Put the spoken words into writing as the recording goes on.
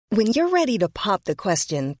When you're ready to pop the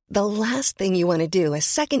question, the last thing you want to do is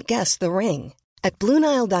second-guess the ring. At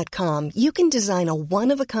BlueNile.com, you can design a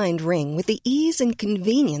one-of-a-kind ring with the ease and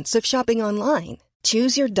convenience of shopping online.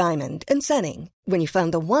 Choose your diamond and setting. When you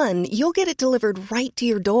find the one, you'll get it delivered right to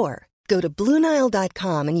your door. Go to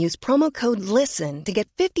BlueNile.com and use promo code LISTEN to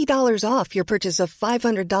get $50 off your purchase of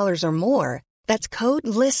 $500 or more. That's code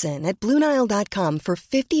LISTEN at BlueNile.com for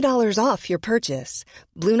 $50 off your purchase.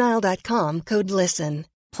 BlueNile.com, code LISTEN.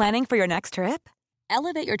 Planning for your next trip?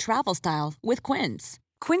 Elevate your travel style with Quince.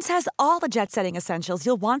 Quince has all the jet-setting essentials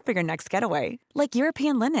you'll want for your next getaway, like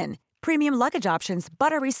European linen, premium luggage options,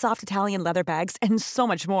 buttery soft Italian leather bags, and so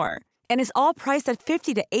much more. And is all priced at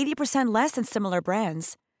 50 to 80% less than similar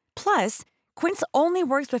brands. Plus, Quince only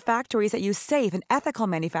works with factories that use safe and ethical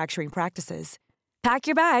manufacturing practices. Pack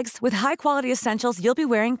your bags with high-quality essentials you'll be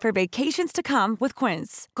wearing for vacations to come with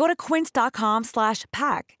Quince. Go to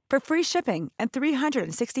quince.com/pack for free shipping and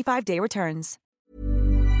 365-day returns.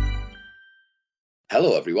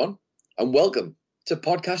 Hello, everyone, and welcome to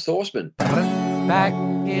Podcast Horseman. Back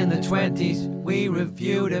in the 20s, we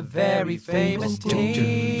reviewed a very famous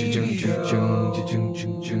TV show.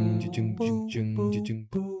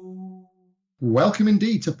 Welcome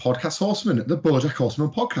indeed to Podcast Horseman, the BoJack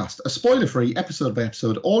Horseman podcast, a spoiler-free,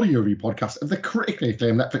 episode-by-episode audio review podcast of the critically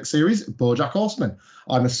acclaimed Netflix series BoJack Horseman.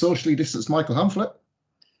 I'm a socially distanced Michael Hamflett.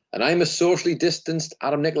 And I'm a socially distanced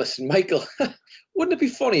Adam Nicholas. And Michael, wouldn't it be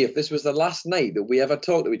funny if this was the last night that we ever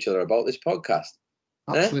talked to each other about this podcast?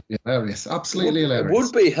 Absolutely hilarious. Absolutely hilarious. It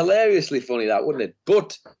would be hilariously funny, that, wouldn't it?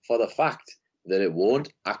 But for the fact that it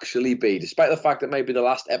won't actually be, despite the fact that it might be the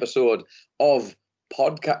last episode of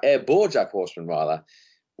BoJack Horseman, rather,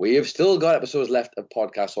 we have still got episodes left of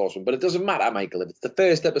Podcast Horseman. But it doesn't matter, Michael, if it's the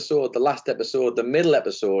first episode, the last episode, the middle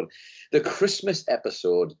episode, the Christmas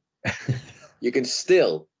episode, you can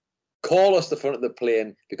still call us the front of the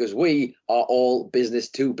plane, because we are all business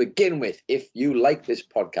to begin with. If you like this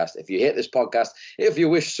podcast, if you hate this podcast, if you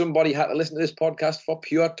wish somebody had to listen to this podcast for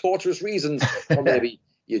pure torturous reasons, or maybe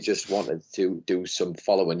you just wanted to do some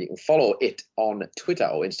following, you can follow it on Twitter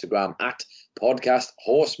or Instagram at Podcast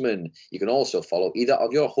Horseman. You can also follow either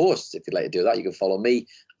of your hosts if you'd like to do that. You can follow me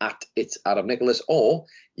at It's Adam Nicholas, or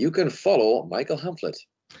you can follow Michael Hamflett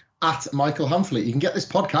at Michael Hamflett. You can get this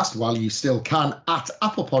podcast, while you still can, at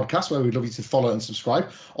Apple Podcasts, where we'd love you to follow and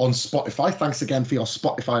subscribe, on Spotify. Thanks again for your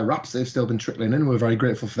Spotify raps. They've still been trickling in. We're very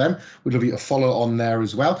grateful for them. We'd love you to follow on there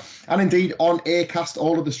as well. And indeed, on Acast,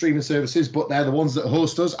 all of the streaming services, but they're the ones that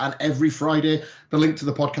host us. And every Friday, the link to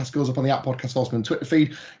the podcast goes up on the app Podcast Horseman Twitter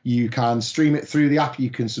feed. You can stream it through the app.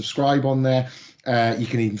 You can subscribe on there. You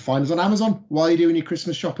can even find us on Amazon while you're doing your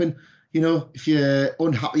Christmas shopping. You know, if you're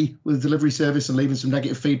unhappy with the delivery service and leaving some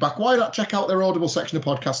negative feedback, why not check out their Audible section of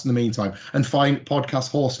podcasts in the meantime and find Podcast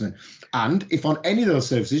Horseman? And if on any of those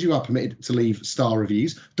services you are permitted to leave star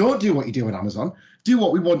reviews, don't do what you do on Amazon. Do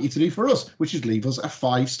what we want you to do for us, which is leave us a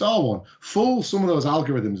 5-star one. Fool some of those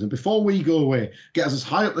algorithms, and before we go away, get us as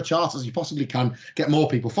high up the charts as you possibly can, get more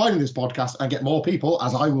people finding this podcast, and get more people,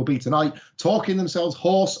 as I will be tonight, talking themselves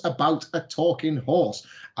hoarse about a talking horse.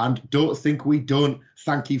 And don't think we don't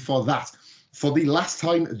thank you for that. For the last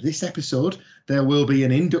time this episode, there will be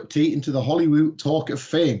an inductee into the Hollywood Talk of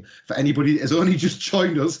Fame. For anybody that has only just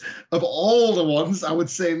joined us, of all the ones, I would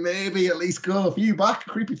say maybe at least go a few back.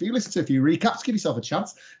 Creepy if you listen to a few recaps, give yourself a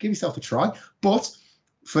chance, give yourself a try. But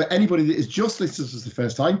for anybody that is just listening to us the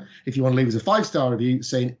first time, if you want to leave us a 5-star review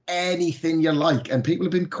saying anything you like, and people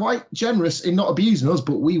have been quite generous in not abusing us,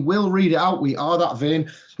 but we will read it out. We are that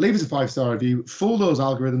vain. Leave us a 5-star review, fool those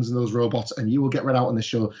algorithms and those robots, and you will get read out on the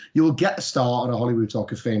show. You will get a star on a Hollywood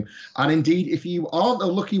Talk of Fame. And indeed, if you aren't the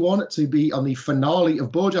lucky one to be on the finale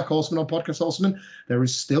of BoJack Horseman on Podcast Horseman, there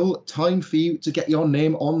is still time for you to get your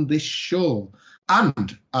name on this show.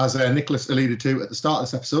 And as Nicholas alluded to at the start of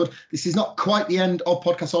this episode, this is not quite the end of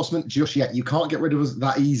Podcast Horseman just yet. You can't get rid of us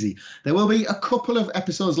that easy. There will be a couple of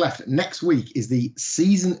episodes left. Next week is the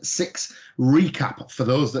Season 6 recap for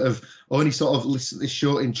those that have only sort of listened to this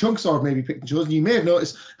show in chunks or have maybe picked and chosen. You may have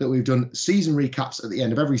noticed that we've done season recaps at the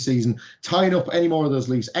end of every season, tying up any more of those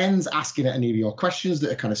loose ends, asking any of your questions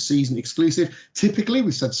that are kind of season exclusive. Typically,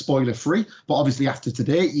 we said spoiler free, but obviously after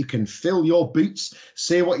today, you can fill your boots,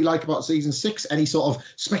 say what you like about Season 6, any sort of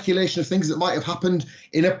speculation of things that might have happened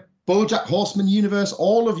in a BoJack Horseman universe,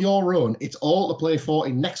 all of your own. It's all to play for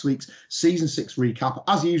in next week's Season 6 recap.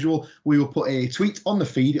 As usual, we will put a tweet on the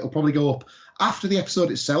feed. It'll probably go up after the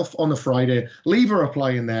episode itself on the Friday. Leave a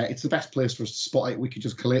reply in there. It's the best place for us to spot it. We could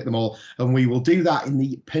just collate them all, and we will do that in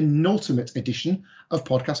the penultimate edition of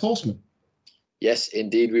Podcast Horseman. Yes,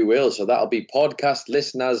 indeed we will. So that'll be podcast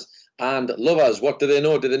listeners and lovers. What do they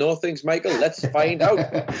know? Do they know things, Michael? Let's find out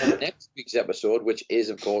on next week's episode, which is,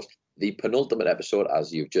 of course, the penultimate episode,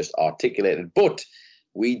 as you've just articulated. But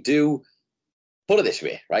we do put it this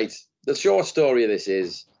way, right? The short story of this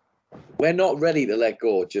is we're not ready to let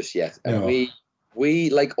go just yet. And No. we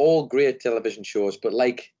like all great television shows, but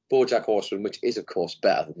like BoJack Horseman, which is, of course,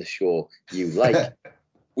 better than the show you like,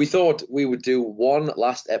 we thought we would do one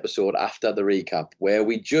last episode after the recap where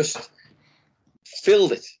we just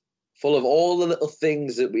filled it full of all the little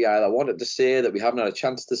things that we either wanted to say that we haven't had a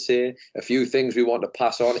chance to say, a few things we want to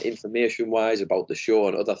pass on information-wise about the show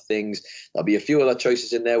and other things. There'll be a few other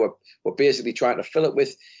choices in there. We're basically trying to fill it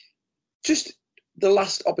with just the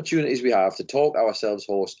last opportunities we have to talk ourselves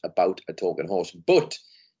hoarse about a talking horse. But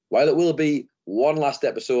while it will be one last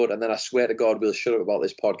episode, and then I swear to God we'll shut up about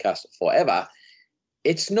this podcast forever,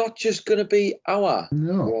 it's not just going to be our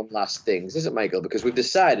one last things, is it, Michael? Because we've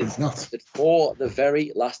decided that for the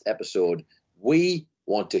very last episode, we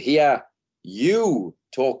want to hear you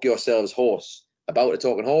talk yourselves hoarse about a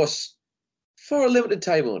talking horse for a limited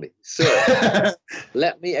time only. So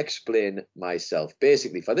let me explain myself.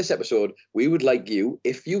 Basically, for this episode, we would like you,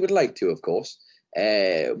 if you would like to, of course,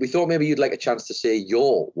 we thought maybe you'd like a chance to say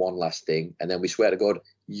your one last thing, and then we swear to God,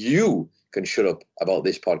 you can shut up about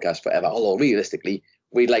this podcast forever. Although realistically,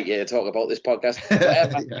 we'd like you to talk about this podcast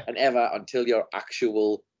forever and ever until your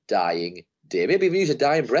actual dying day. Maybe even use your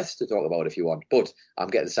dying breaths to talk about it if you want. But I'm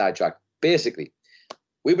getting sidetracked. Basically,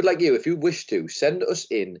 we would like you, if you wish to, send us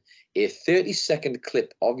in a 30-second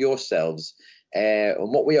clip of yourselves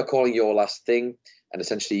on what we are calling your last thing. And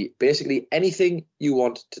essentially, basically anything you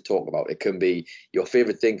want to talk about. It can be your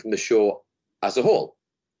favorite thing from the show as a whole.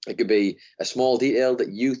 It could be a small detail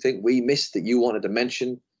that you think we missed that you wanted to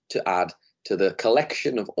mention to add to the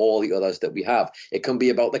collection of all the others that we have. It can be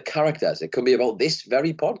about the characters. It can be about this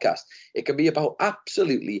very podcast. It can be about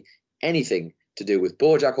absolutely anything to do with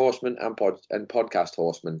BoJack Horseman and Podcast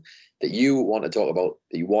Horseman that you want to talk about,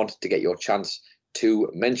 that you want to get your chance to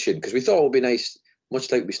mention. Because we thought it would be nice,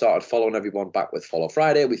 much like we started following everyone back with Follow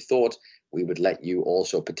Friday, we thought we would let you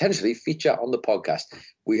also potentially feature on the podcast.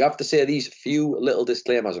 We have to say these few little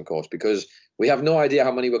disclaimers, of course, because we have no idea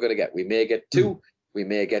how many we're going to get. We may get 2, we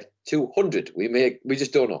may get 200, we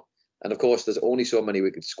just don't know. And of course, there's only so many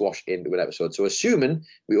we could squash into an episode. So assuming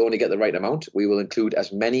we only get the right amount, we will include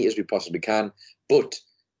as many as we possibly can. But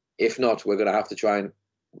if not, we're going to have to try and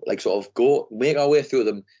sort of go make our way through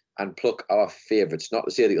them and pluck our favourites. Not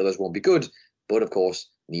to say the others won't be good, but of course,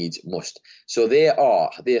 needs must. So they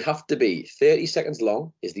have to be 30 seconds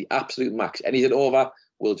long is the absolute max. Anything over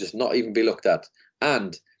will just not even be looked at.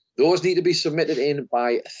 And those need to be submitted in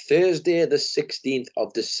by Thursday, the 16th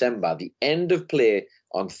of December, the end of play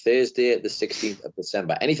on Thursday, the 16th of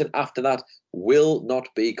December. Anything after that will not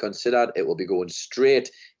be considered. It will be going straight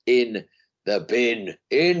in the bin,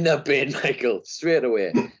 Michael, straight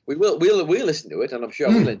away. We'll listen to it, and I'm sure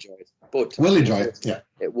we'll enjoy it. But we'll enjoy it, yeah.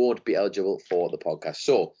 It won't be eligible for the podcast.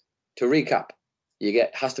 So, to recap,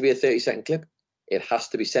 has to be a 30-second clip. It has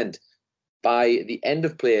to be sent by the end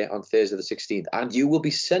of play on Thursday the 16th, and you will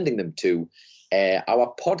be sending them to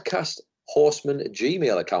our Podcast Horseman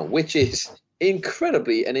Gmail account, which is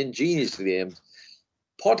incredibly and ingeniously named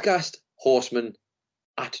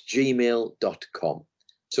podcasthorseman@gmail.com.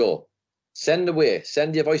 So send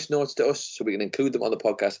your voice notes to us so we can include them on the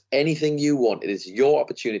podcast. Anything you want. It is your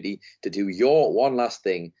opportunity to do your one last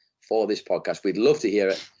thing for this podcast. We'd love to hear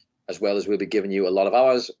it, as well as we'll be giving you a lot of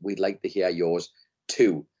ours. We'd like to hear yours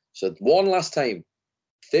too. So one last time,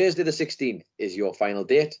 Thursday the 16th is your final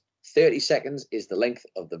date. 30 seconds is the length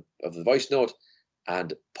of the voice note.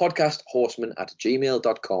 And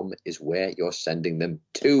podcasthorseman@gmail.com is where you're sending them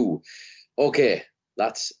to. Okay,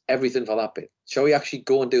 that's everything for that bit. Shall we actually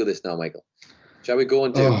go and do this now, Michael? Shall we go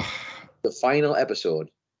and do the final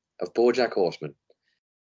episode of BoJack Horseman?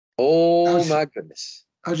 Oh, my goodness.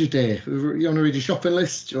 How's your day? You want to read your shopping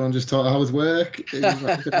list? Do you want to just talk how was work?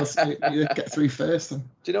 Get through first. Then?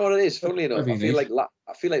 Do you know what it is? Funnily enough, I feel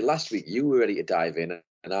like last week you were ready to dive in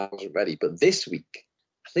and I wasn't ready. But this week,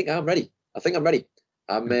 I think I'm ready. Go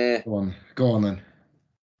on then.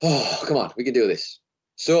 Oh, come on. We can do this.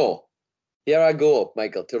 So, here I go,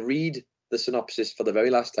 Michael, to read the synopsis for the very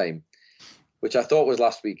last time, which I thought was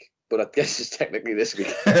last week, but I guess it's technically this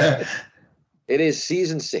week. It is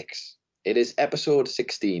season 6. It is episode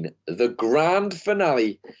 16, the grand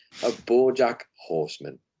finale of BoJack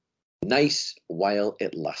Horseman. Nice while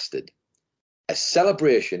it lasted. A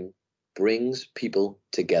celebration brings people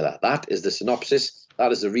together. That is the synopsis.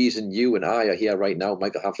 That is the reason you and I are here right now,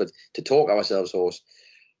 Michael Hamflett, to talk ourselves hoarse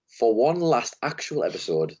for one last actual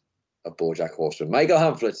episode of BoJack Horseman. Michael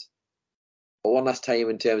Hamflett, But one last time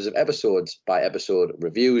in terms of episodes by episode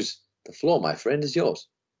reviews, the floor, my friend, is yours.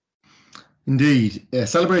 Indeed.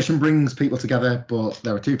 Celebration brings people together, but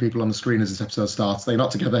there are two people on the screen as this episode starts. They're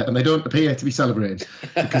not together and they don't appear to be celebrating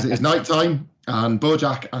because it is night time and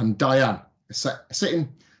Bojack and Diane are sitting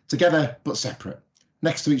together but separate,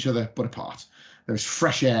 next to each other but apart. There is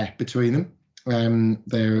fresh air between them.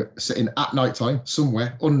 They're sitting at night time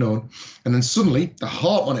somewhere unknown, and then suddenly the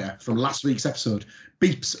heart monitor from last week's episode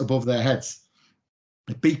beeps above their heads.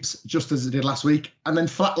 It beeps just as it did last week and then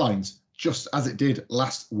flatlines just as it did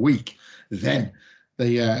last week. Then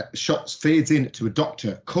the shot fades in to a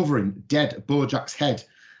doctor covering dead Bojack's head.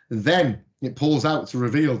 Then it pulls out to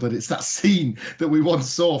reveal that it's that scene that we once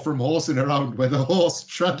saw from Horsing Around where the horse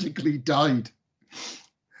tragically died.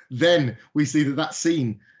 Then we see that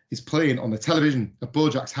scene is playing on the television at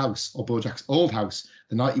Bojack's house, or Bojack's old house,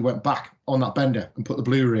 the night he went back on that bender and put the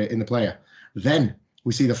Blu-ray in the player. Then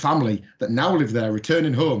we see the family that now live there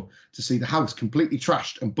returning home to see the house completely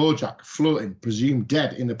trashed and Bojack floating, presumed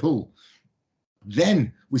dead, in the pool.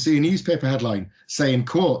 Then we see a newspaper headline saying,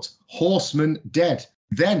 quote, "Horseman dead."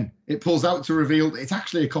 Then it pulls out to reveal that it's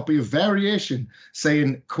actually a copy of Variation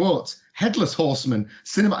saying, quote, "Headless Horseman,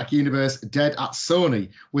 Cinematic Universe dead at Sony,"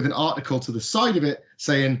 with an article to the side of it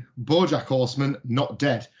saying, "Bojack Horseman not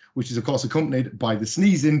dead," which is of course accompanied by the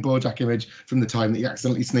sneezing Bojack image from the time that he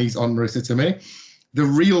accidentally sneezed on Marissa Tomei. The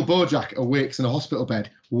real Bojack awakes in a hospital bed,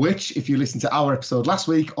 which, if you listened to our episode last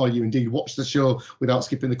week, or you indeed watched the show without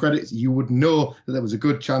skipping the credits, you would know that there was a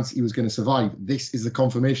good chance he was going to survive. This is the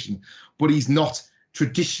confirmation. But he's not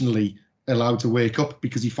traditionally allowed to wake up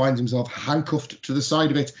because he finds himself handcuffed to the side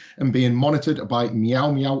of it and being monitored by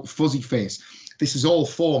Meow Meow Fuzzy Face. This is all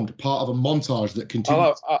formed part of a montage that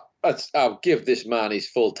continues. I'll give this man his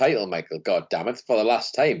full title, Michael. God damn it, for the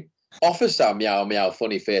last time. Officer Meow Meow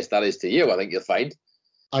Funny Face, that is to you, I think you'll find.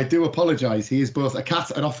 I do apologise. He is both a cat,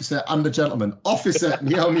 an officer, and a gentleman. Officer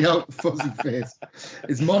Meow Meow Fuzzy Face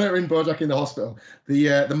is monitoring Bojack in the hospital.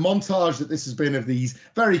 The montage that this has been of these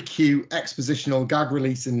very cute expositional gag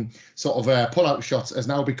release and sort of pull-out shots has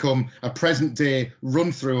now become a present-day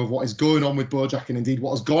run-through of what is going on with Bojack and indeed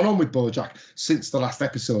what has gone on with Bojack since the last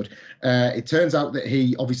episode. It turns out that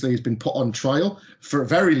he obviously has been put on trial for, at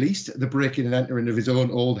very least, the breaking and entering of his own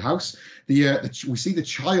old house. We see the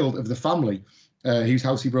child of the family, whose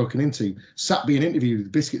house he broken into, sat being interviewed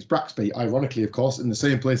with Biscuits Braxby, ironically, of course, in the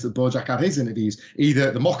same place that Bojack had his interviews, either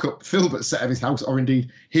the mock-up Filbert set of his house or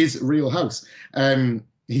indeed his real house.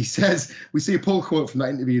 He says, we see a pull quote from that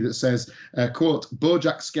interview that says, quote,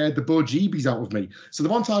 "Bojack scared the Bojeebies out of me." So the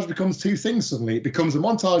montage becomes two things suddenly. It becomes a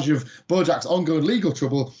montage of Bojack's ongoing legal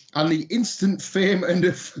trouble and the instant fame of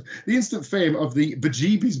the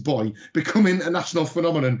Bojeebies boy becoming a national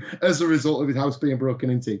phenomenon as a result of his house being broken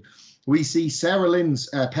into. We see Sarah Lynn's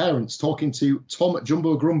parents talking to Tom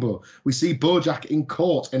Jumbo Grumbo. We see Bojack in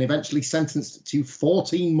court and eventually sentenced to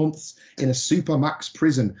 14 months in a supermax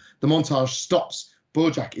prison. The montage stops.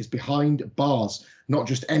 Bojack is behind bars, not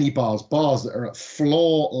just any bars, bars that are at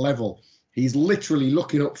floor level. He's literally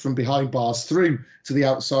looking up from behind bars through to the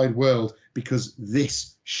outside world because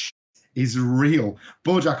this is real.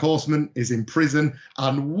 Bojack Horseman is in prison,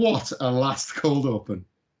 and what a last cold open.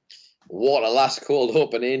 What a last cold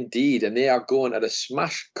open indeed. And they are going at a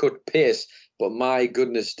smash cut pace. But my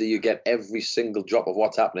goodness, do you get every single drop of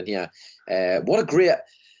what's happening here. What a great...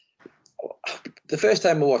 The first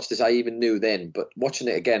time I watched this, I even knew then. But watching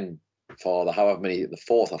it again for the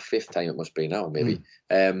fourth or fifth time it must be now, maybe.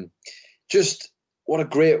 Just what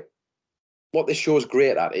this show is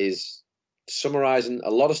great at is summarising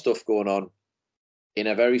a lot of stuff going on in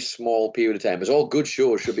a very small period of time. As all good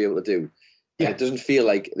shows should be able to do. Yeah. And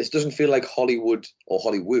this doesn't feel like Hollywood or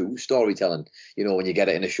Hollywood storytelling, when you get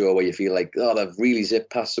it in a show where you feel like, oh, they've really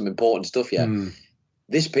zipped past some important stuff here.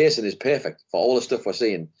 This pacing is perfect for all the stuff we're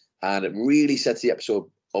seeing, and it really sets the episode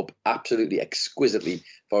up absolutely exquisitely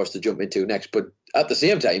for us to jump into next. But at the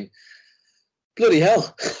same time, bloody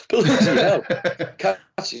hell.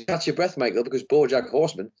 Catch your breath, Michael, because Bojack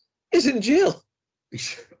Horseman is in jail.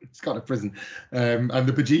 He's gone to prison, and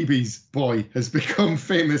the Bojeebies boy has become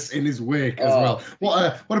famous in his wake as well.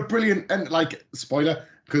 What a brilliant, and spoiler,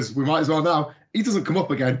 because we might as well now, he doesn't come up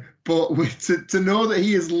again, but to know that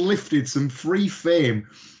he has lifted some free fame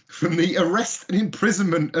from the arrest and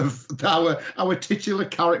imprisonment of our titular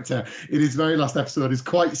character in his very last episode is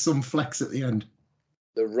quite some flex at the end.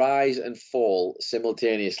 The rise and fall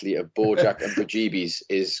simultaneously of Bojack and Bojeebies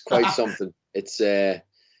is quite something.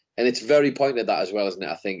 And it's very pointed at that as well, isn't it?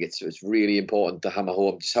 I think it's really important to hammer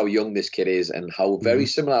home just how young this kid is and how very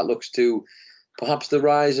similar it looks to Perhaps the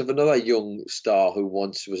rise of another young star who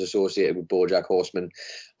once was associated with BoJack Horseman.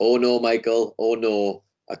 Oh no, Michael. Oh no.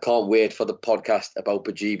 I can't wait for the podcast about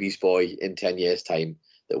Bejeebies Boy in 10 years' time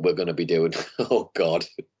that we're going to be doing. Oh, God.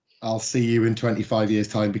 I'll see you in 25 years'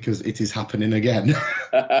 time because it is happening again.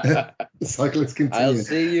 The cycle is continuing. I'll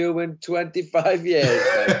see you in 25 years.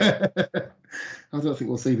 I don't think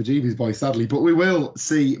we'll see Bejeebies Boy, sadly, but we will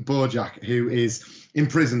see BoJack, who is in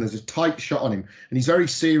prison. There's a tight shot on him, and he's very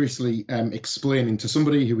seriously explaining to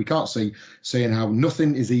somebody who we can't see, saying how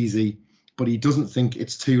nothing is easy, but he doesn't think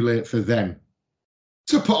it's too late for them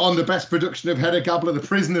to put on the best production of Hedda Gabler the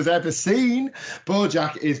prisoner's ever seen.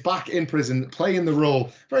 BoJack is back in prison, playing the role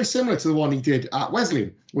very similar to the one he did at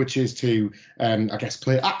Wesleyan, which is to, I guess,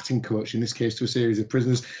 play acting coach, in this case to a series of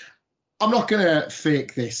prisoners. I'm not going to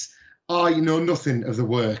fake this. I know nothing of the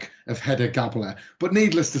work of Hedda Gabler, but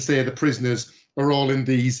needless to say, the prisoners are all in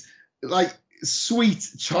these, like, sweet,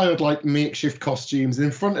 childlike makeshift costumes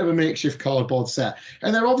in front of a makeshift cardboard set.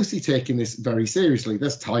 And they're obviously taking this very seriously.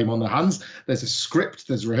 There's time on their hands. There's a script.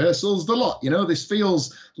 There's rehearsals. The lot. You know, this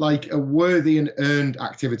feels like a worthy and earned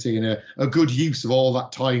activity and a good use of all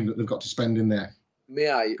that time that they've got to spend in there.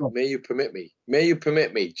 May you permit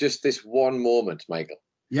me just this one moment, Michael?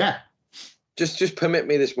 Yeah. Just permit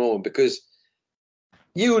me this moment, because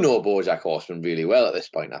you know BoJack Horseman really well at this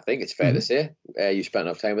point. I think it's fair to say. You spent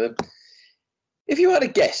enough time with him. If you had a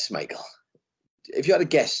guess, Michael,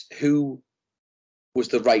 who was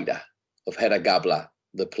the writer of Hedda Gabler,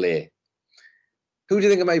 the play, who do you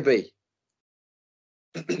think it might be?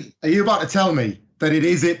 Are you about to tell me that it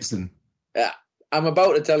is Ibsen? Yeah, I'm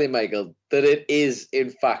about to tell you, Michael, that it is, in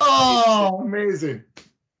fact. Oh, amazing.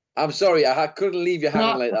 I'm sorry, I couldn't leave you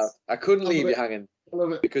hanging like that. I couldn't leave you hanging. I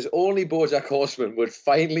love it. Because only BoJack Horseman would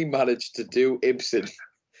finally manage to do Ibsen.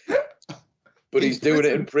 But he's doing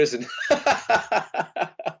it in prison.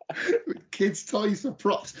 Kids' toys for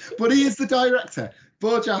props. But he is the director.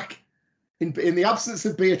 BoJack, in the absence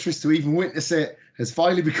of Beatrice to even witness it, has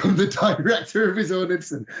finally become the director of his own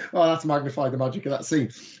Ibsen. Oh, that's magnified the magic of that scene.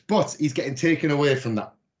 But he's getting taken away from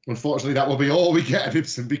that. Unfortunately, that will be all we get of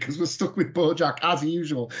Ibsen, because we're stuck with BoJack as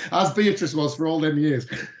usual, as Beatrice was for all them years.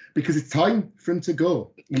 Because it's time for him to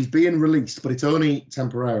go. He's being released, but it's only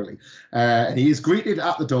temporarily. And he is greeted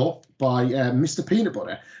at the door by Mr. Peanut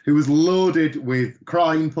Butter, who was loaded with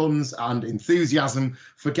crime puns and enthusiasm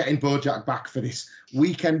for getting BoJack back for this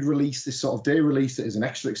weekend release, this sort of day release that is an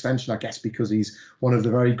extra extension, I guess, because he's one of the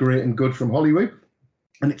very great and good from Hollywood.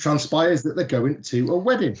 And it transpires that they're going to a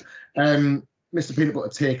wedding. Mr. Peanut Butter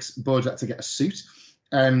takes BoJack to get a suit.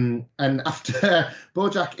 And after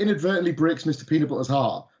BoJack inadvertently breaks Mr. Peanut Butter's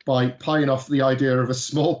heart by pieing off the idea of a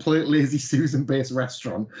small plate Lazy Susan-based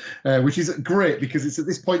restaurant, which is great, because it's at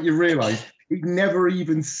this point you realise he'd never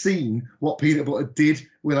even seen what Peanut Butter did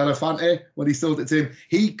with Elefante when he sold it to him.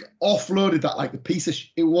 He offloaded that like the piece of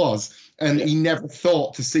it was, and he never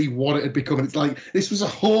thought to see what it had become. And it's like, this was a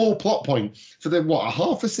whole plot point for the, a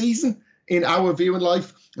half a season in our viewing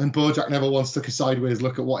life, and BoJack never once took a sideways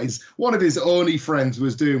look at what one of his only friends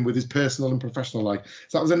was doing with his personal and professional life.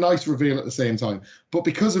 So that was a nice reveal at the same time. But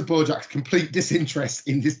because of BoJack's complete disinterest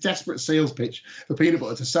in this desperate sales pitch for Peanut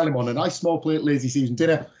Butter to sell him on a nice small plate Lazy Susan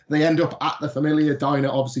dinner, they end up at the familiar diner,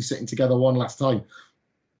 obviously sitting together one last time.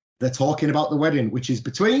 They're talking about the wedding, which is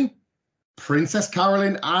between Princess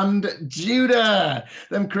Carolyn and Judah.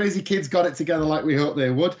 Them crazy kids got it together like we hoped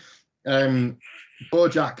they would.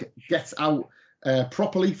 BoJack gets out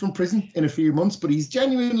properly from prison in a few months, but he's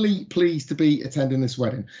genuinely pleased to be attending this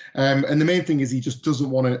wedding. And the main thing is he just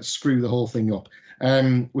doesn't want to screw the whole thing up,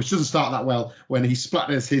 which doesn't start that well when he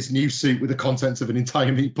splatters his new suit with the contents of an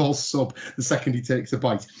entire meatball sub the second he takes a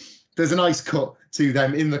bite. There's a nice cut to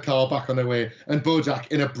them in the car back on their way, and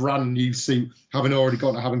BoJack in a brand new suit, having already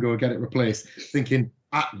gone to have and go and get it replaced, thinking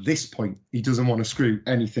at this point he doesn't want to screw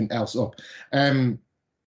anything else up.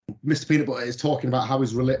 Mr. Peanut Butter is talking about how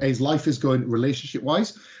his life is going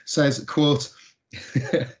relationship-wise. Says, quote,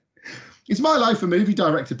 "Is my life a movie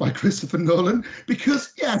directed by Christopher Nolan?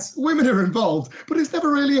 Because, yes, women are involved, but it's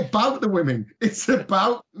never really about the women. It's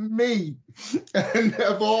about me." And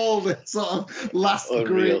of all the sort of last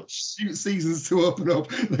great shoot seasons to open up,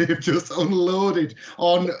 they've just unloaded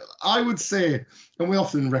on, I would say, and we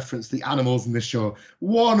often reference the animals in this show,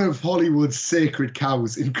 one of Hollywood's sacred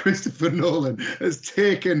cows in Christopher Nolan has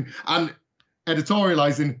taken and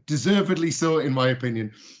editorializing, deservedly so in my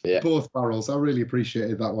opinion, both barrels. I really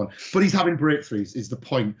appreciated that one. But he's having breakthroughs is the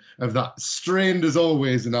point of that strained as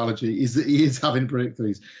always analogy, is that he is having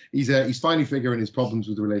breakthroughs. He's finally figuring his problems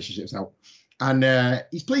with the relationships out. And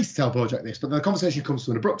he's pleased to tell BoJack this, but the conversation comes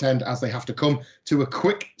to an abrupt end as they have to come to a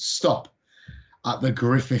quick stop. at the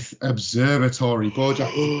Griffith Observatory.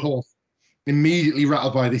 Bojack is, of course, immediately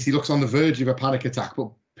rattled by this. He looks on the verge of a panic attack, but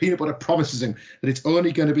Peanut Butter promises him that it's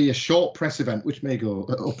only going to be a short press event, which may go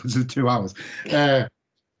upwards of 2 hours,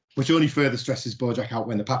 which only further stresses Bojack out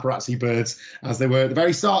when the paparazzi birds, as they were at the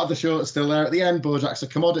very start of the show, are still there at the end. Bojack's a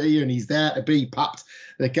commodity and he's there to be papped.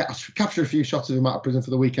 They capture a few shots of him out of prison for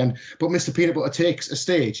the weekend, but Mr. Peanut Butter takes a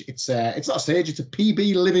stage. It's not a stage, it's a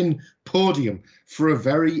PB Living podium for a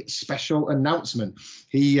very special announcement.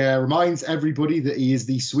 He reminds everybody that he is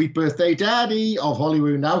the sweet birthday daddy of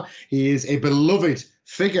Hollywood now. He is a beloved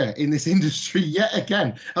figure in this industry yet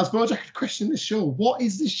again. As Bojack had questioned this show, what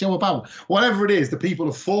is this show about? Whatever it is, the people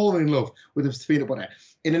have fallen in love with Mr. Peanut Butter.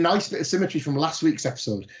 In a nice bit of symmetry from last week's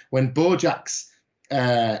episode, when Bojack's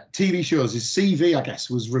TV shows, his CV, I guess,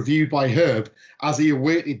 was reviewed by Herb as he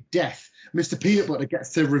awaited death. Mr. Peanut Butter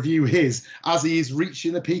gets to review his as he is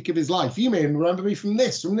reaching the peak of his life. You may remember me from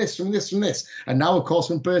this. And now, of course,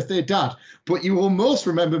 from Birthday Dad. But you will most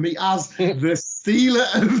remember me as the stealer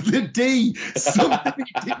of the D. Something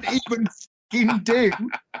he didn't even fucking do.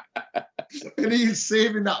 And he's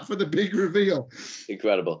saving that for the big reveal.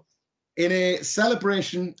 Incredible. In a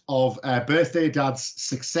celebration of Birthday Dad's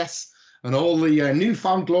success and all the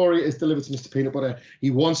newfound glory it has delivered to Mr. Peanut Butter,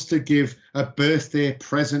 he wants to give a birthday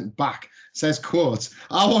present back. Says, quote,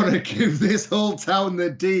 I want to give this whole town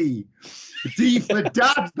the D. D for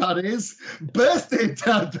Dad, that is. Birthday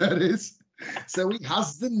Dad, that is. So he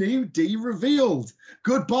has the new D revealed.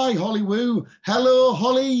 Goodbye, Holly Woo. Hello,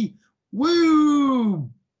 Holly Woo.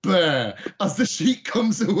 As the sheet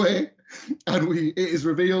comes away, and it is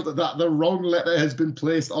revealed that the wrong letter has been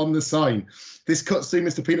placed on the sign. This cuts to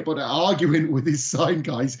Mr. Peanut Butter arguing with his sign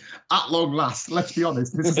guys at long last. Let's be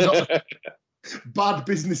honest, this is not a bad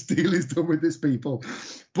business deal is done with this people.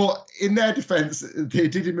 But in their defense, they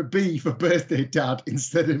did him a B for Birthday Dad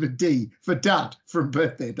instead of a D for Dad from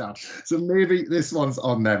Birthday Dad. So maybe this one's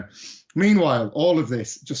on them. Meanwhile, all of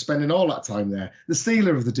this, just spending all that time there, the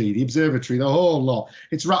stealer of the D, the observatory, the whole lot,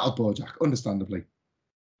 it's rattled Bojack, understandably,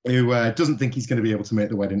 who doesn't think he's going to be able to make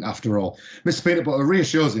the wedding after all. Mr. Peanut Butter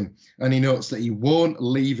reassures him, and he notes that he won't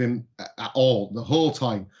leave him at all the whole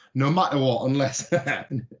time, no matter what, unless,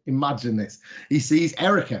 imagine this, he sees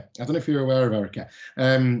Erica. I don't know if you're aware of Erica,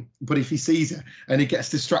 but if he sees her and he gets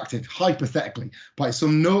distracted, hypothetically, by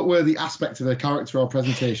some noteworthy aspect of her character or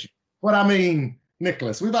presentation. What I mean,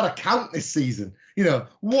 Nicholas, we've had a count this season. You know,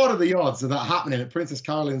 what are the odds of that happening at Princess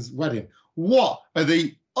Caroline's wedding? What are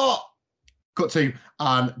the... Cut to,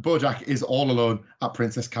 and Bojack is all alone at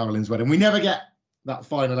Princess Caroline's wedding. We never get that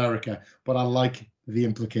final Erica, but I like the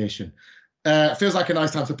implication. Feels like a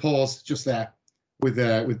nice time to pause just there with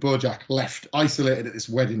Bojack left isolated at this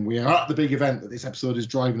wedding. We are at the big event that this episode is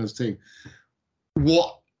driving us to.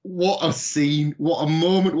 What a scene, what a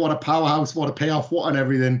moment, what a powerhouse, what a payoff, what an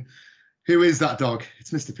everything. Who is that dog?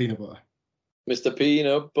 It's Mr. Peanut Butter. Mr.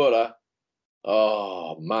 Peanut Butter.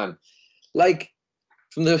 Oh, man. Like,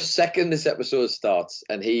 from the second this episode starts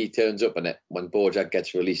and he turns up in it when Bojack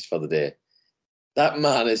gets released for the day, that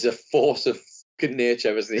man is a force of fucking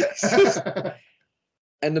nature, isn't he?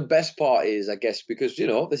 And the best part is, I guess, because, you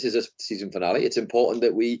know, this is a season finale, it's important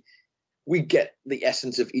that we get the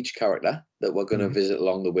essence of each character that we're going to visit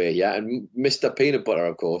along the way. Yeah. And Mr. Peanut Butter,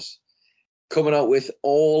 of course, coming out with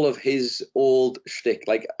all of his old shtick.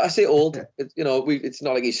 Like, I say old, you know, it's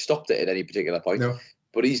not like he's stopped it at any particular point. No.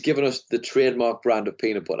 But he's given us the trademark brand of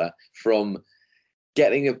peanut butter from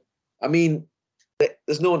getting I mean,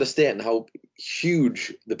 there's no understating how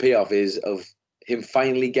huge the payoff is of him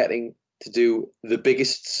finally getting to do the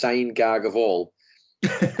biggest sign gag of all.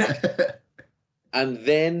 And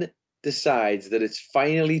then decides that it's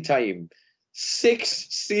finally time, 6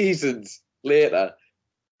 seasons later,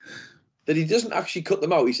 that he doesn't actually cut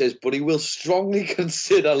them out. He says, but he will strongly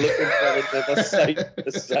consider looking for another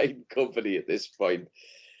sign company at this point.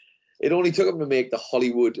 It only took him to make the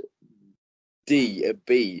Hollywood D a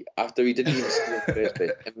B after he didn't even see the first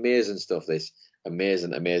bit. Amazing stuff, this.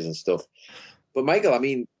 Amazing stuff. But Michael, I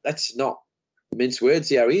mean, let's not mince words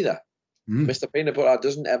here either. Mr. Peanut Butter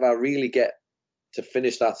doesn't ever really get to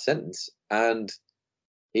finish that sentence, and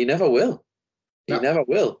he never will. He never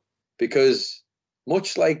will, because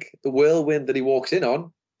much like the whirlwind that he walks in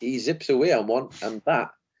on, he zips away on one, and that,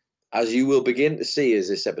 as you will begin to see as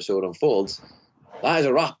this episode unfolds, that is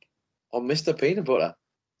a wrap on Mr. Peanut Butter.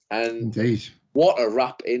 And indeed, what a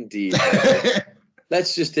wrap indeed.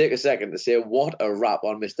 Let's just take a second to say what a wrap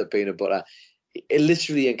on Mr. Peanut Butter. It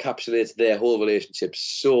literally encapsulates their whole relationship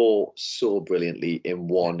so brilliantly in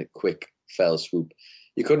one quick fell swoop.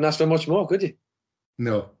 You couldn't ask for much more, could you?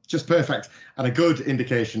 No, just perfect. And a good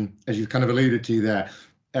indication, as you've kind of alluded to there,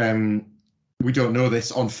 We don't know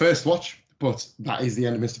this on first watch, but that is the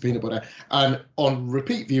end of Mr. Peanut Butter. And on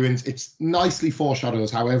repeat viewings, it's nicely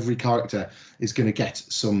foreshadows how every character is going to get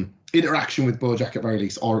some interaction with BoJack at very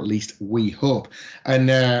least, or at least we hope.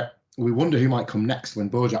 And we wonder who might come next when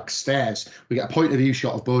BoJack stares. We get a point of view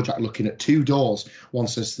shot of BoJack looking at two doors. One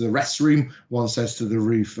says to the restroom, one says to the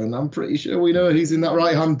roof. And I'm pretty sure we know he's in that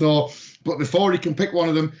right-hand door. But before he can pick one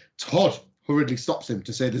of them, Todd hurriedly stops him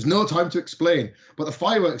to say there's no time to explain, but the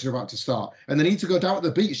fireworks are about to start and they need to go down to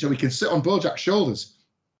the beach so we can sit on BoJack's shoulders.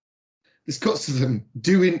 This cuts to them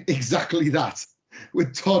doing exactly that,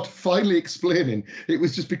 with Todd finally explaining it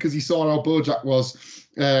was just because he saw how BoJack was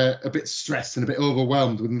a bit stressed and a bit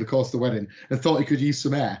overwhelmed within the course of the wedding and thought he could use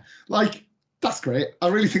some air. Like, that's great. I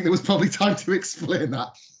really think there was probably time to explain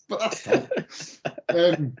that, but that's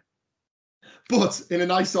fine. But in a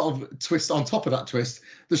nice sort of twist on top of that twist,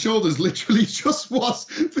 the shoulders literally just was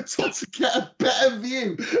for Todd to get a better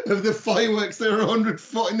view of the fireworks that are 100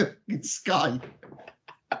 foot in the sky.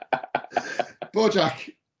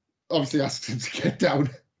 BoJack obviously asks him to get down,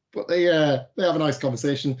 but they have a nice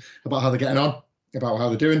conversation about how they're getting on, about how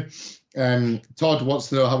they're doing. Todd wants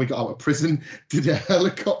to know how we got out of prison. Did a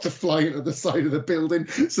helicopter fly into the side of the building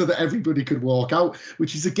so that everybody could walk out?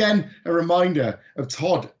 Which is, again, a reminder of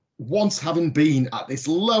Todd once having been at this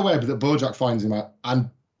low ebb that BoJack finds him at, and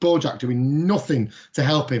BoJack doing nothing to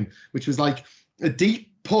help him, which was like a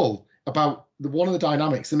deep pull about one of the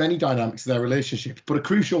dynamics, the many dynamics of their relationship, but a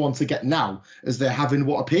crucial one to get now as they're having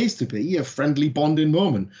what appears to be a friendly bonding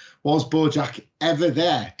moment. Was BoJack ever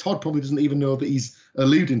there? Todd probably doesn't even know that he's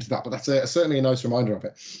alluding to that, but that's certainly a nice reminder of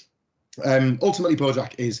it. Ultimately,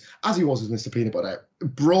 BoJack is, as he was with Mr. Peanut Butter,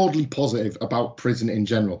 broadly positive about prison in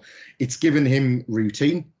general. It's given him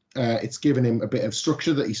routine. It's given him a bit of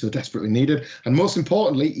structure that he so desperately needed. And most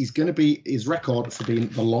importantly, he's going to be his record for being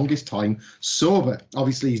the longest time sober.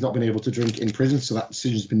 Obviously, he's not been able to drink in prison, so that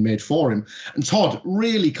decision's been made for him. And Todd,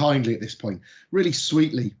 really kindly at this point, really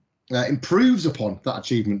sweetly, improves upon that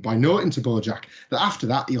achievement by noting to BoJack that after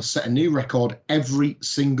that, he'll set a new record every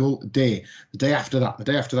single day. The day after that, the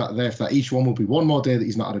day after that, the day after that, each one will be one more day that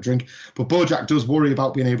he's not had a drink. But BoJack does worry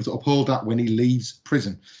about being able to uphold that when he leaves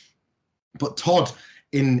prison. But Todd,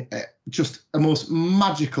 in just a most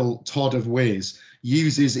magical Todd of ways,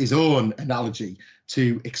 uses his own analogy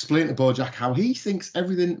to explain to BoJack how he thinks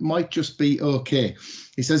everything might just be okay.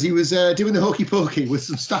 He says he was doing the hokey pokey with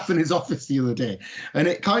some staff in his office the other day, and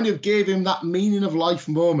it kind of gave him that meaning of life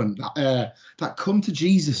moment, that come to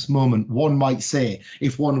Jesus moment, one might say,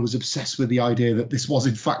 if one was obsessed with the idea that this was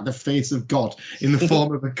in fact the face of God in the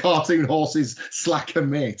form of a cartoon horse's slacker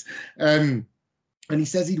mate. And he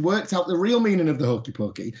says he'd worked out the real meaning of the hokey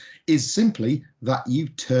pokey is simply that you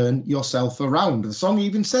turn yourself around. The song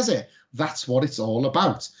even says it. That's what it's all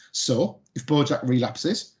about. So if BoJack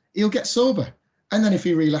relapses, he'll get sober. And then if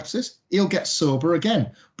he relapses, he'll get sober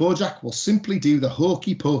again. BoJack will simply do the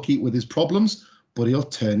hokey pokey with his problems, but he'll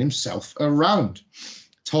turn himself around.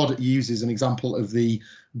 Todd uses an example of the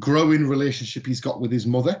growing relationship he's got with his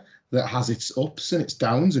mother that has its ups and its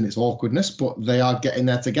downs and its awkwardness, but they are getting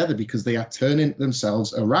there together because they are turning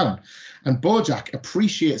themselves around. And BoJack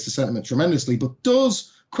appreciates the sentiment tremendously, but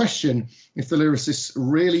does question if the lyricists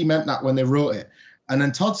really meant that when they wrote it. And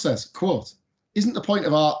then Todd says, quote, "Isn't the point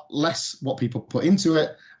of art less what people put into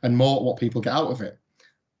it and more what people get out of it?"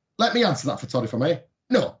 Let me answer that for Todd, if I may.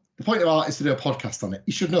 No, the point of art is to do a podcast on it.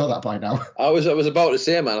 You should know that by now. I was about to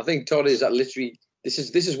say, man, I think Todd is that literally, this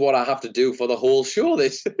is what I have to do for the whole show.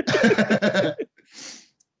 This.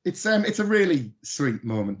 It's a really sweet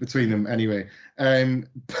moment between them anyway.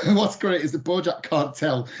 What's great is that BoJack can't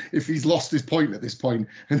tell if he's lost his point at this point.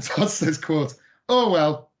 And Todd says, quote, "Oh,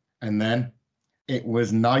 well, and then it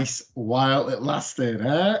was nice while it lasted,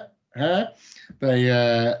 huh?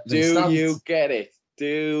 They Do you get it?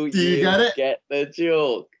 Do you get it? Get the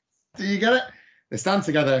joke? Do you get it? They stand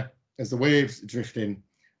together as the waves drift in.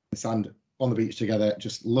 They stand on the beach together,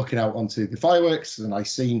 just looking out onto the fireworks. It's a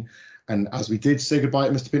nice scene. And as we did say goodbye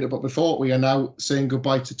to Mr. Peanut Butter before, we are now saying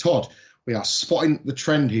goodbye to Todd. We are spotting the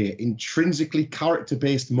trend here, intrinsically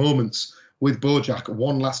character-based moments with BoJack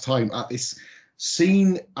one last time at this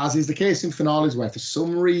scene, as is the case in finales, where for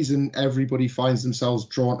some reason everybody finds themselves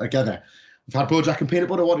drawn together. We've had BoJack and Peanut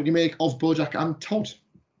Butter. What did you make of BoJack and Todd?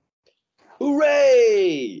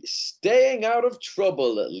 Hooray! Staying out of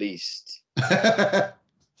trouble, at least.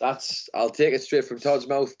 I'll take it straight from Todd's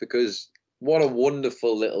mouth, because what a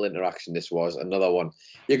wonderful little interaction this was. Another one.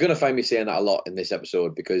 You're going to find me saying that a lot in this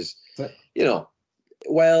episode because, I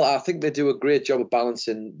think they do a great job of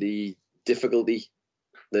balancing the difficulty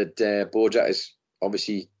that BoJack is,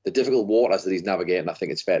 obviously, the difficult waters that he's navigating, I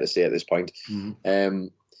think it's fair to say at this point. Mm-hmm.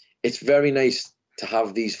 it's very nice to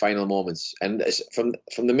have these final moments. And from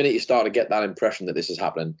the minute you start to get that impression that this is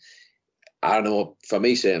happening, I don't know, for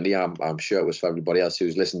me certainly, I'm sure it was for everybody else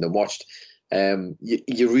who's listened and watched,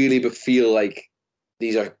 you really feel like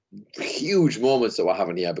these are huge moments that we're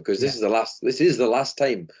having here, because this is the last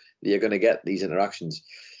time that you're going to get these interactions.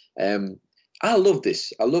 I love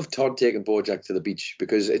this. I love Todd taking Bojack to the beach,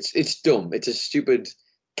 because it's dumb. It's a stupid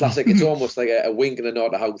classic. It's almost like a wink and a nod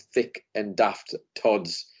to how thick and daft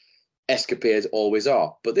Todd's escapades always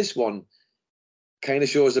are. But this one kind of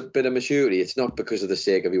shows a bit of maturity. It's not because of the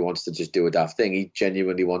sake of he wants to just do a daft thing. He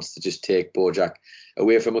genuinely wants to just take Bojack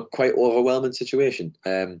away from a quite overwhelming situation.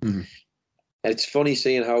 And it's funny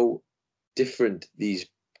seeing how different these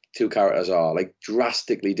two characters are, like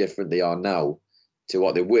drastically different they are now to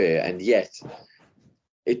what they were. And yet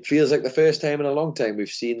it feels like the first time in a long time we've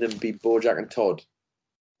seen them be Bojack and Todd.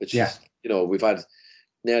 Which is, we've had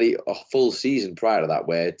nearly a full season prior to that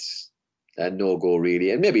where it's a no-go really,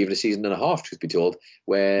 and maybe even a season and a half, truth be told,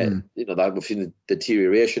 where that we've seen the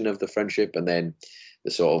deterioration of the friendship and then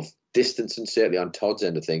the sort of distance, and certainly on Todd's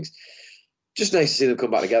end of things. Just nice to see them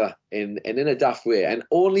come back together in a daft way. And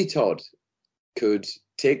only Todd could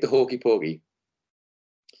take the hokey pokey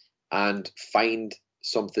and find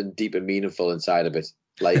something deep and meaningful inside of it,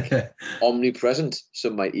 like omnipresent,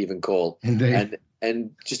 some might even call. Indeed.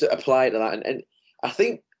 And just apply it to that. And I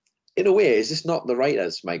think, in a way, is this not the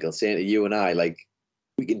writers, Michael, saying to you and I, like,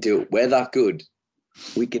 we can do it. We're that good.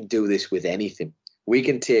 We can do this with anything. We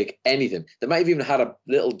can take anything. They might have even had a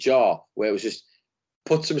little jar where it was just,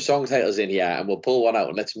 put some song titles in here and we'll pull one out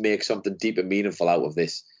and let's make something deep and meaningful out of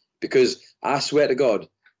this. Because I swear to God,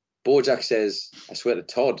 Bojack says, I swear to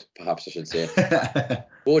Todd, perhaps I should say,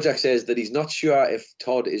 Bojack says that he's not sure if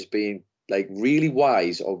Todd is being like really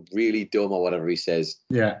wise or really dumb or whatever he says.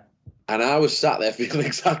 Yeah. And I was sat there feeling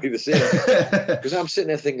exactly the same, because I'm sitting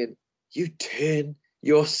there thinking, you turn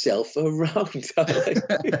yourself around.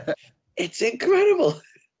 It's incredible.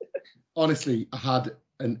 Honestly, I had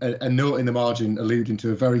a note in the margin alluding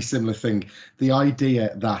to a very similar thing. The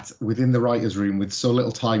idea that within the writer's room, with so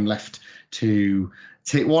little time left to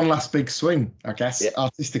take one last big swing, I guess,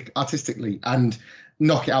 artistically, and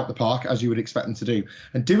knock it out the park, as you would expect them to do,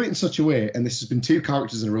 and do it in such a way, and this has been 2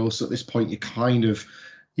 characters in a row, so at this point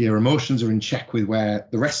your emotions are in check with where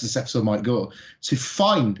the rest of this episode might go, to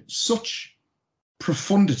find such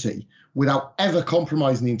profundity without ever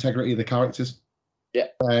compromising the integrity of the characters. Yeah.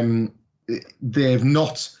 They've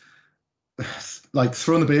not like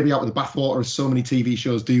thrown the baby out with the bathwater, as so many TV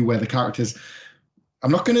shows do, where the characters,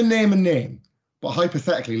 I'm not going to name a name, but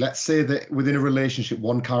hypothetically, let's say that within a relationship,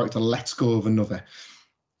 one character lets go of another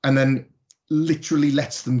and then literally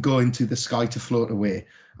lets them go into the sky to float away.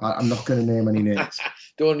 I'm not going to name any names.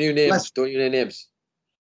 Don't you name names.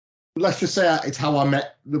 Let's just say it's How I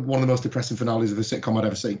Met, one of the most depressing finales of a sitcom I'd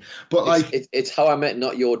ever seen. But it's How I Met,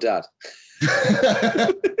 Not Your Dad.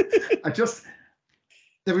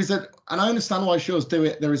 There is and I understand why shows do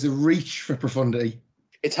it. There is a reach for profundity.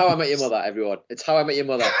 It's How I Met Your Mother, everyone. It's How I Met Your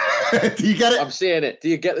Mother. Do you get it? I'm saying it. Do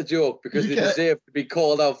you get the joke? Because they deserve to be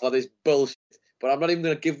called out for this bullshit. But I'm not even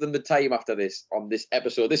going to give them the time after this, on this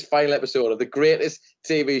episode, this final episode of the greatest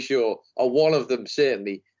TV show, or one of them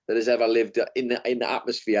certainly, that has ever lived in the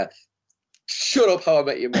atmosphere. Shut up, How I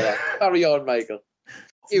Met Your Mother. Carry on, Michael.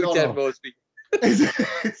 You Ted Mosby.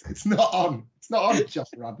 It's not on. It's not on, Josh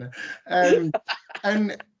Radnor.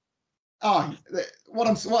 What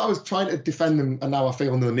I was trying to defend them, and now I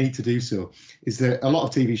feel no need to do so, is that a lot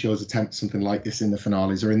of TV shows attempt something like this in the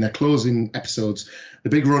finales or in their closing episodes, the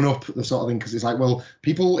big run-up, the sort of thing, because it's like, well,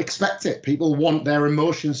 people expect it. People want their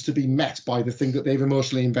emotions to be met by the thing that they've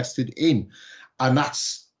emotionally invested in, and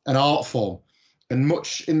that's an art form. And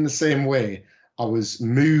much in the same way, I was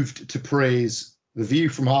moved to praise The View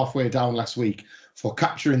from Halfway Down last week for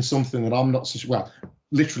capturing something that I'm not so well,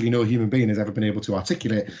 literally no human being has ever been able to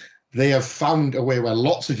articulate. They have found a way where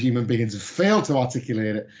lots of human beings have failed to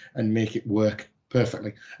articulate it and make it work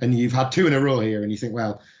perfectly. And you've had 2 in a row here, and you think,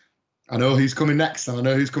 well, I know who's coming next, and I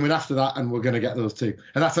know who's coming after that, and we're going to get those 2.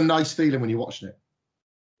 And that's a nice feeling when you're watching it.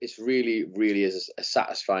 It's really, really is a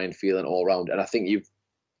satisfying feeling all around. And I think you've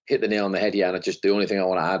hit the nail on the head here. And the only thing I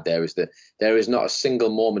want to add there is that there is not a single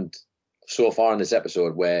moment so far in this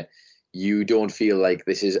episode where you don't feel like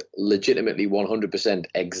this is legitimately 100%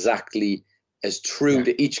 exactly as true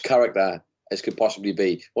to each character as could possibly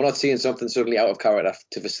be. We're not seeing something suddenly out of character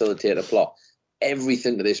to facilitate a plot.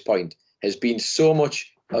 Everything to this point has been so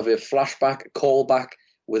much of a flashback, callback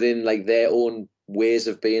within like their own ways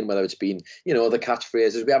of being, whether it's been, you know, the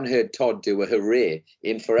catchphrases. We haven't heard Todd do a hooray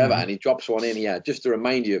in forever, and he drops one in here just to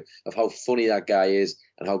remind you of how funny that guy is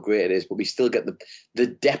and how great it is. But we still get the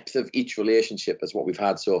depth of each relationship as what we've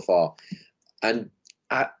had so far. And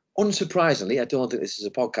unsurprisingly, I don't think this is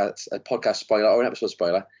a podcast spoiler or an episode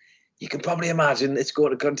spoiler. You can probably imagine it's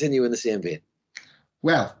going to continue in the same vein.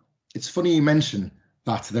 Well, it's funny you mention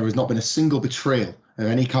that there has not been a single betrayal of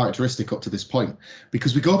any characteristic up to this point,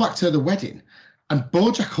 because we go back to the wedding and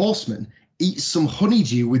BoJack Horseman eats some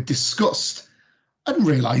honeydew with disgust and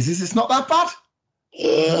realises it's not that bad.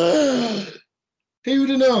 Who would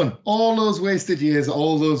have known? All those wasted years,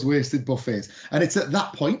 all those wasted buffets. And it's at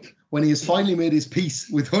that point, when he has finally made his peace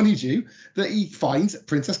with honeydew, that he finds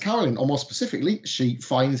Princess Carolyn, or more specifically, she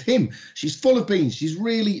finds him. She's full of beans. She's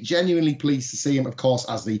really genuinely pleased to see him, of course,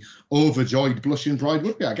 as the overjoyed blushing bride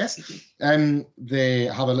would be, I guess. They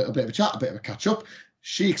have a little bit of a chat, a bit of a catch-up.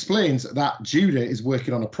 She explains that Judah is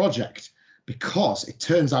working on a project because it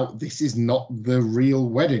turns out this is not the real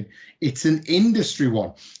wedding. It's an industry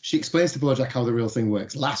one. She explains to BoJack how the real thing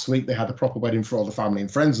works. Last week, they had the proper wedding for all the family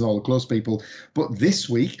and friends and all the close people. But this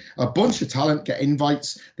week, a bunch of talent get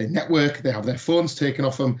invites, they network, they have their phones taken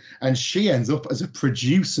off them, and she ends up as a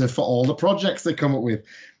producer for all the projects they come up with.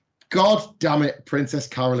 God damn it, Princess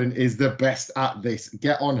Carolyn is the best at this.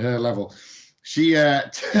 Get on her level. She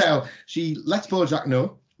lets BoJack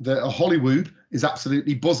know that Hollywood is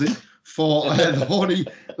absolutely buzzing for the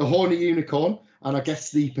horny unicorn, and I guess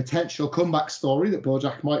the potential comeback story that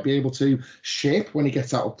BoJack might be able to shape when he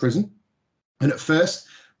gets out of prison. And at first,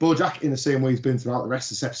 BoJack, in the same way he's been throughout the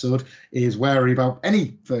rest of this episode, is wary about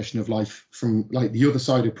any version of life from like the other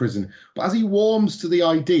side of prison. But as he warms to the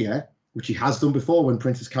idea, which he has done before when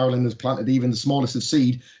Princess Carolyn has planted even the smallest of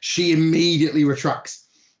seed, she immediately retracts.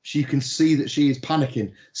 She can see that she is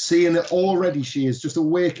panicking, seeing that already she is just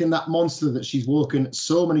awakened that monster that she's woken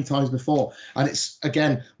so many times before. And it's,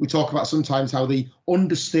 again, we talk about sometimes how the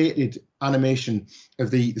understated animation of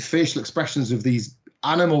the facial expressions of these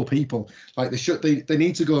animal people, like they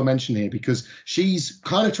need to go and mention here, because she's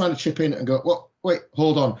kind of trying to chip in and go, well, wait,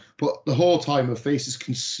 hold on. But the whole time her face is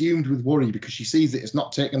consumed with worry because she sees that it's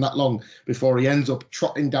not taken that long before he ends up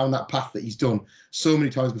trotting down that path that he's done so many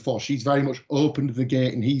times before. She's very much opened the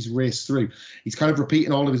gate and he's raced through. He's kind of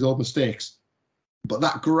repeating all of his old mistakes. But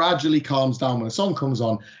that gradually calms down when a song comes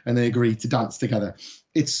on and they agree to dance together.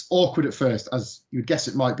 It's awkward at first, as you would guess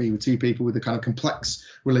it might be, with two people with the kind of complex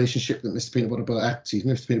relationship that Mr.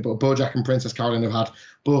 BoJack and Princess Carolyn have had,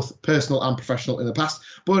 both personal and professional in the past.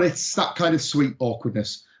 But it's that kind of sweet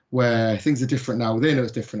awkwardness where things are different now. They know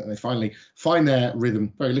it's different, and they finally find their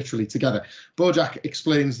rhythm, very literally, together. BoJack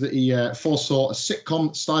explains that he foresaw a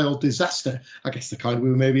sitcom-style disaster, I guess the kind we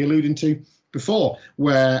were maybe alluding to before,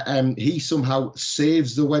 where he somehow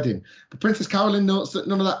saves the wedding. But Princess Carolyn notes that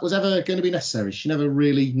none of that was ever going to be necessary. She never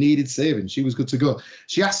really needed saving. She was good to go.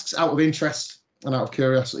 She asks out of interest and out of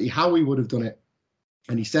curiosity how he would have done it.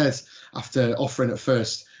 And he says, after offering at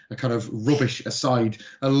first a kind of rubbish aside,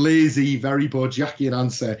 a lazy, very BoJackian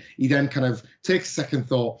answer, he then kind of takes a second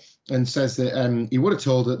thought and says that he would have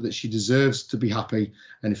told her that she deserves to be happy.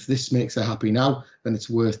 And if this makes her happy now, then it's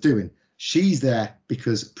worth doing. She's there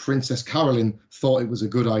because Princess Carolyn thought it was a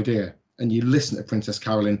good idea. And you listen to Princess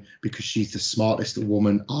Carolyn because she's the smartest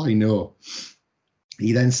woman I know.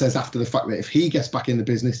 He then says after the fact that if he gets back in the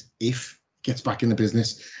business, he's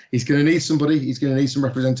going to need somebody. He's going to need some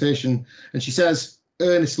representation. And she says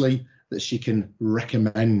earnestly that she can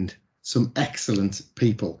recommend some excellent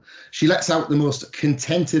people. She lets out the most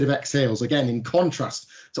contented of exhales, again, in contrast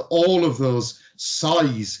to all of those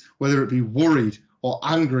sighs, whether it be worried or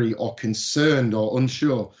angry or concerned or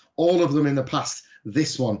unsure, all of them in the past.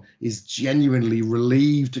 This one is genuinely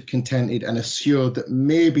relieved, contented, and assured that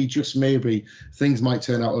maybe, just maybe, things might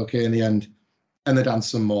turn out okay in the end, and they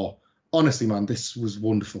dance some more. Honestly, man, this was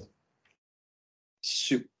wonderful.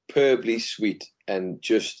 Superbly sweet, and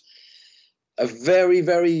just a very,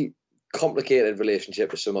 very complicated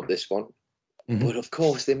relationship to sum up this one. Mm-hmm. But of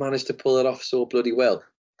course, they managed to pull it off so bloody well.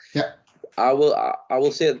 Yeah. I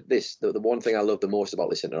will say this, the one thing I love the most about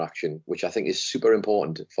this interaction, which I think is super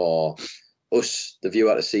important for us, the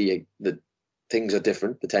viewer, to see that things are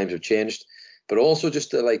different, the times have changed, but also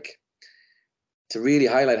just to really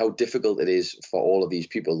highlight how difficult it is for all of these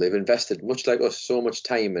people. They've invested, much like us, so much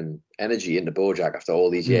time and energy into BoJack after all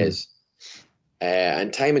these years.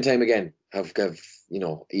 And time again have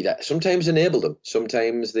either sometimes enabled them,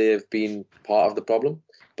 sometimes they've been part of the problem,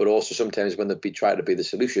 but also sometimes when they've tried to be the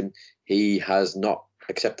solution, he has not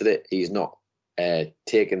accepted it. He's not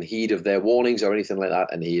taken heed of their warnings or anything like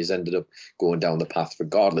that, and he has ended up going down the path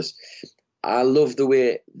regardless. I love the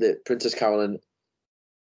way that Princess Carolyn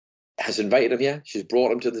has invited him here. She's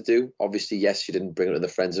brought him to the do. Obviously, yes, she didn't bring him to the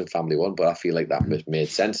friends and family one, but I feel like that made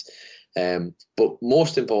sense. But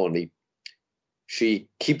most importantly, she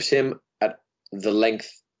keeps him at the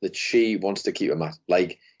length that she wants to keep him at.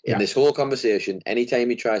 Like in this whole conversation, anytime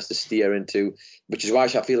he tries to steer into, which is why I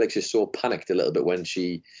feel like she's so panicked a little bit when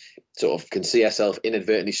she sort of can see herself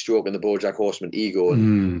inadvertently stroking the BoJack Horseman ego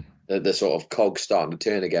and the sort of cogs starting to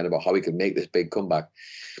turn again about how he could make this big comeback.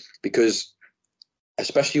 Because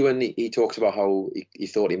especially when he talks about how he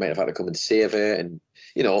thought he might have had to come and save her and,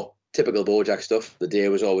 you know, typical BoJack stuff. The day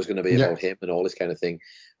was always going to be about him and all this kind of thing.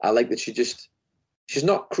 I like that she's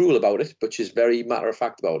not cruel about it, but she's very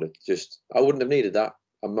matter-of-fact about it. Just, I wouldn't have needed that.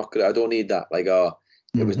 I don't need that. Like,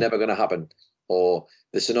 it was never going to happen. Or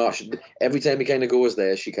the scenario, every time he kind of goes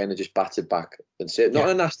there, she kind of just bats it back and say, not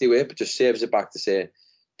in a nasty way, but just saves it back to say,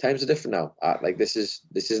 times are different now. Like, this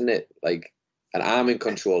isn't it. Like, and I'm in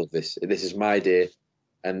control of this. This is my day.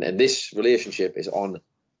 And this relationship is on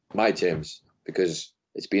my terms because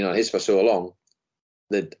it's been on his for so long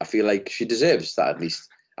that I feel like she deserves that at least.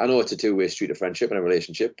 I know it's a two-way street of friendship and a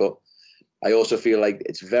relationship, but I also feel like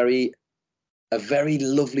it's a very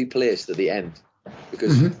lovely place at the end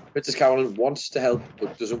because Princess Carolyn wants to help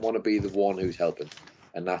but doesn't want to be the one who's helping.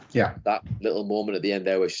 And that little moment at the end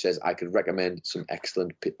there where she says, I could recommend some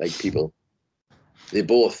excellent people. They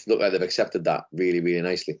both look like they've accepted that really, really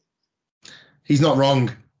nicely. He's not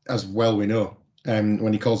wrong, as well we know,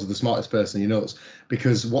 when he calls her the smartest person he knows,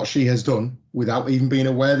 because what she has done, without even being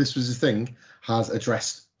aware this was a thing, has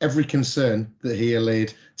addressed every concern that he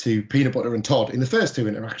allayed to Peanut Butter and Todd in the first two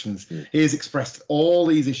interactions. He has expressed all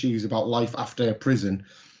these issues about life after prison,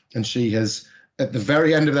 and she has, at the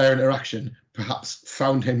very end of their interaction, perhaps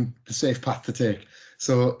found him the safe path to take.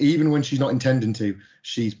 So even when she's not intending to,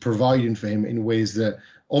 she's providing for him in ways that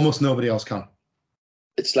almost nobody else can.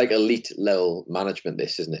 It's like elite level management,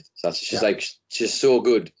 this, isn't it? So she's so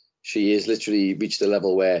good. She is literally reached a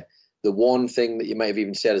level where the one thing that you might have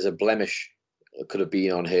even said as a blemish could have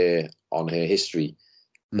been on her history.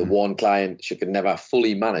 The one client she could never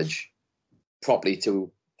fully manage properly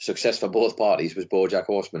to success for both parties was BoJack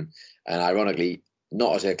Horseman. And ironically,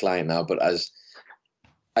 not as her client now, but as,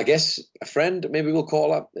 I guess, a friend, maybe we'll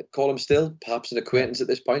call him still, perhaps an acquaintance at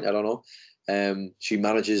this point, I don't know. She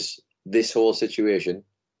manages this whole situation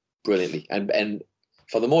brilliantly. And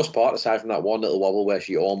for the most part, aside from that one little wobble where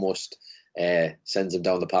she almost sends him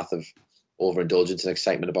down the path of overindulgence and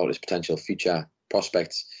excitement about his potential future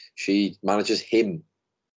prospects, she manages him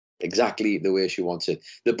exactly the way she wants it.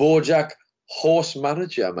 The BoJack horse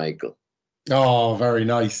manager, Michael. Oh, very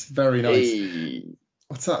nice. Very nice. Hey.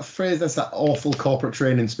 What's that phrase? That's that awful corporate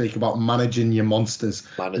training speak about managing your monsters.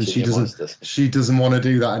 She doesn't want to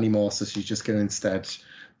do that anymore, so she's just going to instead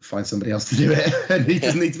find somebody else to do it, and he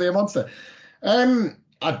doesn't need to be a monster.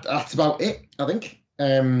 That's about it, I think.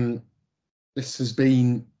 This has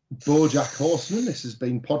been BoJack Horseman. This has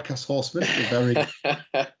been Podcast Horseman. We're very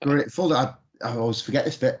grateful. I always forget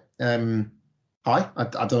this bit.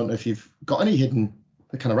 I don't know if you've got any hidden.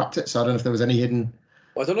 They kind of wrapped it, so I don't know if there was any hidden.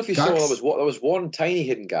 Well, I don't know if you saw. There was one tiny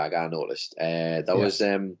hidden gag I noticed. There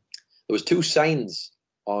was two signs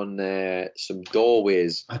on some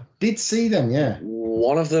doorways. I did see them. Yeah.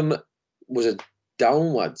 One of them was a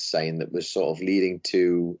downward sign that was sort of leading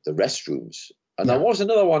to the restrooms. And there was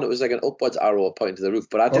another one that was like an upwards arrow pointing to the roof,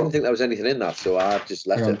 but I didn't think there was anything in that, so I just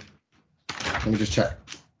left it. Let me just check.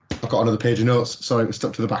 I've got another page of notes. Sorry, it was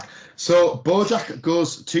stuck to the back. So BoJack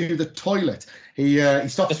goes to the toilet. He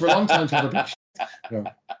stops for a long time to have a big shit.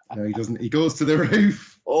 No, he doesn't. He goes to the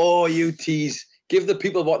roof. Oh, you tease. Give the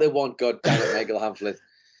people what they want, God damn it, Michael Hamflett.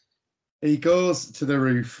 He goes to the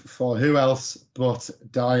roof for who else but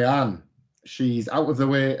Diane. She's out of the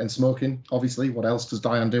way and smoking, obviously. What else does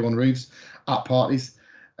Diane do on roofs at parties?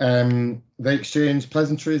 They exchange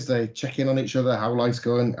pleasantries. They check in on each other, how life's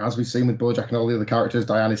going. As we've seen with BoJack and all the other characters,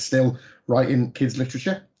 Diane is still writing kids'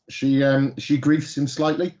 literature. She griefs him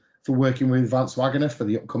slightly for working with Vance Wagner for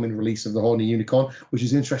the upcoming release of The Horny Unicorn, which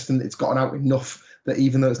is interesting that it's gotten out enough that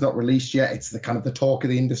even though it's not released yet, it's the kind of the talk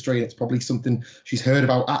of the industry, and it's probably something she's heard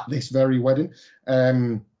about at this very wedding.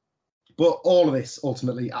 But all of this,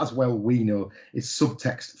 ultimately, as well we know, is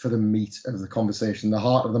subtext for the meat of the conversation, the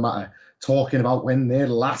heart of the matter, talking about when they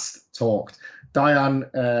last talked. Diane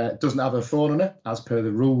doesn't have her phone on her, as per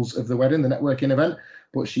the rules of the wedding, the networking event,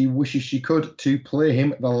 but she wishes she could to play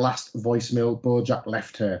him the last voicemail BoJack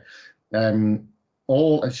left her.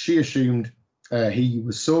 All as she assumed he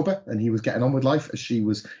was sober and he was getting on with life, as she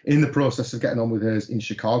was in the process of getting on with hers in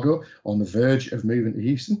Chicago, on the verge of moving to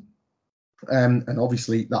Houston. And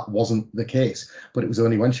obviously that wasn't the case, but it was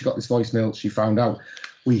only when she got this voicemail she found out.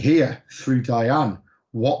 We hear through Diane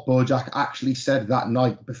what Bojack actually said that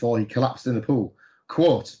night before he collapsed in the pool.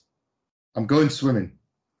 Quote, "I'm going swimming.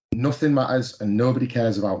 Nothing matters and nobody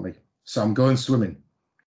cares about me. So I'm going swimming."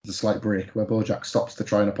 There's a slight break where Bojack stops to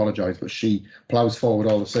try and apologise, but she ploughs forward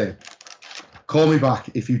all the same. "Call me back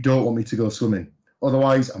if you don't want me to go swimming.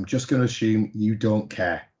 Otherwise, I'm just going to assume you don't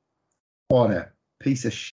care." What a piece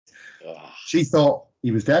of shit. She thought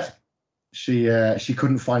he was dead. She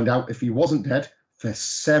couldn't find out if he wasn't dead for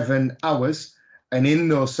 7 hours. And in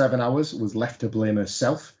those 7 hours was left to blame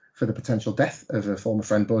herself for the potential death of her former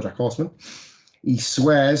friend Bojack Horseman. He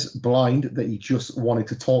swears blind that he just wanted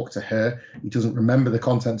to talk to her. He doesn't remember the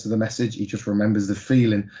contents of the message. He just remembers the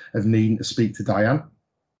feeling of needing to speak to Diane.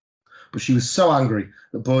 But she was so angry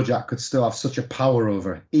that Bojack could still have such a power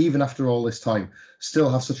over her, even after all this time, still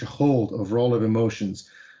have such a hold over all her emotions.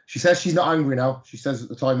 She says she's not angry now. She says that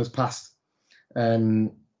the time has passed.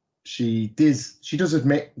 She does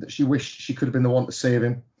admit that she wished she could have been the one to save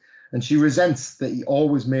him. And she resents that he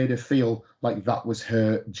always made her feel like that was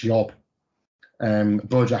her job.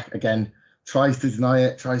 Bojack, again, tries to deny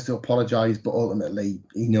it, tries to apologise, but ultimately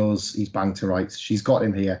he knows he's banged to rights. She's got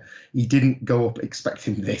him here. He didn't go up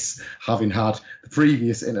expecting this, having had the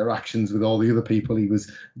previous interactions with all the other people he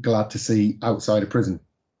was glad to see outside of prison.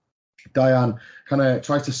 Diane kind of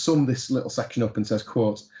tries to sum this little section up and says,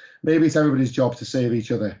 quote, "Maybe it's everybody's job to save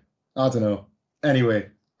each other. I don't know. Anyway,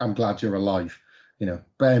 I'm glad you're alive. You know,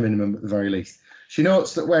 bare minimum at the very least." She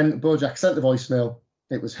notes that when Bojack sent the voicemail,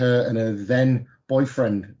 it was her and her then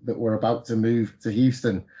boyfriend that were about to move to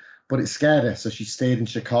Houston, but it scared her, so she stayed in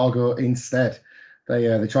Chicago instead.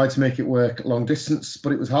 They tried to make it work long distance,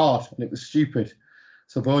 but it was hard and it was stupid.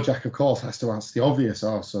 So Bojack, of course, has to ask the obvious.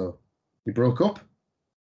 "Oh, so you broke up?"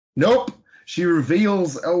 Nope. She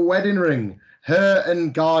reveals a wedding ring. Her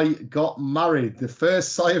and Guy got married. The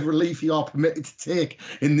first sigh of relief you are permitted to take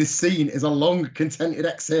in this scene is a long, contented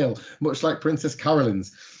exhale, much like Princess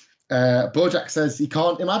Carolyn's. Bojack says he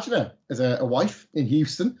can't imagine her as a wife in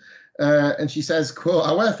Houston. And she says, quote,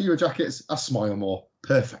 "I wear fewer jackets, I smile more."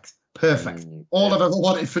 Perfect. All I've ever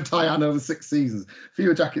wanted for Diane over 6 seasons.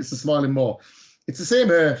 Fewer jackets, and smiling more. It's the same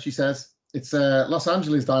her, she says. It's Los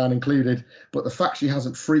Angeles Diane included, but the fact she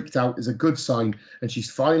hasn't freaked out is a good sign, and she's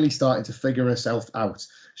finally starting to figure herself out.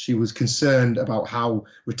 She was concerned about how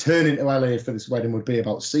returning to LA for this wedding would be,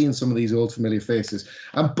 about seeing some of these old familiar faces.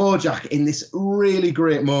 And Bojack, in this really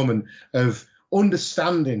great moment of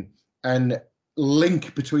understanding and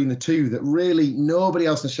link between the two that really nobody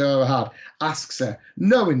else in the show ever had, asks her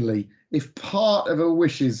knowingly if part of her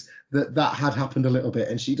wishes that had happened a little bit,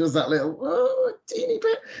 and she does that little teeny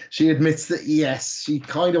bit. She admits that yes, she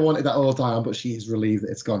kind of wanted that all time, but she is relieved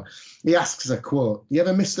that it's gone. He asks her, quote, "You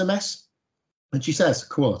ever missed a mess?" And she says,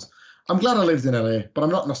 quote, "I'm glad I lived in LA, but I'm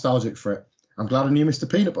not nostalgic for it. I'm glad I knew Mr.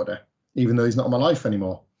 Peanut Butter, even though he's not in my life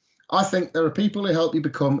anymore. I think there are people who help you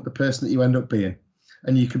become the person that you end up being,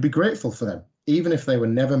 and you can be grateful for them, even if they were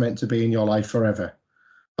never meant to be in your life forever.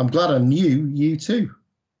 I'm glad I knew you too."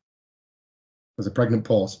 There's a pregnant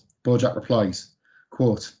pause. Bojack replies,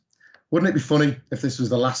 quote, "Wouldn't it be funny if this was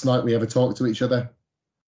the last night we ever talked to each other?"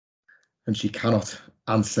 And she cannot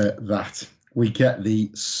answer that. We get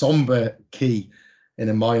the somber key in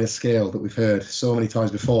a minor scale that we've heard so many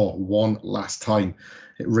times before, one last time.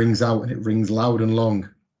 It rings out and it rings loud and long.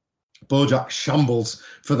 Bojack shambles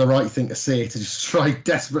for the right thing to say, to just try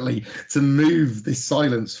desperately to move this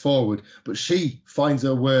silence forward. But she finds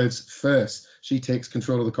her words first. She takes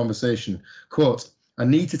control of the conversation. Quote, "I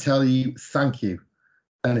need to tell you thank you,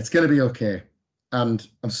 and it's going to be okay, and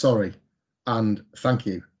I'm sorry, and thank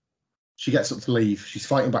you." She gets up to leave. She's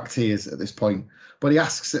fighting back tears at this point, but he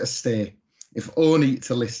asks her to stay, if only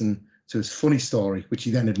to listen to his funny story, which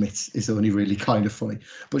he then admits is only really kind of funny.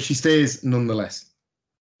 But she stays nonetheless.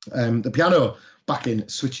 The piano backing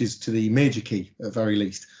switches to the major key at very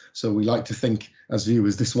least. So we like to think as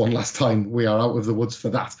viewers, this one last time, we are out of the woods for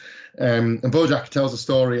that. And Bojack tells a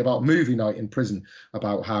story about movie night in prison,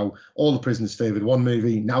 about how all the prisoners favoured one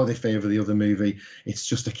movie, now they favour the other movie. It's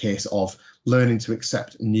just a case of learning to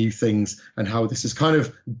accept new things, and how this has kind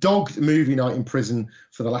of dogged movie night in prison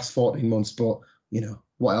for the last 14 months. But, you know,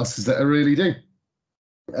 what else is there to really do?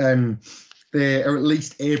 They are at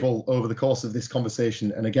least able over the course of this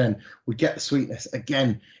conversation. And again, we get the sweetness.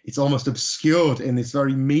 Again, it's almost obscured in this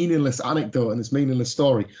very meaningless anecdote and this meaningless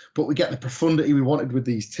story. But we get the profundity we wanted with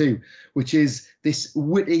these two, which is this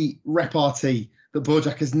witty repartee that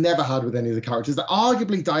BoJack has never had with any of the characters, that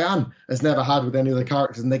arguably Diane has never had with any of the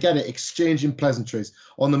characters, and they get it exchanging pleasantries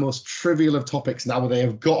on the most trivial of topics now where they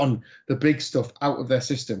have gotten the big stuff out of their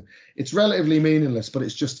system. It's relatively meaningless, but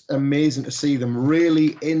it's just amazing to see them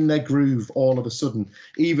really in their groove all of a sudden,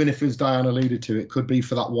 even if, as Diane alluded to, it could be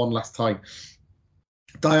for that one last time.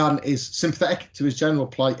 Diane is sympathetic to his general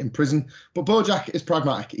plight in prison, but BoJack is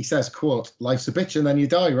pragmatic. He says, quote, "Life's a bitch and then you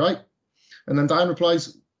die, right?" And then Diane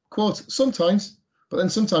replies, quote, "Sometimes, but then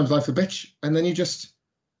sometimes life's a bitch and then you just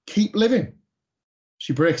keep living."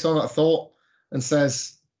 She breaks on that thought and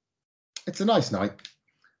says, "It's a nice night."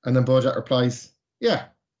 And then BoJack replies, "Yeah,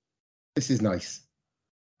 this is nice."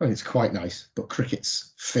 I mean, it's quite nice, but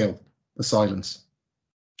crickets fill the silence.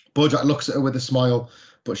 BoJack looks at her with a smile,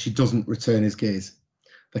 but she doesn't return his gaze.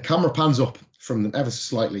 The camera pans up from them ever so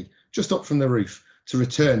slightly, just up from the roof, to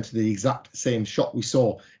return to the exact same shot we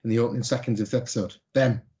saw in the opening seconds of the episode.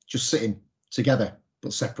 Them just sitting together,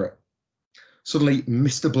 but separate. Suddenly,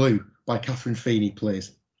 Mr. Blue by Catherine Feeney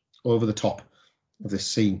plays over the top of this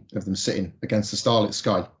scene of them sitting against the starlit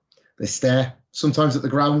sky. They stare, sometimes at the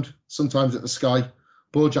ground, sometimes at the sky.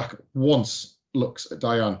 BoJack once looks at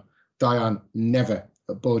Diane. Diane never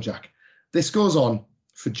at BoJack. This goes on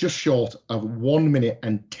for just short of 1 minute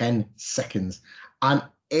and 10 seconds. An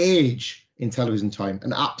age in television time,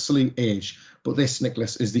 an absolute age. But this,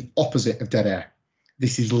 Nicholas, is the opposite of dead air.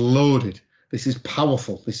 This is loaded. This is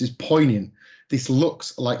powerful. This is poignant. This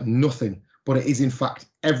looks like nothing, but it is in fact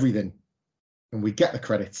everything. And we get the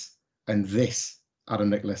credits. And this, Adam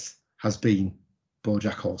Nicholas, has been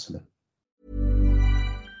BoJack Horseman.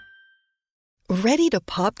 Ready to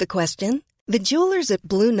pop the question? The jewelers at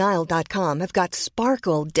BlueNile.com have got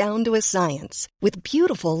sparkle down to a science with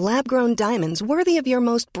beautiful lab-grown diamonds worthy of your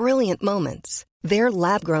most brilliant moments. Their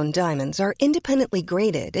lab-grown diamonds are independently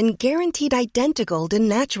graded and guaranteed identical to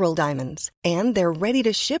natural diamonds, and they're ready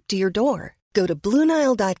to ship to your door. Go to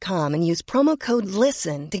BlueNile.com and use promo code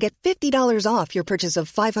LISTEN to get $50 off your purchase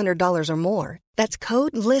of $500 or more. That's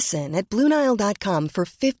code LISTEN at BlueNile.com for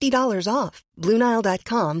 $50 off.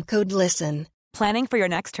 BlueNile.com, code LISTEN. Planning for your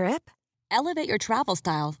next trip? Elevate your travel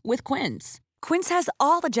style with Quince. Quince has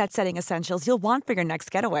all the jet-setting essentials you'll want for your next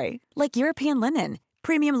getaway, like European linen,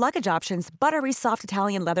 premium luggage options, buttery soft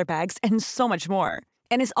Italian leather bags, and so much more.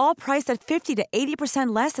 And is all priced at 50 to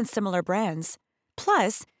 80% less than similar brands.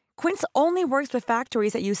 Plus, Quince only works with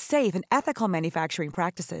factories that use safe and ethical manufacturing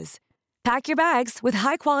practices. Pack your bags with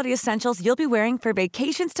high-quality essentials you'll be wearing for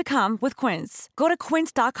vacations to come with Quince. Go to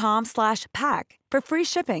quince.com/pack for free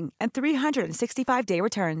shipping and 365-day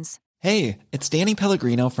returns. Hey, it's Danny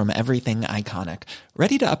Pellegrino from Everything Iconic.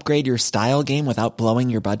 Ready to upgrade your style game without blowing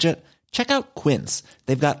your budget? Check out Quince.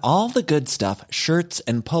 They've got all the good stuff, shirts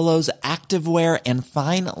and polos, activewear, and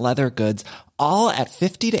fine leather goods, all at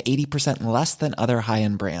 50 to 80% less than other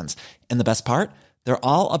high-end brands. And the best part? They're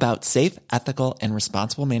all about safe, ethical, and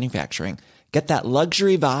responsible manufacturing. Get that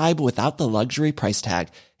luxury vibe without the luxury price tag.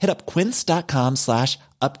 Hit up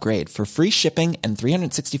quince.com/upgrade for free shipping and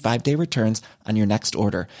 365-day returns on your next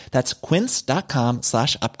order. That's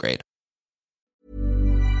quince.com/upgrade.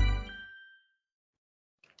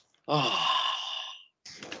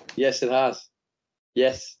 Yes, it has.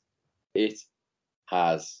 Yes, it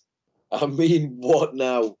has. I mean, what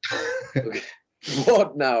now? Okay.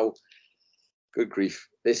 What now? Good grief.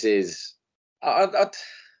 This is... I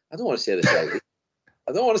don't want to say this lightly.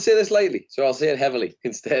 I don't want to say this lightly, so I'll say it heavily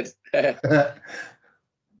instead.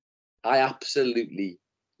 I absolutely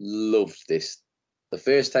loved this. The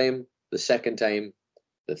first time, the second time,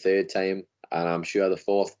 the third time, and I'm sure the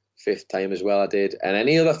fourth, fifth time as well I did, and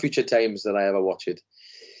any other future times that I ever watch it.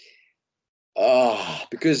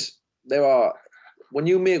 Because there are... When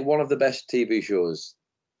you make one of the best TV shows,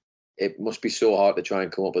 it must be so hard to try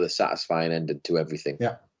and come up with a satisfying ending to everything.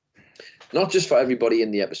 Yeah. Not just for everybody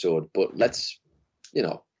in the episode, but let's,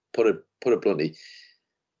 put it bluntly.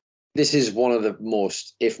 This is one of the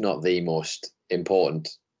most, if not the most important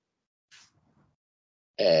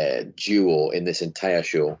duo in this entire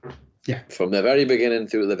show. Yeah. From the very beginning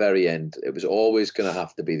through the very end, it was always going to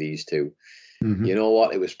have to be these two. Mm-hmm. You know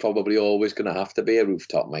what? It was probably always going to have to be a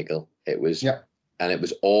rooftop, Michael. It was, yeah. And it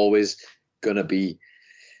was always going to be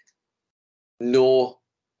no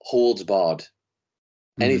holds barred.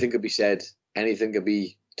 Anything could be said. Anything could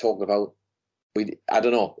be talked about. I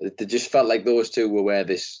don't know. It just felt like those two were where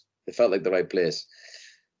this... It felt like the right place.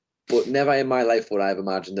 But never in my life would I have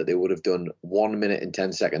imagined that they would have done 1 minute and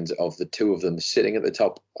 10 seconds of the two of them sitting at the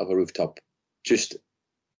top of a rooftop, just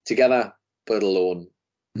together but alone,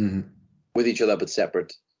 with each other but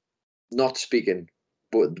separate, not speaking,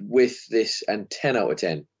 but with this, and 10 out of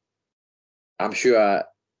 10. I'm sure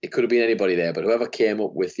it could have been anybody there, but whoever came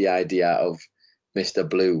up with the idea of Mr.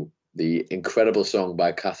 Blue, the incredible song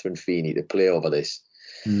by Catherine Feeney to play over this,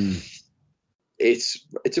 it's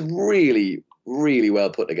a really, really well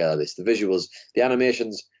put together. The visuals, the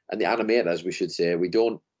animations, and the animators, we should say, we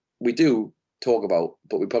do talk about,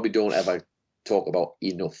 but we probably don't ever talk about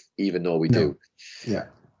enough, even though we do. Yeah.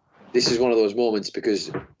 This is one of those moments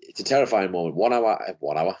because it's a terrifying moment. 1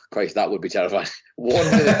 hour, Christ, that would be terrifying.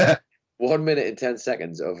 1 minute and 10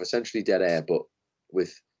 seconds of essentially dead air, but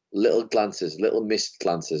with little glances, little missed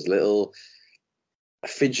glances, little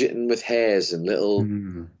fidgeting with hairs, and little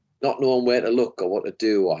not knowing where to look or what to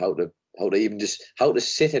do or how to even just how to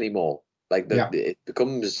sit anymore. Like it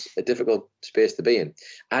becomes a difficult space to be in.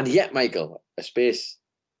 And yet, Michael, a space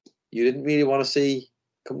you didn't really want to see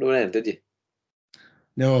come to an end, did you?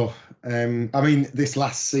 No. I mean, this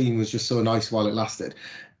last scene was just so nice while it lasted,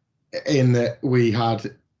 in that we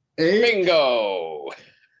had bingo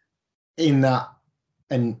in that.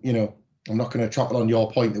 And, you know, I'm not going to trample on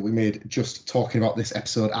your point that we made just talking about this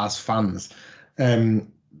episode as fans.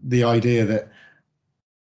 The idea that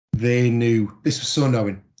they knew, this was so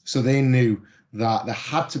knowing. So they knew that there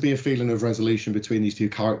had to be a feeling of resolution between these two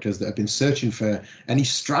characters that have been searching for any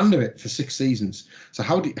strand of it for 6 seasons. So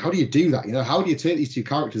how do you do that? You know, how do you take these two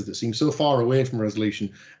characters that seem so far away from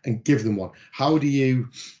resolution and give them one? How do you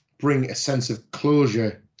bring a sense of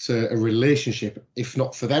closure to a relationship, if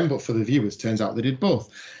not for them, but for the viewers? Turns out they did both.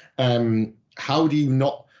 How do you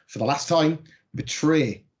not, for the last time,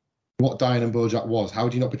 betray what Diane and Bojack was? How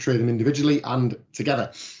do you not betray them individually and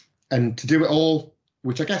together? And to do it all,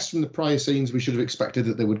 which I guess from the prior scenes, we should have expected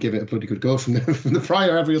that they would give it a bloody good go from the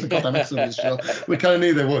prior every other goddamn episode of the show. We kind of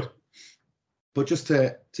knew they would. But just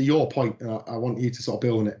to your point, I want you to sort of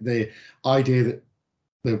build on it, the idea that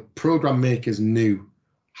the program makers knew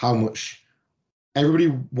how much everybody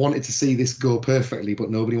wanted to see this go perfectly, but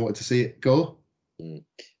nobody wanted to see it go. And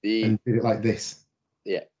did it like this.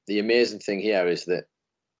 Yeah. The amazing thing here is that,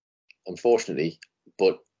 unfortunately,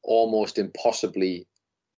 but almost impossibly,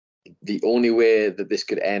 the only way that this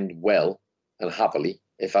could end well and happily,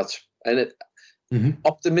 if that's, and it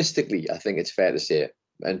optimistically, I think it's fair to say,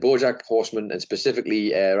 and BoJack Horseman, and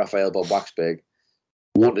specifically Raphael Bob Waxberg,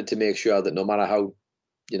 wanted to make sure that no matter how,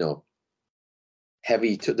 you know,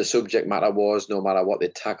 heavy the subject matter was, no matter what they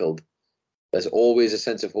tackled, there's always a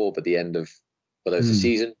sense of hope at the end of whether it's a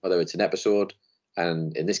season, whether it's an episode,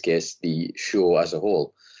 and in this case, the show as a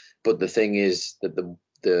whole. But the thing is that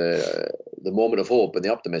the moment of hope and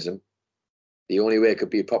the optimism, the only way it could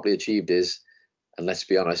be properly achieved is, and let's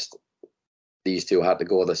be honest, these two had to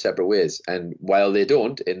go their separate ways. And while they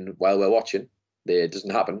don't, and while we're watching, it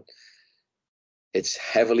doesn't happen, it's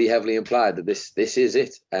heavily implied that this is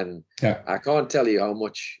it. And I can't tell you how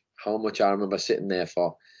much I remember sitting there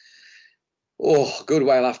for a good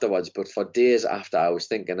while afterwards, but for days after, I was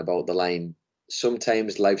thinking about the line,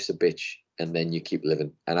 sometimes life's a bitch and then you keep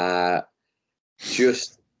living. And I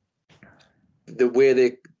just, the way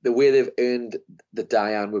they've earned that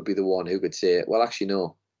Diane would be the one who could say, well, actually,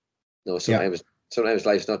 no, sometimes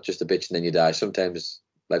life's not just a bitch and then you die. Sometimes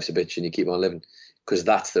life's a bitch and you keep on living, because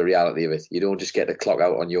that's the reality of it. You don't just get to clock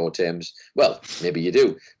out on your terms. Well, maybe you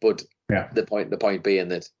do, but the point being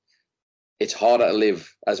that it's harder to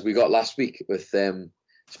live, as we got last week with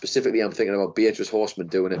specifically, I'm thinking about Beatrice Horseman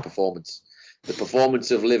doing a performance. The performance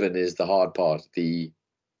of living is the hard part. The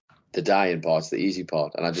dying part's the easy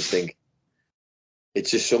part. And I just think it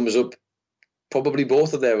just sums up probably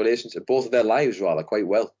both of their relationships, both of their lives rather, quite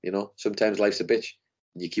well. You know, sometimes life's a bitch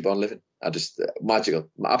and you keep on living. Magical.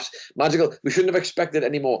 We shouldn't have expected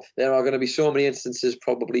any more. There are going to be so many instances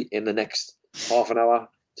probably in the next half an hour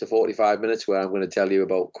to 45 minutes where I'm going to tell you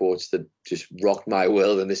about quotes that just rocked my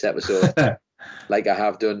world in this episode, like I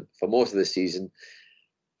have done for most of this season.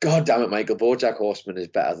 God damn it, Michael, BoJack Horseman is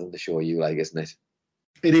better than the show you like, isn't it?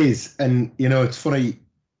 It is. And, you know, it's funny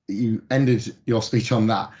you ended your speech on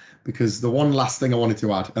that, because the one last thing I wanted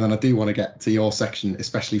to add, and then I do want to get to your section,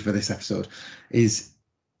 especially for this episode, is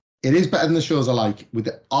it is better than the shows I like, with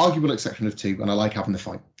the arguable exception of 2, and I like having the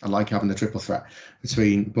fight. I like having the triple threat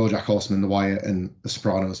between BoJack Horseman, The Wire, and The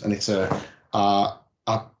Sopranos. And it's I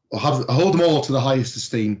hold them all to the highest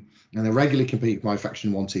esteem, and they regularly compete with my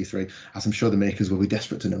affection 1, 2, 3, as I'm sure the makers will be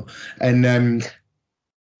desperate to know. And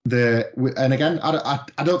again,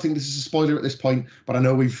 I don't think this is a spoiler at this point, but I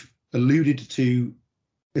know we've alluded to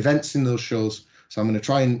events in those shows, so I'm going to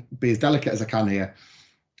try and be as delicate as I can here.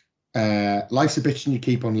 Life's a bitch and you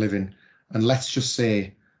keep on living, and let's just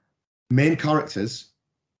say main characters,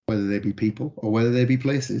 whether they be people or whether they be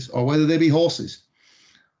places or whether they be horses,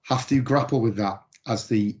 have to grapple with that as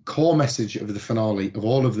the core message of the finale of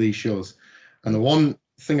all of these shows. And the one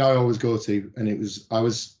thing I always go to, and I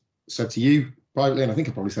was said to you privately, and I think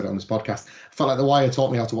I probably said it on this podcast, I felt like The Wire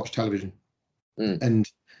taught me how to watch television. And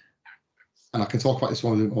I can talk about this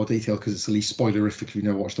one in more detail because it's the least spoilerific if you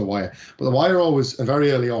never watched The Wire. But The Wire always, and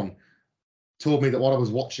very early on, told me that what I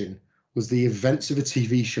was watching was the events of a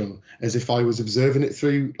TV show as if I was observing it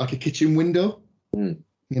through like a kitchen window.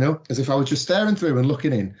 You know, as if I was just staring through and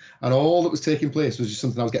looking in, and all that was taking place was just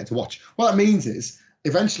something I was getting to watch. What that means is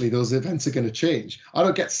eventually those events are going to change. I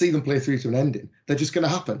don't get to see them play through to an ending. They're just going to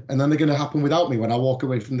happen, and then they're going to happen without me when I walk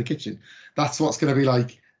away from the kitchen. That's what's going to be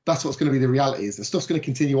like. That's what's going to be the reality. Is the stuff's going to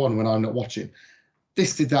continue on when I'm not watching.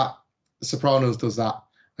 This did that. The Sopranos does that.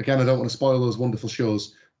 Again, I don't want to spoil those wonderful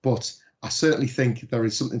shows, but I certainly think there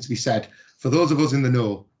is something to be said for those of us in the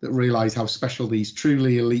know that realise how special these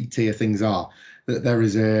truly elite tier things are. That there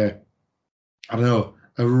is a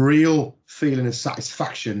real feeling of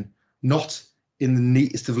satisfaction, not in the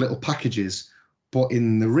neatest of little packages, but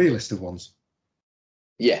in the realest of ones.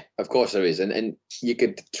 Yeah, of course there is. And you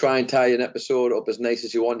could try and tie an episode up as nice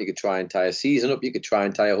as you want. You could try and tie a season up. You could try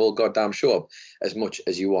and tie a whole goddamn show up as much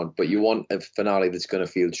as you want. But you want a finale that's going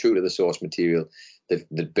to feel true to the source material,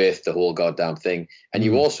 that birthed the whole goddamn thing. And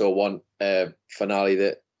you also want a finale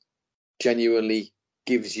that genuinely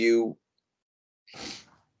gives you...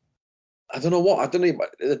 I don't know,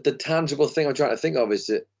 the tangible thing I'm trying to think of is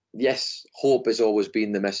that, yes, hope has always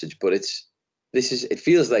been the message, but it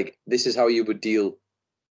feels like this is how you would deal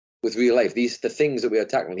with real life. The things that we are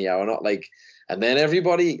tackling here are not like, and then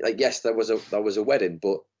everybody, like, yes, there was a wedding,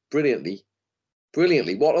 but brilliantly,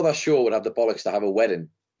 what other show would have the bollocks to have a wedding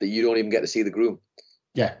that you don't even get to see the groom?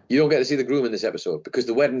 Yeah. You don't get to see the groom in this episode because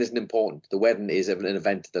the wedding isn't important. The wedding is an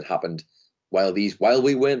event that happened while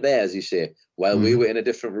we weren't there, as you say, while we were in a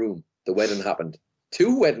different room. The wedding happened.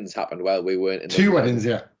 2 weddings happened while we weren't in the 2 weddings,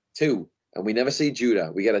 yeah. 2. And we never see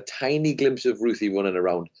Judah. We get a tiny glimpse of Ruthie running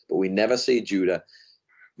around, but we never see Judah,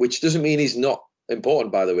 which doesn't mean he's not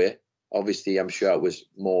important, by the way. Obviously, I'm sure it was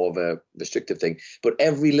more of a restrictive thing. But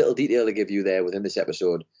every little detail they give you there within this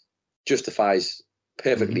episode justifies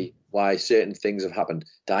perfectly why certain things have happened.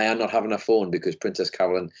 Diane not having a phone because Princess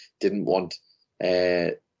Carolyn didn't want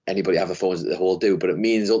anybody have the phones that they all do, but it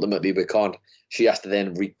means ultimately we can't. She has to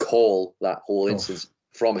then recall that whole instance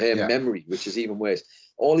from her memory, which is even worse.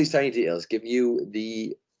 All these tiny details give you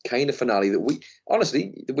the kind of finale that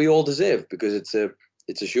we all deserve, because it's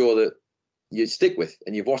a show that you stick with,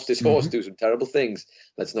 and you've watched this horse do some terrible things.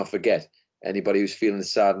 Let's not forget, anybody who's feeling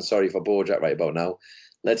sad and sorry for Bojack right about now,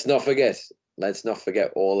 let's not forget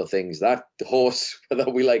all the things. That horse, whether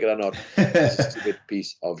we like it or not, is a stupid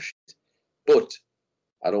piece of shit. But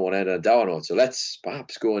I don't want to end on a dour note, so let's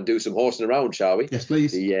perhaps go and do some horsing around, shall we? Yes,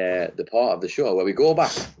 please. The part of the show where we go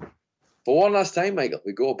back for one last time, Michael.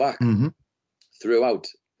 We go back throughout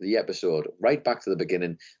the episode, right back to the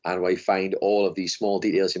beginning, and we find all of these small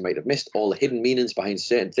details you might have missed, all the hidden meanings behind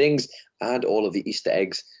certain things, and all of the Easter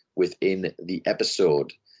eggs within the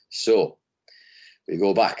episode. So we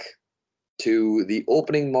go back to the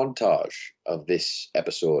opening montage of this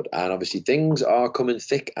episode, and obviously things are coming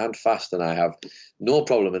thick and fast, and I have no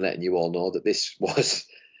problem in letting you all know that this was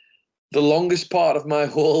the longest part of my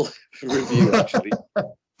whole review, actually.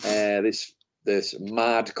 This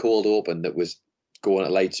mad cold open that was going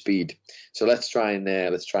at light speed. So let's try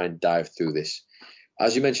and dive through this.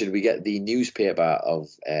 As you mentioned, we get the newspaper of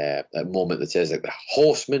a moment that says like the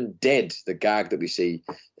horseman dead, the gag that we see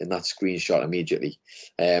in that screenshot immediately.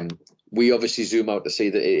 We obviously zoom out to see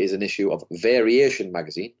that it is an issue of Variation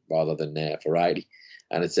magazine rather than Variety.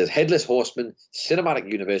 And it says Headless Horseman,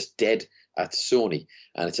 Cinematic Universe dead at Sony.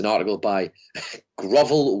 And it's an article by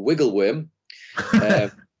Grovel Wiggleworm.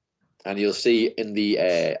 And you'll see in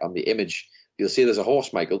the on the image, you'll see there's a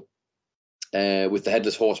horse, Michael, with the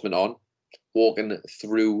Headless Horseman on, walking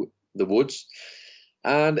through the woods.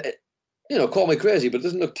 And, call me crazy, but it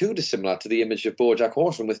doesn't look too dissimilar to the image of Bojack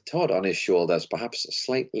Horseman with Todd on his shoulders. Perhaps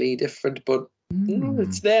slightly different, but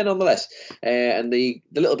it's there nonetheless. And the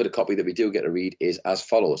little bit of copy that we do get to read is as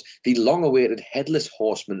follows. The long-awaited Headless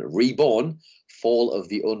Horseman Reborn, Fall of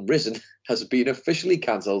the Unrisen, has been officially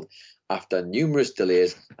cancelled after numerous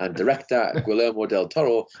delays, and director Guillermo del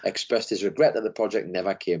Toro expressed his regret that the project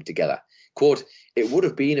never came together. Quote, "It would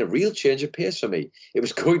have been a real change of pace for me. It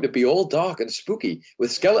was going to be all dark and spooky,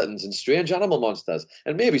 with skeletons and strange animal monsters,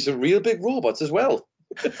 and maybe some real big robots as well."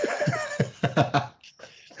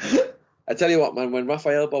 I tell you what, man, when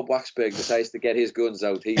Raphael Bob Waxberg decides to get his guns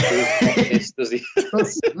out, he doesn't miss, does he? He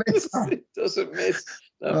doesn't miss.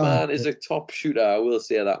 The man is a top shooter, I will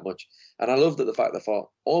say that much. And I love that the fact that for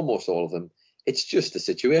almost all of them, it's just a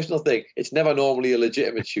situational thing. It's never normally a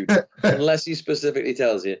legitimate shoot, unless he specifically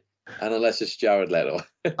tells you. and unless it's Jared Leto.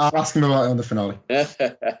 I'll ask him about it on the finale.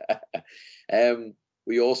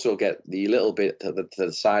 We also get the little bit to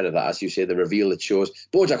the side of that, as you say, the reveal that shows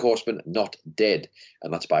BoJack Horseman not dead,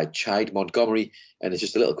 and that's by Chide Montgomery. And it's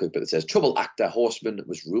just a little quick bit that says, trouble actor Horseman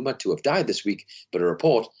was rumoured to have died this week, but a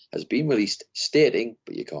report has been released stating,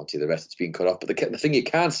 but you can't see the rest, it's been cut off. But the thing you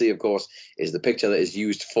can see, of course, is the picture that is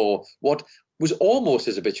used for what was almost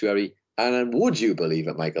his obituary. And would you believe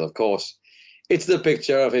it, Michael? Of course, it's the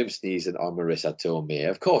picture of him sneezing on Marissa Tomei.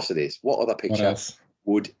 Of course it is. What other picture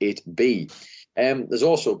would it be? There's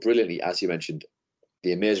also brilliantly, as you mentioned,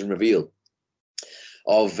 the amazing reveal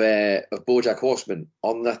of BoJack Horseman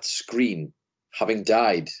on that screen, having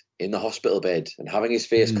died in the hospital bed and having his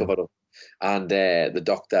face covered up, and the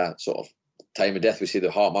doctor sort of time of death. We see the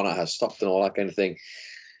heart monitor has stopped and all that kind of thing.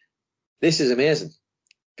 This is amazing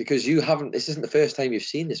because this isn't the first time you've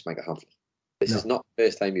seen this, Michael Humphrey. This is not the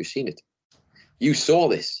first time you've seen it. You saw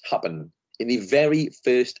this happen in the very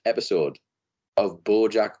first episode of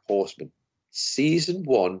BoJack Horseman. Season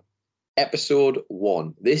 1, episode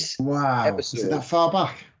 1. This episode, is it that far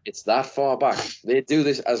back? It's that far back. They do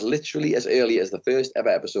this as literally as early as the first ever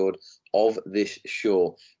episode of this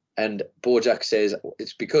show. And BoJack says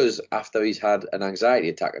it's because after he's had an anxiety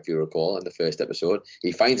attack, if you recall, in the first episode,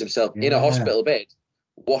 he finds himself in a hospital bed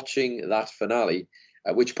watching that finale,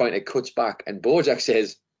 at which point it cuts back. And BoJack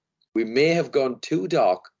says, we may have gone too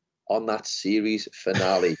dark on that series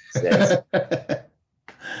finale, he says.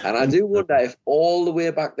 And I do wonder if all the way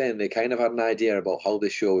back then they kind of had an idea about how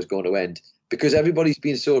this show was going to end, because everybody's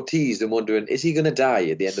been so teased and wondering, is he going to die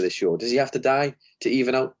at the end of the show? Does he have to die to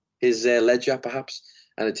even out his ledger, perhaps?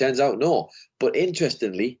 And it turns out no. But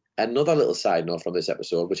interestingly, another little side note from this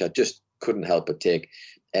episode, which I just couldn't help but take,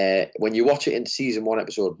 when you watch it in season 1,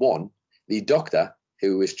 episode 1, the doctor,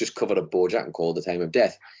 who is just covered up BoJack and called the time of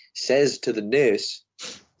death, says to the nurse,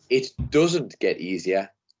 it doesn't get easier.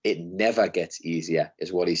 It never gets easier,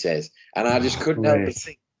 is what he says. And I just couldn't help but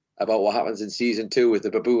think about what happens in season 2 with the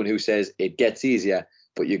baboon who says it gets easier,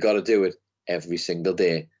 but you got to do it every single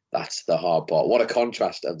day. That's the hard part. What a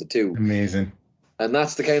contrast of the two. Amazing. And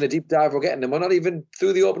that's the kind of deep dive we're getting. And we're not even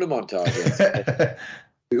through the opening montage yet.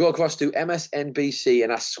 We go across to MSNBC,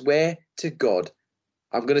 and I swear to God,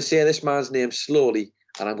 I'm going to say this man's name slowly,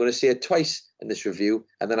 and I'm going to say it twice in this review,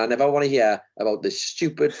 and then I never want to hear about this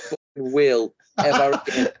stupid fucking whale ever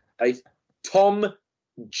again, right? Tom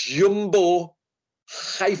Jumbo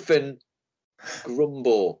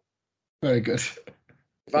 -Grumbo. Very good.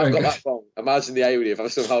 If I've got that wrong, imagine the irony if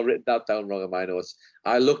I've somehow written that down wrong in my notes.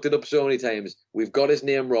 I looked it up so many times. We've got his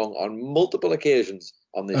name wrong on multiple occasions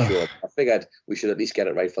on this show. I figured we should at least get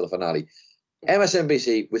it right for the finale.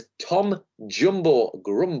 MSNBC with Tom Jumbo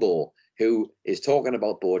Grumbo, who is talking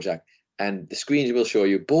about BoJack. And the screens will show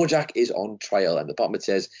you BoJack is on trial. And at the bottom it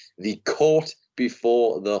says, the court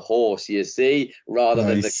before the horse, you see, rather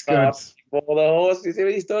than the cart before the horse. You see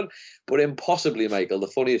what he's done? But impossibly, Michael, the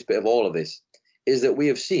funniest bit of all of this is that we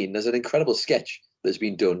have seen there's an incredible sketch that's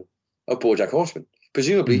been done of BoJack Horseman,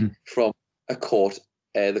 presumably from a court,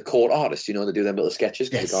 the court artist. You know, they do them little sketches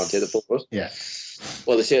because they can't say the full photos. Yeah.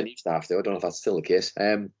 Well, they certainly used to have to. I don't know if that's still the case.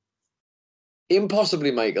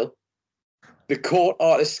 Impossibly, Michael, the court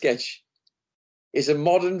artist sketch is a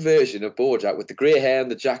modern version of BoJack with the grey hair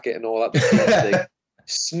and the jacket and all that thing,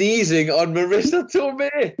 sneezing on Marissa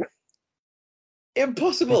Tomei.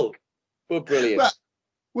 Impossible, but brilliant. Well,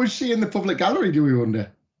 was she in the public gallery, do we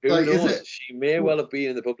wonder? Who knows? She may well have been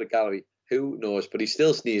in the public gallery. Who knows? But he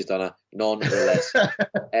still sneezed on her, nonetheless.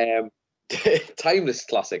 Timeless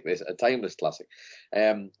classic, this, a timeless classic.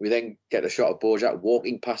 We then get a shot of BoJack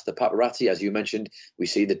walking past the paparazzi. As you mentioned, we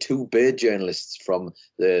see the 2 Bird journalists from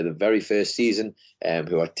the very first season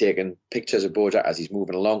who are taking pictures of BoJack as he's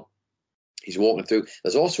moving along. He's walking through.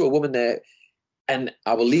 There's also a woman there, and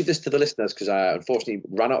I will leave this to the listeners because I unfortunately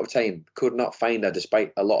ran out of time, could not find her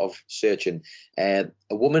despite a lot of searching. A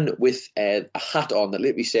woman with a hat on that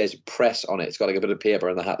literally says press on it. It's got like a bit of paper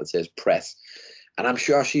in the hat that says press. And I'm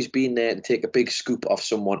sure she's been there to take a big scoop off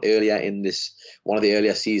someone earlier in this, one of the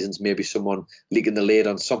earlier seasons, maybe someone leaking the lid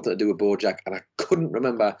on something to do with BoJack. And I couldn't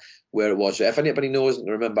remember where it was. So if anybody knows and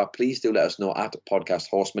remember, please do let us know at Podcast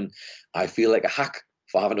Horseman. I feel like a hack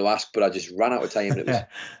for having to ask, but I just ran out of time. And it was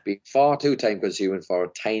being far too time consuming for a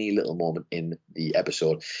tiny little moment in the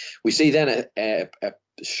episode. We see then a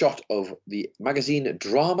shot of the magazine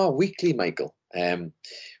Drama Weekly, Michael,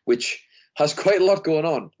 which has quite a lot going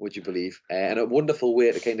on, would you believe? And a wonderful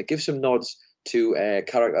way to kind of give some nods to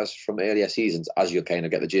characters from earlier seasons, as you'll kind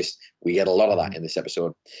of get the gist. We get a lot of that in this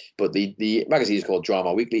episode. But the magazine is called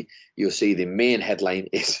Drama Weekly. You'll see the main headline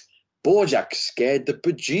is BoJack scared the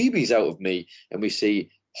bejeebies out of me. And we see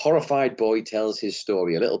horrified boy tells his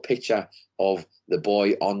story. A little picture of the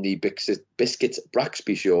boy on the Biscuits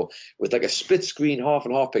Braxby show with like a split screen half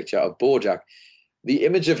and half picture of Bojack. The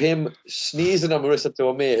image of him sneezing on Marissa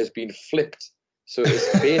Tomei has been flipped. So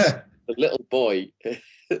it's based the little boy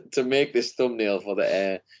to make this thumbnail for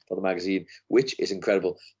the magazine, which is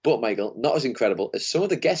incredible. But, Michael, not as incredible as some of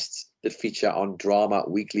the guests that feature on Drama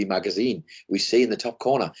Weekly magazine. We see in the top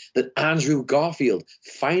corner that Andrew Garfield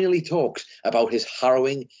finally talks about his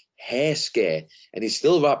harrowing hair scare, and he's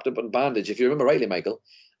still wrapped up in bandage. If you remember rightly, Michael,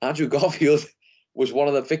 Andrew Garfield was one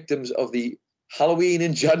of the victims of the Halloween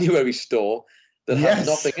in January store that had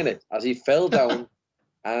nothing in it, as he fell down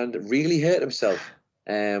and really hurt himself.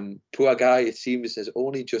 Poor guy, it seems, has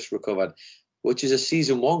only just recovered, which is a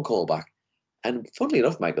season 1 callback. And funnily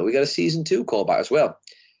enough, Michael, we got a season 2 callback as well.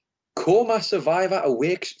 Coma survivor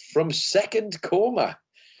awakes from second coma.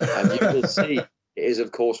 And you will see it is,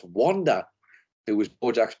 of course, Wanda, who was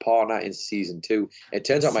Bojack's partner in season 2. It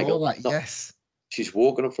turns out, Michael, yes, she's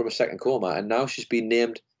woken up from a second coma, and now she's been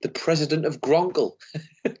named the president of Gronkle,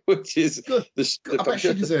 which is I bet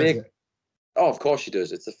she deserves it. Oh, of course she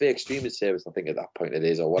does. It's the fake streaming service, I think at that point it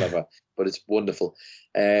is, or whatever. But it's wonderful.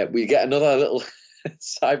 We get another little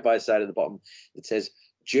side by side at the bottom that says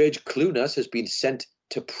George Clooney has been sent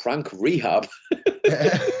to prank rehab,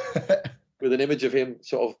 with an image of him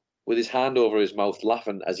sort of with his hand over his mouth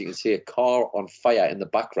laughing, as you can see a car on fire in the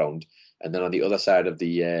background, and then on the other side of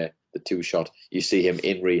the 2 shot you see him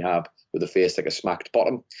in rehab with a face like a smacked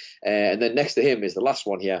bottom. And then next to him is the last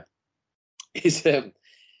one here, is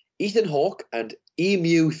Ethan Hawke and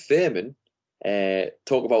Emu Thurman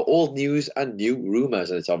talk about old news and new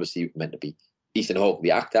rumours, and it's obviously meant to be Ethan Hawke,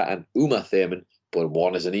 the actor, and Uma Thurman, but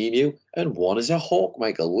one is an emu and one is a hawk,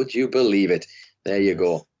 Michael. Would you believe it? There you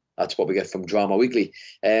go. That's what we get from Drama Weekly.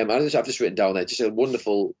 I've just written down there, just a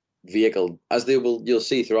wonderful vehicle, as you'll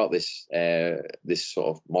see throughout this this sort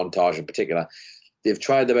of montage in particular. They've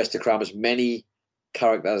tried their best to cram as many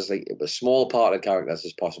characters, like a small part of characters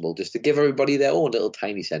as possible, just to give everybody their own little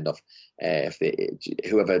tiny send-off,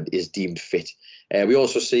 whoever is deemed fit. We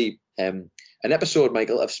also see an episode,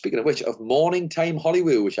 Michael, speaking of which, of Morning Time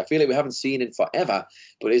Hollywood, which I feel like we haven't seen in forever,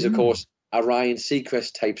 but is, of course, a Ryan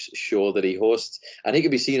Seacrest type show that he hosts, and he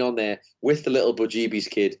can be seen on there with the little Bojeebies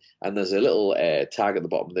kid, and there's a little tag at the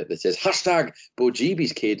bottom that says hashtag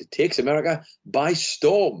Bojeebies kid takes America by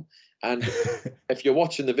storm. And if you're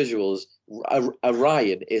watching the visuals,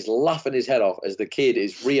 Ryan is laughing his head off as the kid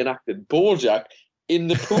is reenacting Bojack in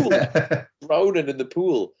the pool, drowning in the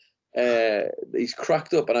pool. He's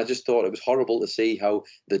cracked up, and I just thought it was horrible to see how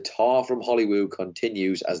the tar from Hollywood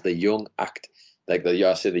continues as the young act, like the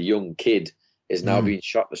young kid is now being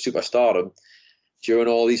shot to superstardom during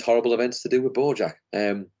all these horrible events to do with Bojack.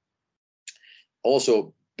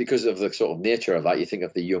 Also, because of the sort of nature of that, you think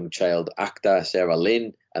of the young child actor, Sarah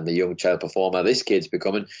Lynn, and the young child performer this kid's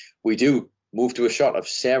becoming. We do move to a shot of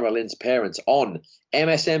Sarah Lynn's parents on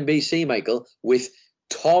MSNBC, Michael, with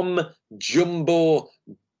Tom Jumbo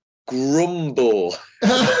Grumbo.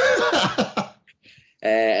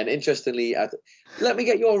 And interestingly, let me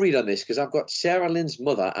get your read on this, because I've got Sarah Lynn's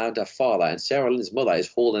mother and her father, and Sarah Lynn's mother is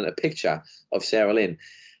holding a picture of Sarah Lynn.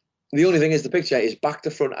 The only thing is the picture is back to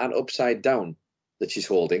front and upside down that she's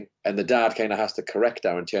holding, and the dad kind of has to correct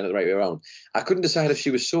her and turn it the right way around. I couldn't decide if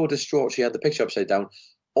she was so distraught she had the picture upside down,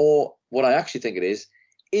 or what I actually think it is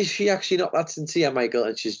she actually not that sincere, Michael,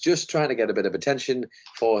 and she's just trying to get a bit of attention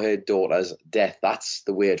for her daughter's death. That's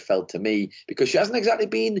the way it felt to me, because she hasn't exactly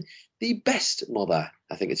been the best mother,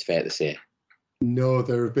 I think it's fair to say. No,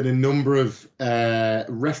 there have been a number of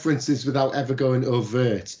references without ever going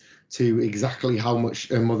overt to exactly how much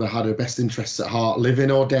her mother had her best interests at heart,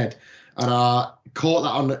 living or dead. And I caught that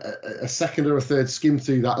on a second or a third skim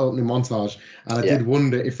through that opening montage, and I did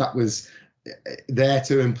wonder if that was there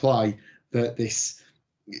to imply that this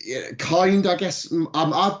kind, I guess,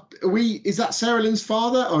 is that Sarah Lynn's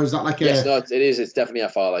father, or is that like Yes, no, it is. It's definitely her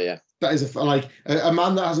father, yeah. That is a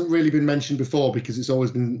man that hasn't really been mentioned before, because it's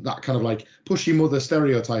always been that kind of like pushy mother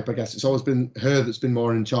stereotype, I guess. It's always been her that's been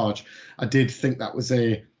more in charge. I did think that was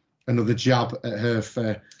another jab at her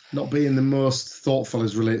for not being the most thoughtful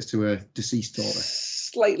as relates to her deceased daughter.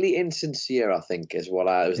 Slightly insincere, I think, is what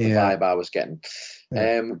was the vibe I was getting.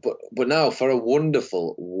 Yeah. But now for a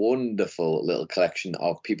wonderful, wonderful little collection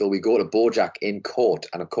of people, we go to Bojack in court.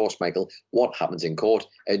 And of course, Michael, what happens in court?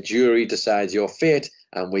 A jury decides your fate,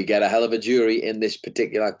 and we get a hell of a jury in this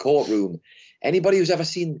particular courtroom. Anybody who's ever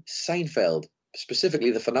seen Seinfeld,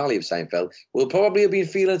 specifically the finale of Seinfeld, will probably have been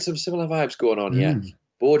feeling some similar vibes going on here.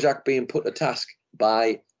 Bojack being put to task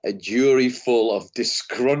by a jury full of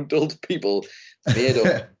disgruntled people made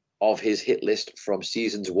up of his hit list from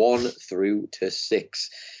seasons 1 through to 6.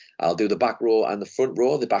 I'll do the back row and the front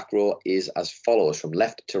row. The back row is as follows, from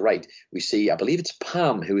left to right. We see, I believe it's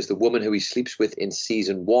Pam, who is the woman who he sleeps with in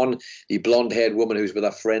season 1, the blonde-haired woman who's with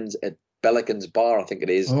her friends at Bellican's bar, I think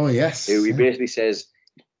it is. Oh, yes. Who he basically says,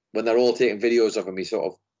 when they're all taking videos of him, he sort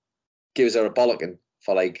of gives her a bollocking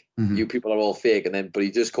for like, you people are all fake. And then, but he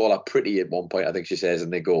does call her pretty at one point, I think she says,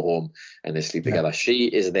 and they go home and they sleep together. She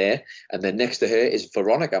is there. And then next to her is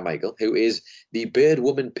Veronica, Michael, who is the bird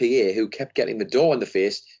woman PA who kept getting the door in the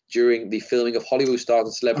face during the filming of Hollywood Stars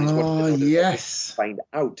and Celebrities. Oh, yes. Find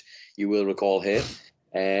out, you will recall her.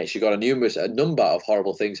 She got a number of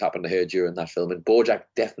horrible things happened to her during that film, and Bojack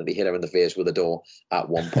definitely hit her in the face with a door at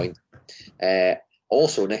one point.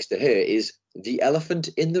 Also next to her is the elephant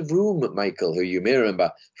in the room, Michael, who you may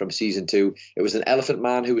remember from season 2. It was an elephant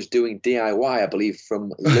man who was doing DIY, I believe,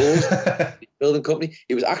 from Lowe's, the building company.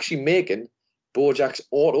 He was actually making Bojack's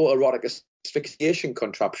autoerotic asphyxiation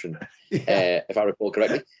contraption, if I recall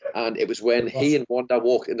correctly. And it was when he and Wanda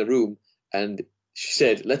walked in the room and she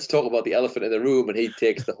said, let's talk about the elephant in the room. And he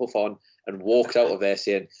takes the hoof on and walks out of there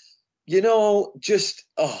saying, and just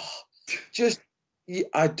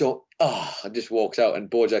walks out. And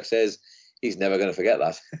Bojack says, he's never going to forget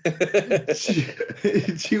that.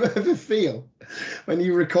 Do you ever feel, when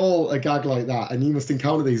you recall a gag like that, and you must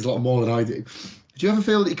encounter these a lot more than I do, do you ever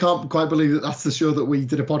feel that you can't quite believe that that's the show that we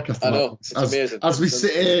did a podcast about? I know, it's amazing. As we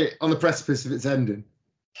sit here on the precipice of its ending.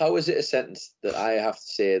 How is it a sentence that I have to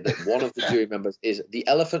say that one of the jury members is the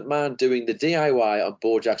elephant man doing the DIY on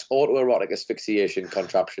Bojack's autoerotic asphyxiation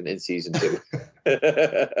contraption in season 2?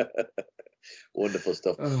 Wonderful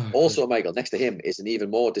stuff. Also, Michael, next to him is an even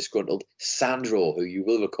more disgruntled Sandro, who you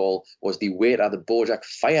will recall was the waiter that Bojack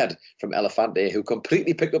fired from Elefante, who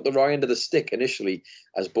completely picked up the wrong end of the stick initially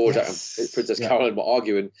as Bojack and Princess Carolyn were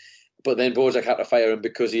arguing. But then Bojack had to fire him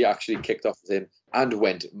because he actually kicked off with him and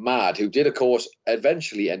went mad, who did, of course,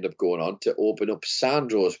 eventually end up going on to open up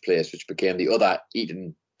Sandro's place, which became the other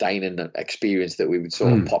dining experience that we would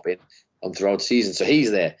sort of pop in on throughout season. So he's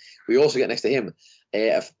there. We also get next to him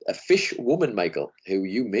a fish woman, Michael, who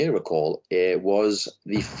you may recall was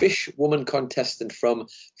the fish woman contestant from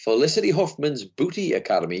Felicity Huffman's Booty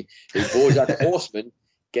Academy, who Bojack Horseman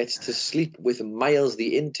gets to sleep with Miles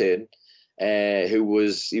the intern, who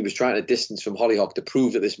was trying to distance from Hollyhock to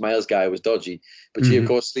prove that this Miles guy was dodgy. But she, of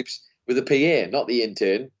course, sleeps with the PA, not the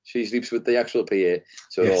intern. She sleeps with the actual PA,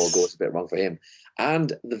 so it all goes a bit wrong for him.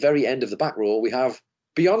 And at the very end of the back row, we have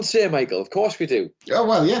Beyonce, Michael. Of course we do. Oh,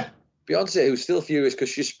 well, yeah. Beyonce, who's still furious because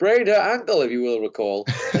she sprayed her ankle, if you will recall,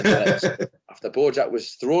 after Bojack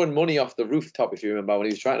was throwing money off the rooftop, if you remember, when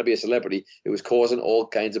he was trying to be a celebrity. It was causing all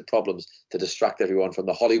kinds of problems to distract everyone from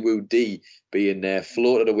the Hollywood D being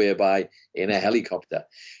floated away by in a helicopter.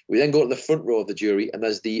 We then go to the front row of the jury, and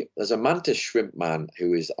there's a mantis shrimp man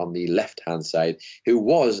who is on the left-hand side, who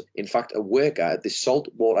was, in fact, a worker at the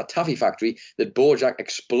saltwater taffy factory that Bojack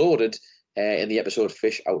exploded in the episode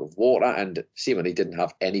Fish Out of Water, and seemingly didn't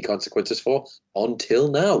have any consequences for until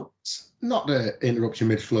now. Not to interrupt you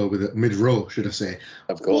mid-row, should I say.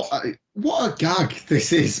 Of course. What a gag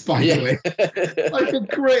this is, by the way. Like the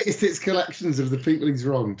greatest hits collections of the people he's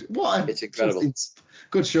wronged. It's incredible.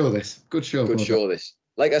 Good show, this. Good show. This.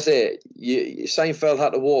 Like I say, Seinfeld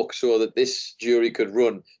had to walk so that this jury could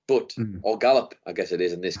run, or gallop, I guess it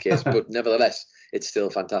is in this case, but nevertheless, it's still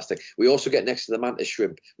fantastic. We also get next to the mantis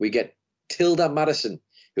shrimp, we get Tilda Madison,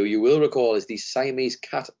 who you will recall is the Siamese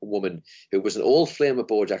cat woman, who was an old flame of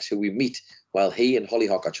Bojack's, who we meet while he and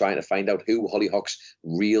Hollyhock are trying to find out who Hollyhock's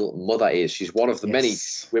real mother is. She's one of the many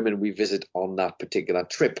women we visit on that particular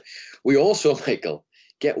trip. We also, Michael,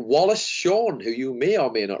 get Wallace Shawn, who you may or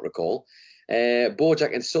may not recall.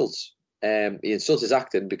 Bojack insults. He insults his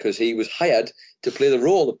acting because he was hired to play the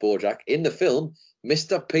role of Bojack in the film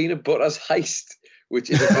Mr. Peanut Butter's Heist, which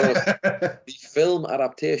is, of course, the film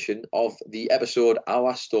adaptation of the episode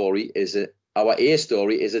Our A Story is a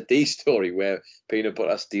D Story, where Peanut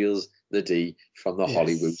Butter steals the D from the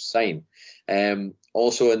Hollywood sign.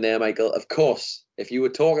 Also in there, Michael, of course, if you were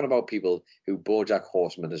talking about people who Bojack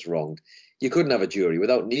Horseman has wronged, you couldn't have a jury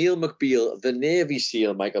without Neil McBeal, the Navy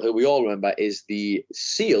SEAL, Michael, who we all remember is the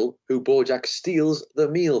SEAL who Bojack steals the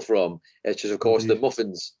meal from. It's just, of course, the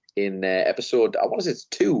muffins in episode, I want to say it's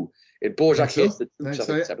 2. In Bojack Hits the Dukes, I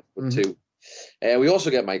think it's episode 2. We also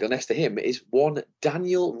get, Michael, next to him is one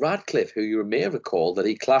Daniel Radcliffe, who you may recall that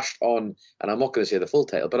he clashed on, and I'm not going to say the full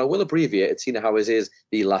title, but I will abbreviate it, seeing how it is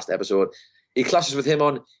the last episode. He clashes with him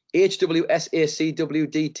on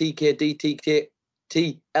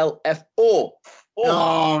HWSACWDTKDTLFO.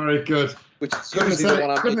 Oh, very good. which is usually the one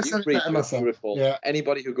I'm couldn't have said it better myself. Yeah.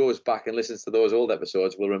 Anybody who goes back and listens to those old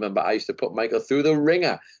episodes will remember I used to put Michael through the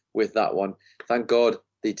ringer with that one. Thank God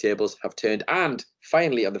the tables have turned. And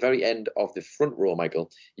finally, at the very end of the front row, Michael,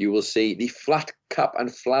 you will see the flat cap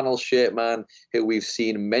and flannel shirt man who we've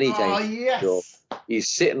seen many times. Oh, yes. So he's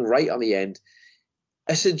sitting right on the end.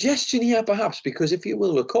 A suggestion here, perhaps, because if you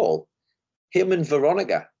will recall, him and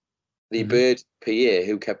Veronica, the bird PA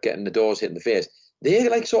who kept getting the doors hit in the face, they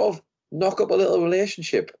like sort of knock up a little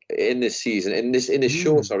relationship in this season, in this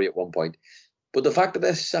show, at one point. But the fact that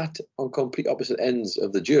they're sat on complete opposite ends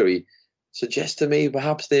of the jury suggests to me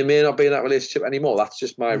perhaps they may not be in that relationship anymore. That's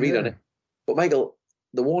just my read on it. But Michael,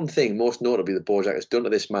 the one thing most notably that Bojack has done to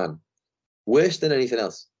this man, worse than anything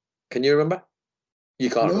else, can you remember? You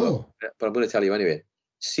can't remember, but I'm going to tell you anyway.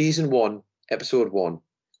 Season 1, episode 1,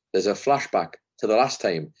 there's a flashback to the last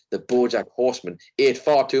time that Bojack Horseman ate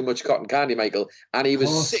far too much cotton candy, Michael, and he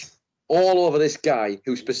was sick all over this guy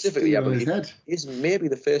who specifically, I believe, is maybe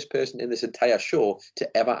the first person in this entire show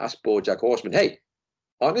to ever ask Bojack Horseman, hey,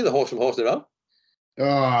 aren't you the horse from Horsing Around?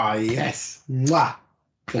 Oh, yes. Mwah.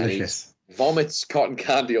 Delicious. Vomits cotton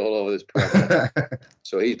candy all over this program.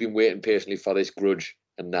 So he's been waiting patiently for this grudge,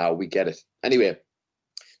 and now we get it. Anyway,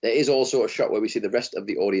 there is also a shot where we see the rest of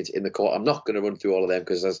the audience in the court. I'm not going to run through all of them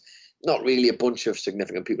because there's not really a bunch of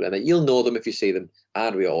significant people in there. You'll know them if you see them,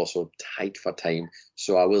 and we are also tight for time.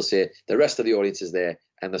 So I will say the rest of the audience is there,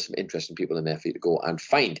 and there's some interesting people in there for you to go and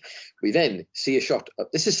find. We then see a shot of,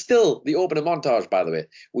 this is still the opening montage, by the way.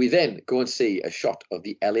 We then go and see a shot of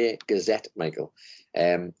the LA Gazette, Michael.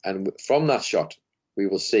 And from that shot, we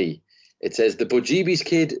will see, it says, the Bojeebies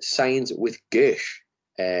kid signs with Gersh.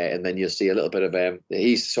 And then you'll see a little bit of,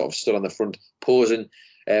 he's sort of stood on the front posing.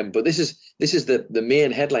 But this is the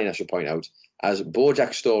main headline, I should point out, as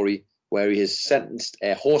Bojack's story, where he is sentenced,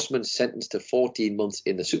 Horseman sentenced to 14 months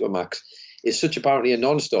in the Supermax, is such apparently a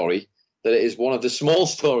non-story that it is one of the small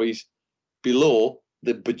stories below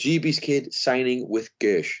the Bojeebies kid signing with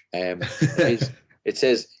Gersh. It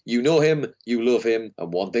says, you know him, you love him,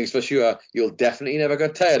 and one thing's for sure, you'll definitely never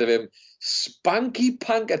get tired of him. Spanky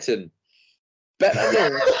Pankerton. Better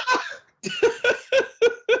known,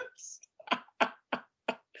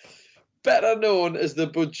 better known as the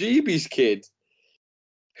Bojeebies kid,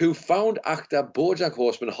 who found actor Bojack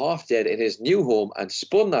Horseman half dead in his new home and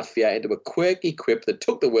spun that fear into a quirky quip that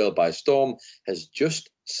took the world by storm, has just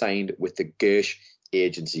signed with the Gersh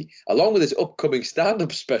agency. Along with his upcoming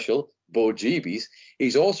stand-up special, Bojeebies,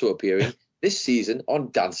 he's also appearing this season on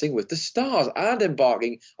Dancing with the Stars and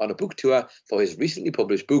embarking on a book tour for his recently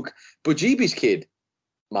published book, Bojeebies Kid,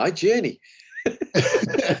 My Journey.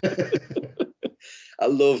 I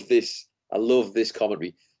love this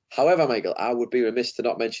commentary. However, Michael, I would be remiss to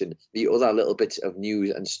not mention the other little bits of news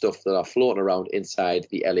and stuff that are floating around inside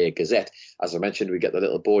the LA Gazette. As I mentioned, we get the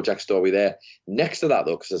little Bojack story there. Next to that,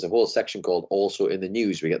 though, because there's a whole section called Also in the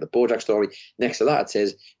News, we get the Bojack story. Next to that, it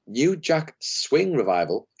says, New Jack Swing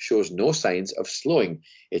revival shows no signs of slowing.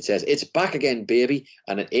 It says, it's back again, baby,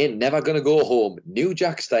 and it ain't never going to go home. New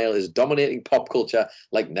Jack style is dominating pop culture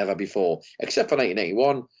like never before, except for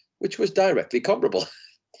 1981, which was directly comparable.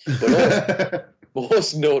 But also,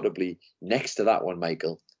 most notably, next to that one,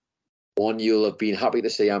 Michael, one you'll have been happy to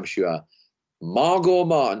see, I'm sure, Margot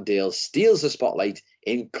Martindale steals the spotlight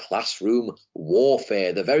in Classroom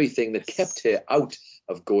Warfare, the very thing that kept her out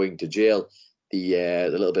of going to jail. The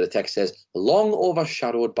little bit of text says, long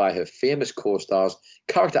overshadowed by her famous co-stars,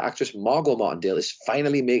 character actress Margot Martindale is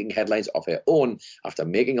finally making headlines of her own after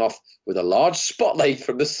making off with a large spotlight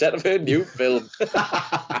from the set of her new film.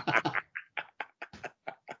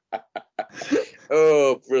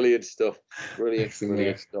 Oh, brilliant stuff. Brilliant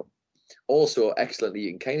stuff. Also, excellently, you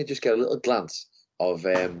can kind of just get a little glance of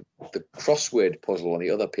the crossword puzzle on the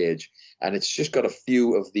other page, and it's just got a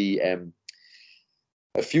few of the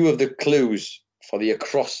clues for the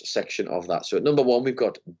across section of that. So at number 1, we've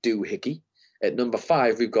got doohickey. At number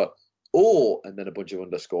 5, we've got oh, and then a bunch of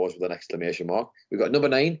underscores with an exclamation mark. We've got number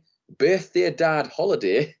 9, birthday dad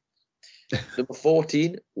holiday. Number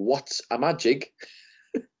 14, what's a magic?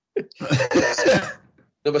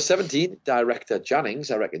 Number 17, director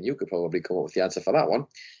Jannings. I reckon you could probably come up with the answer for that one.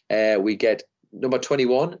 We get number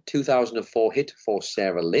 21, 2004 hit for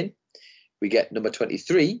Sarah Lynn. We get number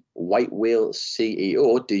 23, White Whale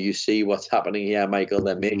CEO. Do you see what's happening here, Michael?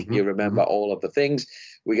 They're making you remember all of the things.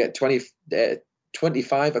 We get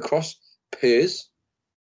 25 across, Purrs,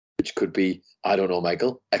 which could be, I don't know,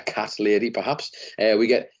 Michael, a cat lady perhaps. We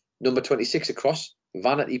get number 26 across,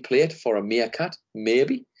 Vanity Plate for a meerkat,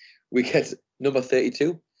 maybe. We get number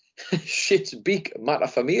 32, Shit's Beak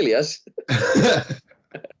Materfamilias.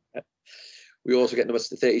 We also get number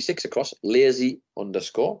 36 across, Lazy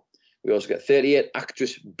 _ We also get 38,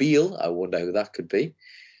 actress Beale. I wonder who that could be.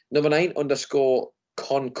 Number 9 _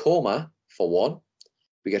 Concoma for 1.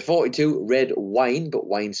 We get 42, Red Wine, but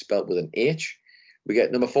wine spelt with an H. We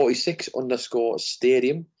get number 46 _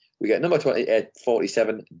 Stadium. We get number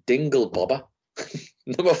 47, Dingle Bobber.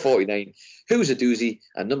 Number 49, Who's a Doozy?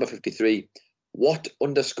 And number 53, What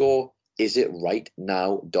 _ is it right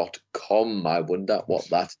now.com. I wonder what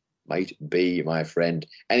that might be, my friend.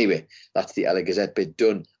 Anyway, that's the LA Gazette bit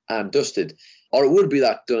done and dusted. Or it would be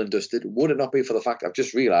that done and dusted, would it not be for the fact I've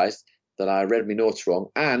just realised that I read my notes wrong.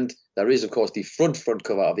 And there is, of course, the front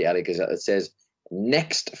cover of the LA Gazette that says,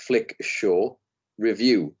 Next Flick Show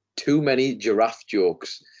Review. Too many giraffe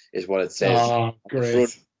jokes is what it says. Oh,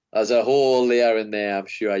 great. There's a whole layer in there I'm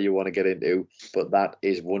sure you want to get into, but that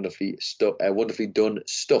is wonderfully done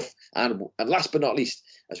stuff. And last but not least,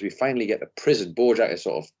 as we finally get to prison, Bojack is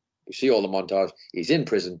we see all the montage, he's in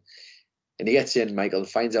prison, and he gets in, Michael, and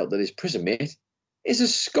finds out that his prison mate is a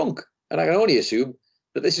skunk. And I can only assume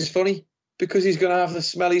that this is funny because he's going to have to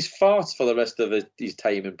smell his farts for the rest of his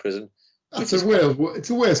time in prison. It's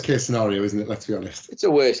a worst case scenario, isn't it? Let's be honest. It's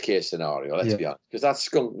a worst case scenario, let's be honest. Because that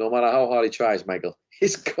skunk, no matter how hard he tries, Michael,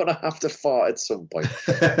 he's going to have to fart at some point.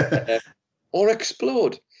 Or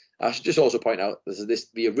explode. I should just also point out,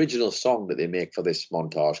 the original song that they make for this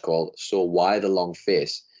montage called So Why the Long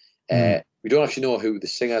Face. We don't actually know who the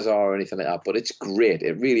singers are or anything like that, but it's great.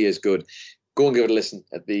 It really is good. Go and give it a listen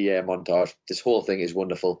at the montage. This whole thing is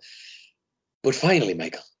wonderful. But finally,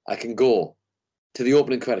 Michael, I can go to the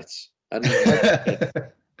opening credits. And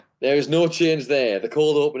there is no change there. The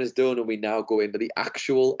cold open is done, and we now go into the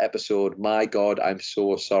actual episode. My God, I'm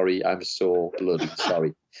so sorry. I'm so bloody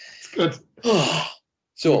sorry. It's good.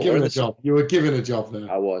 So you were given a job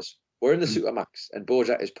there. I was. We're in the Supermax, and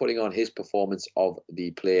Bojack is putting on his performance of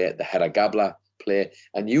the play, the Hedda Gabler play.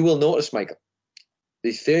 And you will notice, Michael,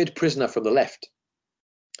 the third prisoner from the left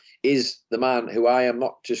is the man who I am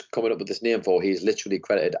not just coming up with this name for, he's literally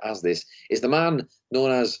credited as this, is the man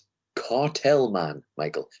known as Cartel Man,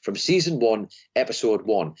 Michael, from season 1, episode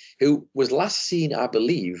 1, who was last seen, I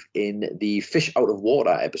believe, in the Fish Out of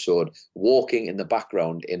Water episode, walking in the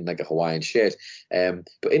background in like a Hawaiian shirt.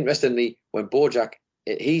 But interestingly, when Bojack,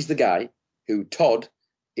 he's the guy who Todd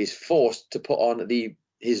is forced to put on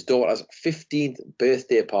his daughter's 15th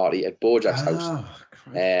birthday party at Bojack's house.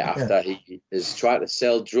 After he is trying to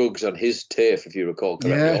sell drugs on his turf, if you recall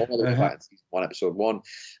correctly, all the way back in season 1, episode 1.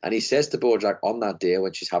 And he says to Bojack on that day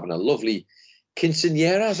when she's having a lovely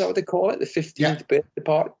quinceañera, is that what they call it? The 15th birthday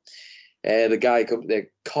party. The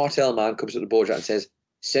Cartel Man comes up to Bojack and says,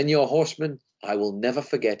 Senor Horseman, I will never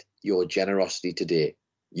forget your generosity today.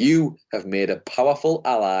 You have made a powerful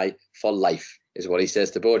ally for life, is what he says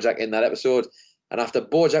to Bojack in that episode. And after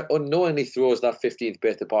Bojack unknowingly throws that 15th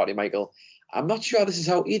birthday party, Michael, I'm not sure this is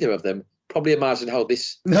how either of them probably imagined how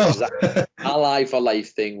this ally for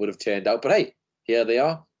life thing would have turned out. But hey, here they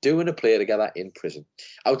are doing a play together in prison.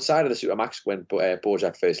 Outside of the Supermax, when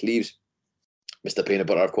Bojack first leaves, Mr. Peanut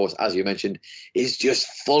Butter, of course, as you mentioned, is just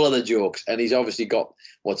full of the jokes. And he's obviously got,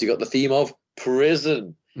 what's he got the theme of?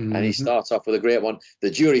 Prison. Mm-hmm. And he starts off with a great one.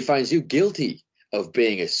 The jury finds you guilty of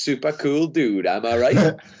being a super cool dude, am I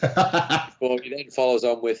right? Before he then follows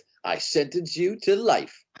on with, I sentence you to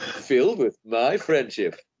life, filled with my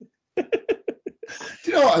friendship. Do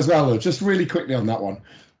you know what, as well, though, just really quickly on that one,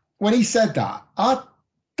 when he said that, I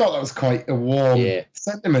thought that was quite a warm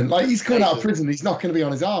sentiment. Like, he's coming out of prison, he's not going to be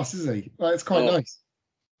on his arse, is he? Like, it's quite nice.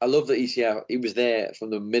 I love that he was there from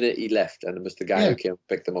the minute he left, and it was the guy who came and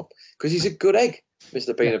picked him up. Because he's a good egg,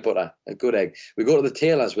 Mr. Peanut Butter, a good egg. We go to the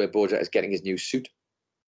tailors where Bojack is getting his new suit.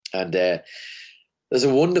 And there's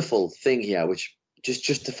a wonderful thing here which just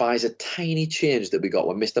justifies a tiny change that we got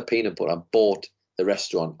when Mr. Peanut Butter bought the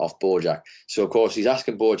restaurant off Bojack. So, of course, he's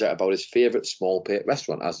asking Bojack about his favourite small plate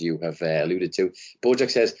restaurant, as you have alluded to. Bojack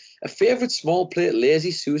says, a favourite small plate Lazy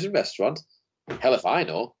Susan restaurant? Hell if I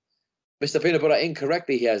know. Mr. Peanut Butter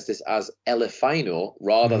incorrectly hears this as Elefino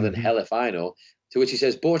rather than Hell if I know, to which he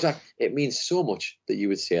says, Bojack, it means so much that you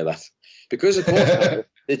would say that. Because, of course,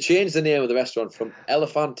 they changed the name of the restaurant from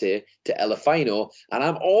Elefante to Elefino, and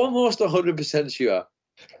I'm almost 100% sure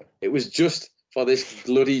it was just for this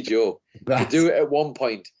bloody joke. To do it at one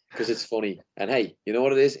point because it's funny. And hey, you know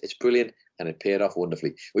what it is? It's brilliant, and it paid off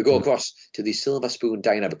wonderfully. We go across to the Silver Spoon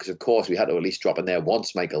Diner because, of course, we had to at least drop in there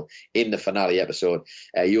once, Michael, in the finale episode.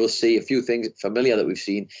 You'll see a few things familiar that we've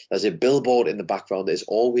seen. There's a billboard in the background that is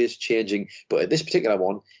always changing, but at this particular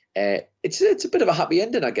one, it's a bit of a happy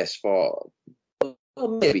ending, I guess, for Well,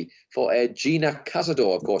 maybe for Gina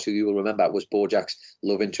Cazador, of course, who you will remember was Bojack's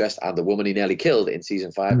love interest and the woman he nearly killed in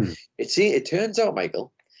season 5. It turns out,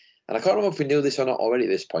 Michael, and I can't remember if we knew this or not already at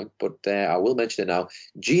this point, but I will mention it now.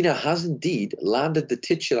 Gina has indeed landed the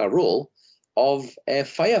titular role of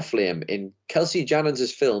Fireflame in Kelsey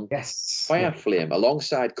Jannings' film Fireflame,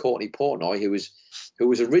 alongside Courtney Portnoy, who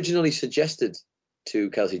was originally suggested to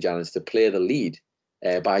Kelsey Jannings to play the lead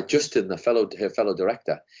by Justin, her fellow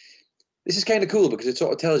director. This is kind of cool because it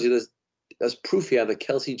sort of tells you there's proof here that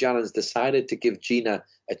Kelsey Jannings decided to give Gina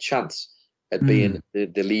a chance at being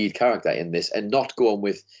the lead character in this and not going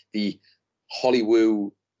with the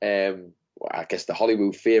Hollywood, I guess the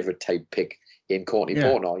Hollywood favorite type pick in Courtney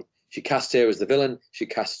Portnoy. She casts her as the villain. She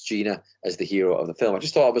casts Gina as the hero of the film. I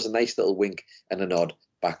just thought it was a nice little wink and a nod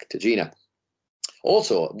back to Gina.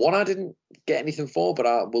 Also, one I didn't get anything for, but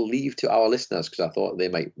I will leave to our listeners because I thought they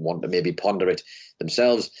might want to maybe ponder it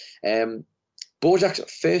themselves. Bojack's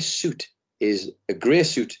first suit is a grey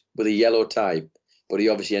suit with a yellow tie, but he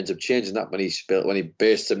obviously ends up changing that when he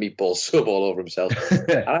bursts a meatball sub all over himself.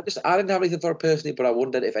 And I didn't have anything for it personally, but I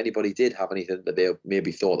wondered if anybody did have anything that they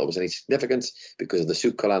maybe thought there was any significance because of the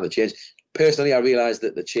suit colour and the change. Personally, I realised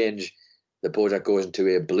that the change that Bojack goes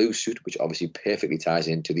into a blue suit, which obviously perfectly ties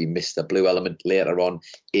into the Mr. Blue element later on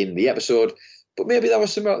in the episode. But maybe that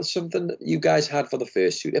was something that you guys had for the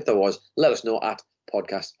first suit. If there was, let us know at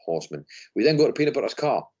Podcast Horseman. We then go to Peanut Butter's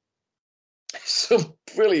car. Some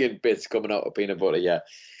brilliant bits coming out of Peanut Butter, yeah.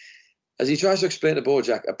 As he tries to explain to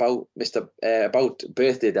Bojack about about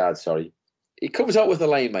birthday dad, he comes out with the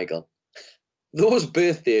line, Michael, those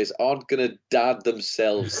birthdays aren't going to dad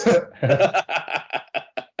themselves.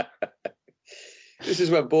 This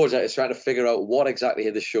is when Bojack is trying to figure out what exactly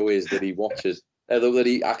the show is that he watches, that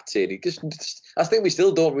he acts in. I think we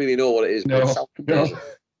still don't really know what it is. But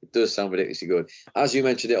it does sound ridiculously good. As you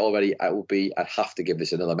mentioned it already, I'd have to give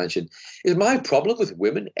this another mention. Is my problem with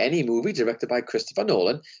women any movie directed by Christopher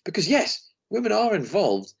Nolan? Because yes, women are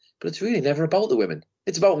involved, but it's really never about the women.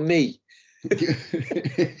 It's about me.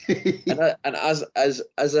 and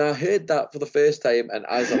as I heard that for the first time, and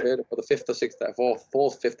as I heard it for the fifth or sixth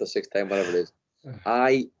time, whatever it is,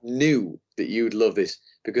 I knew that you'd love this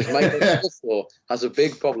because Michael also has a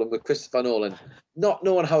big problem with Christopher Nolan not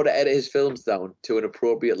knowing how to edit his films down to an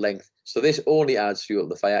appropriate length. So this only adds fuel to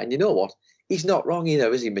the fire. And you know what? He's not wrong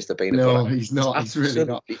either, is he, Mr. Peanut Butter? No, he's not. He's really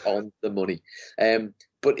not. On the money.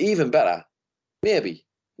 But even better, maybe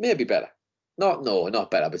better. Not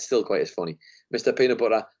better, but still quite as funny. Mr. Peanut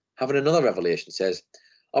Butter having another revelation says,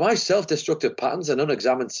 are my self-destructive patterns and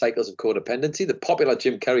unexamined cycles of codependency the popular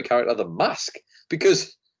Jim Carrey character The Mask?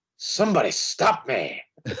 Because somebody stop me.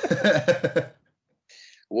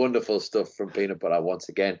 Wonderful stuff from Peanut Butter once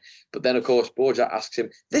again. But then, of course, Bojack asks him,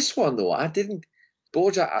 this one, though,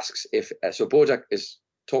 Bojack asks Bojack is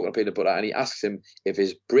talking to Peanut Butter and he asks him if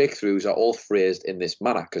his breakthroughs are all phrased in this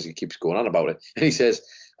manner because he keeps going on about it. And he says,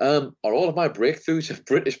 are all of my breakthroughs a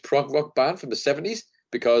British prog rock band from the 70s?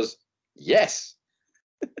 Because, yes.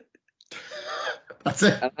 That's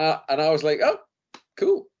it. And I was like, oh,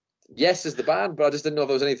 cool. Yes is the band, but I just didn't know if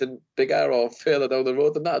there was anything bigger or further down the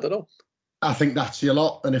road than that. I don't know. I think that's your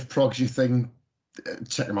lot. And if prog's your thing,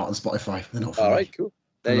 check them out on Spotify. They're not for me. All right, cool.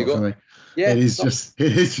 There you go. Yeah, it is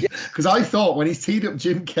because I thought when he teed up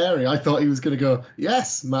Jim Carrey, I thought he was going to go,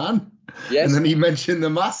 yes, man. Yes. And then he mentioned The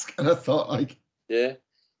Mask, and I thought, like, yeah,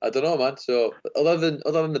 I don't know, man. So other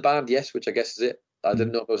than the band, yes, which I guess is it. I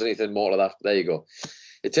didn't know if there was anything more to that. There you go.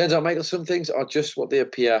 It turns out, Michael, some things are just what they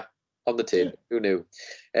appear on the tin. Who knew?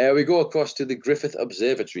 We go across to the Griffith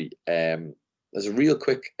Observatory. There's a real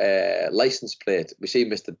quick license plate. We see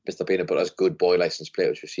Mr. Peanut Butter's good boy license plate,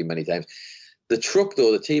 which we've seen many times. The truck,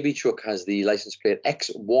 though, the TV truck, has the license plate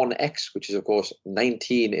X1X, which is, of course,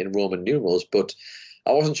 19 in Roman numerals. But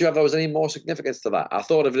I wasn't sure if there was any more significance to that. I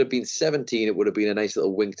thought if it had been 17, it would have been a nice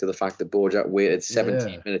little wink to the fact that Bojack waited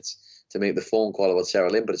 17 minutes to make the phone call about Sarah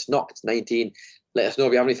Lynn. But it's not. It's 19. Let us know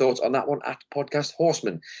if you have any thoughts on that one at Podcast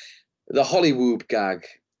Horseman. The Hollywood gag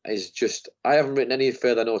is just... I haven't written any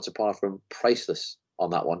further notes apart from priceless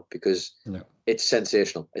on that one because it's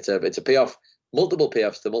sensational. It's a payoff. Multiple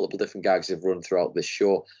payoffs to multiple different gags have run throughout this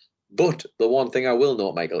show. But the one thing I will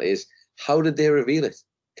note, Michael, is how did they reveal it?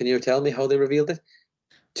 Can you tell me how they revealed it?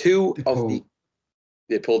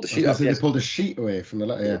 They pulled the sheet off. They pulled a sheet away from the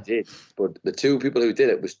letter. Yeah. They did. But the two people who did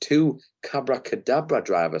it was two Abracadabra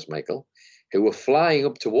drivers, Michael, who were flying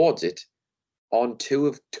up towards it on two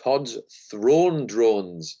of Todd's throne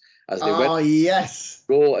drones. as they yes.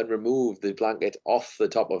 go and remove the blanket off the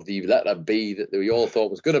top of the letter B that we all thought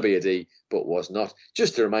was going to be a D, but was not.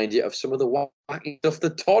 Just to remind you of some of the wacky stuff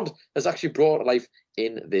that Todd has actually brought to life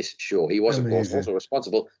in this show. He was, of course, also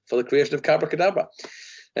responsible for the creation of Cabracadabra.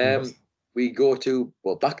 We go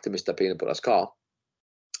back to Mr. Peanut Butter's car,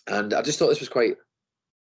 and I just thought this was quite,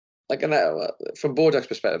 from Bojack's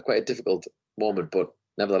perspective, quite a difficult moment, but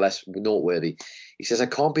nevertheless noteworthy. He says, I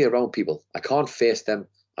can't be around people. I can't face them.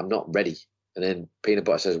 I'm not ready. And then Peanut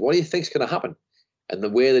Butter says, what do you think's going to happen? And the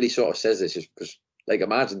way that he sort of says this is like,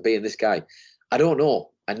 imagine being this guy. I don't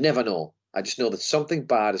know. I never know. I just know that something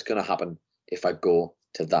bad is going to happen if I go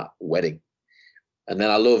to that wedding. And then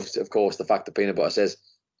I loved, of course, the fact that Peanut Butter says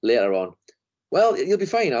later on, well, you'll be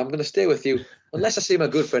fine. I'm going to stay with you unless I see my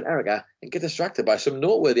good friend Erica and get distracted by some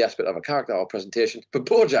noteworthy aspect of a character or presentation. But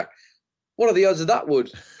Bojack, what are the odds of that,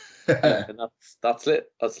 Wood? And that's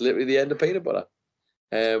it. That's literally the end of Peanut Butter.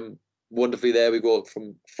 Wonderfully, there we go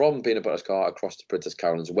from Peanut Butter's car across to Princess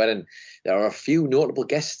Carolyn's wedding. There are a few notable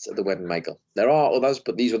guests at the wedding, Michael. There are others,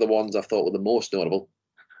 but these were the ones I thought were the most notable.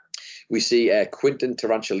 We see Quentin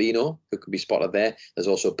Tarantulino, who can be spotted there. There's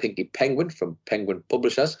also Pinky Penguin from Penguin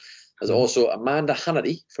Publishers. There's also Amanda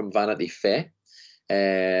Hannity from Vanity Fair,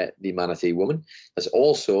 the Manatee Woman. There's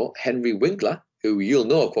also Henry Winkler, who you'll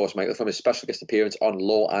know, of course, Michael, from his special guest appearance on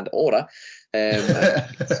Law and Order.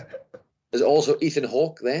 There's also Ethan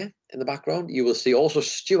Hawke there in the background. You will see also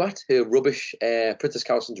Stuart, her rubbish Princess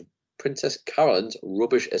Carolyn's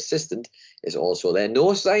rubbish assistant, is also there.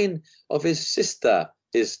 No sign of his sister,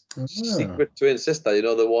 his secret twin sister. You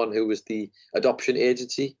know, the one who was the adoption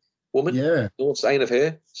agency woman. Yeah. No sign of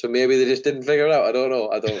her. So maybe they just didn't figure it out. I don't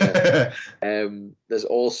know. There's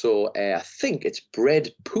also, I think it's Bread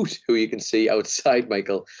Poot, who you can see outside,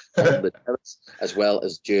 Michael, on the terrace, as well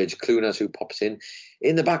as George Clooney, who pops in.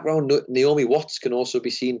 In the background, Naomi Watts can also be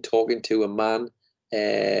seen talking to a man.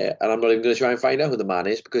 And I'm not even going to try and find out who the man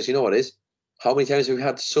is, because you know what it is. How many times have we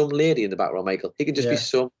had some lady in the background, Michael? He can just be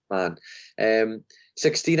some man.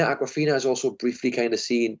 Sextina Aquafina is also briefly kind of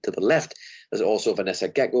seen to the left. There's also Vanessa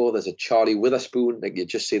Gecko. There's a Charlie Witherspoon. Like, you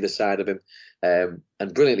just see the side of him.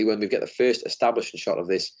 And brilliantly, when we get the first establishing shot of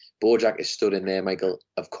this, Bojack is stood in there, Michael,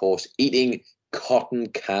 of course, eating cotton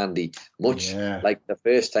candy, much like the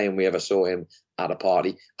first time we ever saw him at a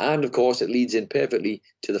party. And of course, it leads in perfectly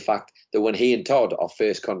to the fact that when he and Todd are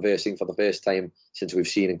first conversing for the first time since we've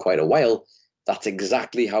seen in quite a while, that's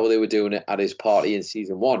exactly how they were doing it at his party in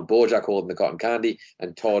season 1. Bojack holding the cotton candy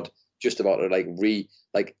and Todd just about to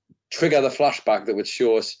trigger the flashback that would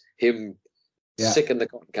show us him sicking the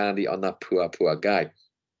cotton candy on that poor guy.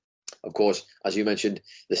 Of course, as you mentioned,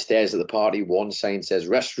 the stairs at the party, one sign says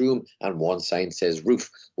restroom and one sign says roof.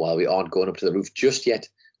 While we aren't going up to the roof just yet,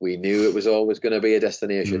 we knew it was always going to be a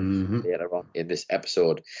destination later on in this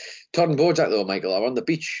episode. Todd and Bojack, though, Michael, are on the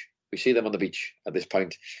beach. We see them on the beach at this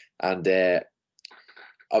point. And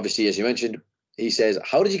obviously, as you mentioned, he says,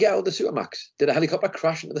 how did you get out of the Supermax? Did a helicopter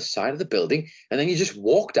crash into the side of the building and then you just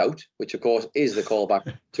walked out? Which, of course, is the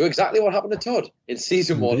callback to exactly what happened to Todd in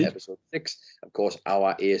season 1, episode 6. Of course,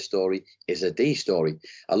 our A story is a D story.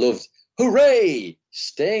 I loved, hooray,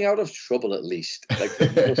 staying out of trouble at least. Like,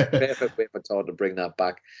 the most perfect way for Todd to bring that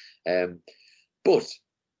back. But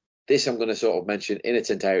this I'm going to sort of mention in its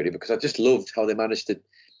entirety because I just loved how they managed to.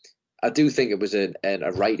 I do think it was a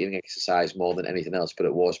writing exercise more than anything else, but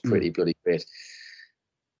it was pretty bloody great.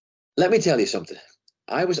 Let me tell you something.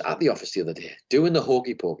 I was at the office the other day doing the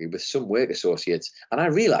hokey pokey with some work associates, and I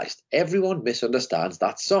realised everyone misunderstands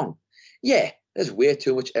that song. Yeah, there's way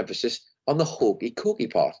too much emphasis on the hokey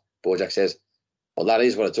cokey part. Bojack says, well, that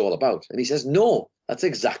is what it's all about. And he says, no, that's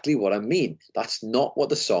exactly what I mean. That's not what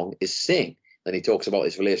the song is saying. Then he talks about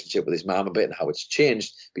his relationship with his mum a bit and how it's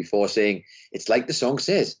changed before saying, it's like the song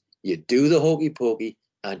says. You do the hokey pokey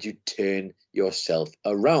and you turn yourself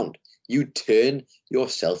around. You turn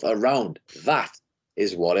yourself around. That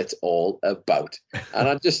is what it's all about. And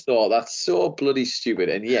I just thought that's so bloody stupid.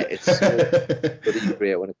 And yet it's so bloody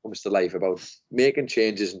great when it comes to life about making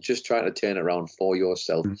changes and just trying to turn it around for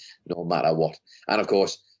yourself no matter what. And of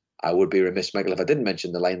course, I would be remiss, Michael, if I didn't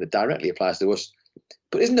mention the line that directly applies to us.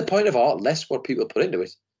 But isn't the point of art less what people put into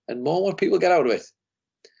it and more what people get out of it?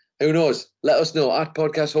 Who knows? Let us know at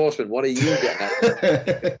Podcast Horseman. What are you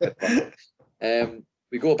getting at?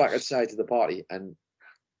 We go back outside to the party, and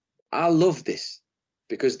I love this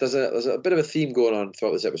because there's a bit of a theme going on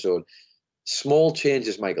throughout this episode. Small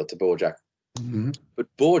changes, Michael, to Bojack, but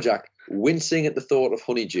Bojack wincing at the thought of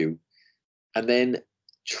honeydew, and then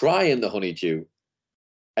trying the honeydew,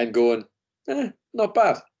 and going, not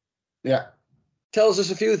bad. Yeah, tells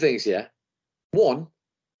us a few things here. One,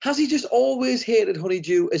 Has he just always hated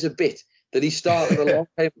Honeydew as a bit that he started a long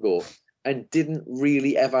time ago and didn't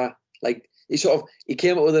really ever, like, he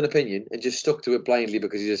came up with an opinion and just stuck to it blindly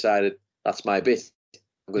because he decided, that's my bit,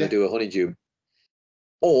 I'm going to do a Honeydew?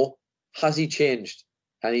 Or has he changed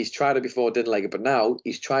and he's tried it before, didn't like it, but now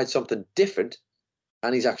he's tried something different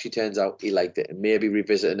and he's actually turns out he liked it, and maybe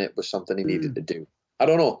revisiting it was something he needed to do. I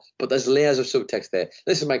don't know, but there's layers of subtext there.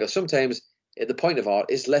 Listen, Michael, sometimes the point of art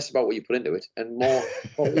is less about what you put into it and more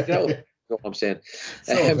what you get out of it. You know what I'm saying?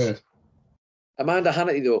 Amanda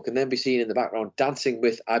Hannity, though, can then be seen in the background dancing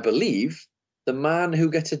with, I believe, the man who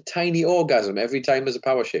gets a tiny orgasm every time there's a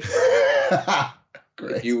power shift.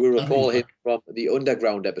 If you will recall him from the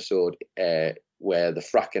Underground episode where the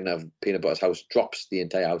fracking of Peanut Butter's house drops the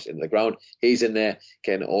entire house into the ground, he's in there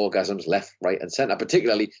getting orgasms left, right, and centre,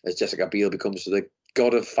 particularly as Jessica Biel becomes the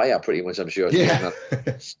god of fire, pretty much, I'm sure. Yeah.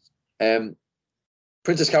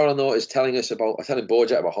 Princess Caroline, though, is telling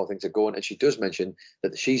Bojack about how things are going, and she does mention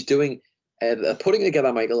that she's putting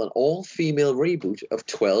together, Michael, an all-female reboot of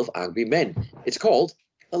 12 Angry Men. It's called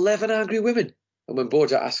 11 Angry Women. And when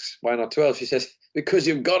Bojack asks why not 12, she says, because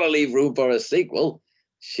you've got to leave room for a sequel.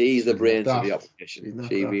 She's the brains of the operation.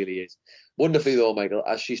 She really is. Wonderfully, though, Michael,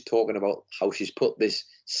 as she's talking about how she's put this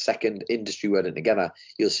second industry wedding together,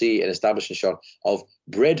 you'll see an establishing shot of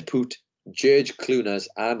Brad Pitt, George Clooney,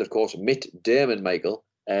 and, of course, Matt Damon, Michael.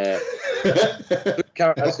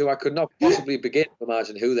 Characters who I could not possibly begin to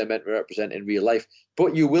imagine who they're meant to represent in real life.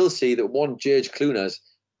 But you will see that one George Clooney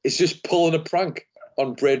is just pulling a prank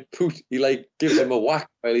on Brad Pitt. He gives him a whack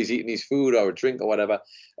while he's eating his food or a drink or whatever,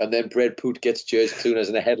 and then Brad Pitt gets George Clooney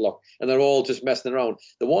in a headlock, and they're all just messing around.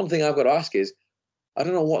 The one thing I've got to ask is, I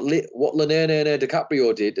don't know what Leonardo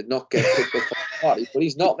DiCaprio did to not get picked up for the party, but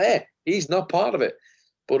he's not there. He's not part of it.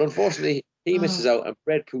 But unfortunately, he misses out, and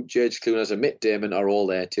Brad Pitt, George Clooney, and Matt Damon are all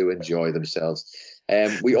there to enjoy themselves.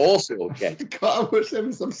 We also get.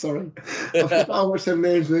 I'm sorry. I forgot how much them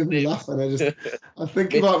names made me laugh, and I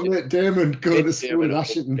think about Matt Damon going to school in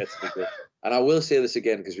Ashton. And I will say this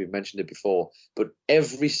again because we've mentioned it before, but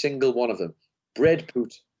every single one of them, Brad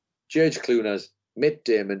Pitt, George Clooney, Matt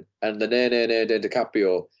Damon, and Leonardo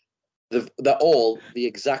DiCaprio, they're all the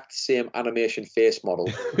exact same animation face model.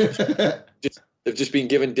 They've just been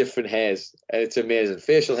given different hairs, and it's amazing.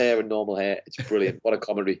 Facial hair and normal hair. It's brilliant. What a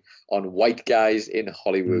comedy on white guys in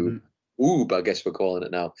Hollywood. Oob, I guess we're calling it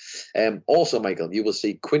now. Also, Michael, you will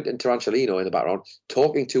see Quentin Tarantino in the background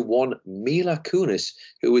talking to one Mila Kunis,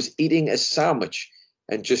 who was eating a sandwich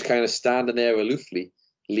and just kind of standing there aloofly,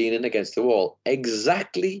 leaning against the wall.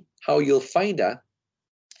 Exactly how you'll find her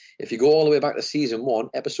if you go all the way back to season 1,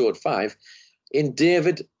 episode 5, in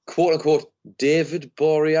David, quote-unquote, David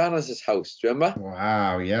Boreanaz' house. Do you remember?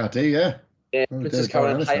 Wow, yeah, I do, yeah. Princess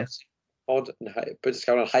Caroline hire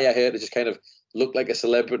her to just kind of look like a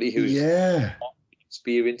celebrity who's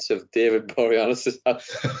experience of David Boreanaz' house.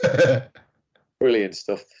 Brilliant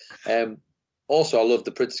stuff. Also, I love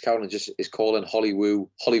the Princess Caroline just is calling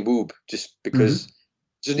Hollywoob just because it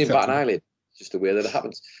doesn't even bat an eyelid. Just the way that it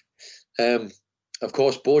happens. Of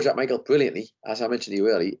course, Bojack, Michael, brilliantly, as I mentioned to you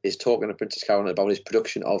earlier, is talking to Princess Caroline about his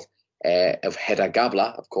production of Hedda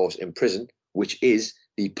Gabler, of course, in prison, which is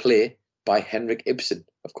the play by Henrik Ibsen.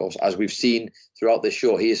 Of course, as we've seen throughout this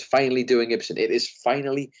show, he is finally doing Ibsen. It is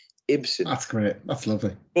finally Ibsen. That's great. That's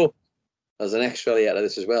lovely. But there's an extra layer to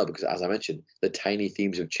this as well, because as I mentioned, the tiny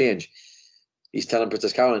themes of change. He's telling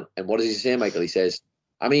Princess Caroline, and what does he say, Michael? He says,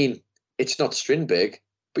 I mean, it's not Strindberg,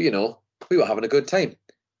 but, we were having a good time.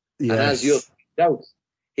 Yes. And as you'll doubt,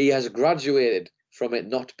 he has graduated from it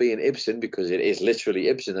not being Ibsen, because it is literally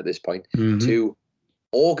Ibsen at this point, to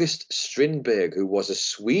August Strindberg, who was a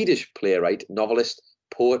Swedish playwright, novelist,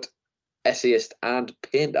 poet, essayist, and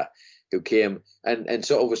painter, who came and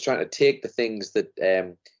sort of was trying to take the things that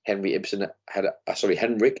Henrik Ibsen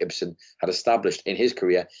had established in his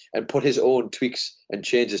career and put his own tweaks and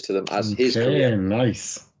changes to them as his career.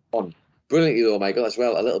 Nice. Brilliantly, though, Michael, as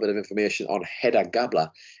well, a little bit of information on Hedda Gabler.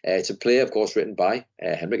 It's a play, of course, written by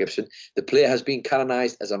Henrik Ibsen. The play has been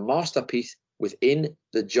canonized as a masterpiece within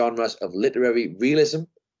the genres of literary realism,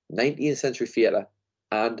 19th century theatre,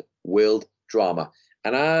 and world drama.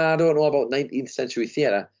 And I don't know about 19th century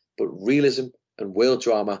theatre, but realism and world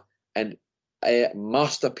drama and a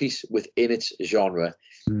masterpiece within its genre.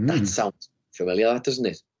 That sounds familiar, doesn't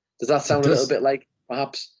it? Does that sound a little bit like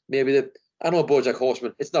perhaps maybe I know BoJack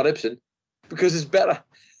Horseman, it's not Ibsen, because it's better.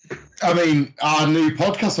 I mean, our new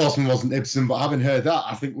podcast Horseman wasn't Ibsen, but having heard that,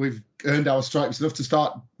 I think we've earned our stripes enough to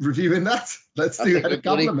start reviewing that. Let's do Hedda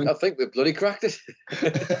Gabler. I think we bloody cracked it.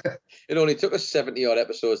 It only took us 70-odd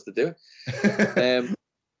episodes to do it.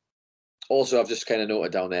 Also, I've just kind of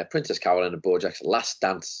noted down there, Princess Carolyn and Bojack's last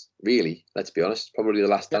dance, really, let's be honest. Probably the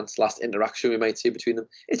last dance, last interaction we might see between them.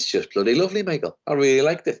 It's just bloody lovely, Michael. I really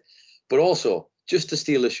liked it. But also, just to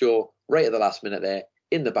steal the show, right at the last minute there,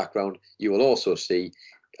 in the background, you will also see,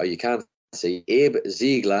 or you can see, Abe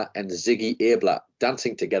Ziegler and Ziggy Abler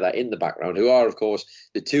dancing together in the background, who are, of course,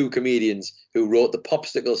 the two comedians who wrote the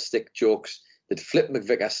popsicle stick jokes that Flip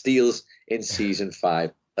McVicker steals in season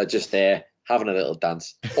 5. They're just there, having a little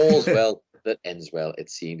dance. All's well that ends well, it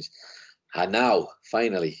seems. And now,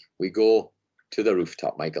 finally, we go to the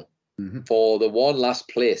rooftop, Michael, for the one last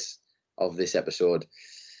place of this episode.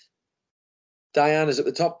 Diane is at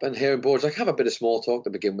the top, and her and Bojack have a bit of small talk to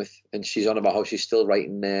begin with, and she's on about how she's still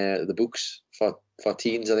writing the books for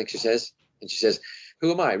teens, I think she says. And she says,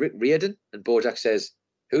 "Who am I, Rick Riordan?" And Bojack says,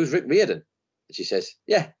 "Who's Rick Riordan?" And she says,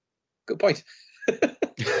 "Yeah, good point."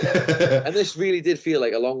 And this really did feel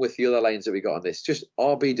like, along with the other lines that we got on this, just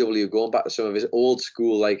RBW going back to some of his old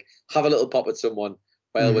school, like, have a little pop at someone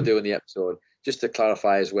while we're doing the episode. Just to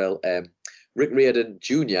clarify as well, Rick Riordan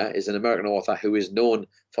Jr. is an American author who is known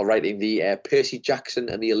for writing the Percy Jackson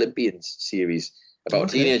and the Olympians series about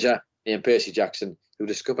a teenager named Percy Jackson who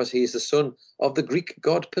discovers he is the son of the Greek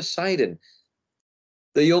god Poseidon.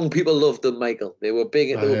 The young people loved them, Michael. They were big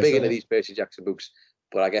into these Percy Jackson books.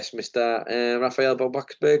 But I guess Mr. Raphael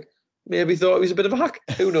Bobaksberg maybe thought he was a bit of a hack.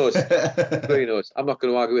 Who knows? Who knows? I'm not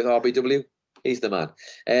going to argue with RBW. He's the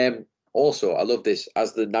man. Also, I love this,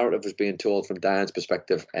 as the narrative was being told from Diane's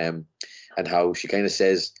perspective, and how she kind of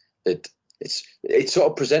says that it's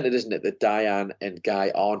sort of presented, isn't it, that Diane and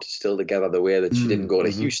Guy aren't still together, the way that she didn't go to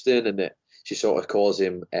Houston, and that she sort of calls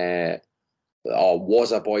him or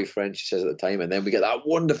was a boyfriend, she says at the time. And then we get that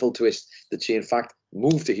wonderful twist that she in fact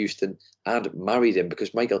moved to Houston and married him,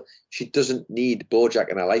 because, Michael, she doesn't need Bojack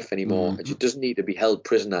in her life anymore, and she doesn't need to be held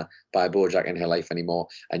prisoner by Bojack in her life anymore.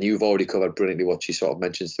 And you've already covered brilliantly what she sort of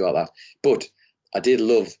mentions throughout that. But I did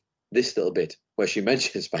love this little bit where she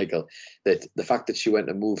mentions, Michael, that the fact that she went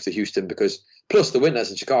and moved to Houston because, plus the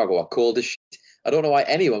winters in Chicago are cold as shit. I don't know why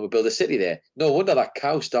anyone would build a city there. No wonder that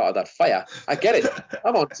cow started that fire. I get it.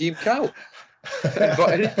 I'm on Team Cow.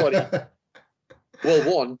 But anybody,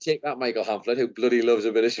 well, one, take that, Michael Hamflett, who bloody loves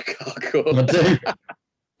a bit of Chicago. I do.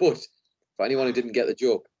 But for anyone who didn't get the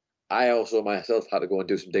joke, I also myself had to go and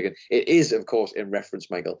do some digging. It is, of course, in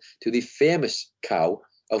reference, Michael, to the famous cow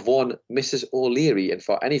of one Mrs. O'Leary. And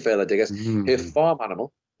for any further diggers, her farm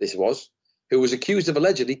animal, this was, who was accused of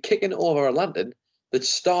allegedly kicking over a lantern that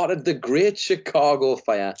started the Great Chicago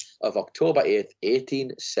Fire of October 8th,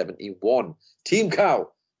 1871. Team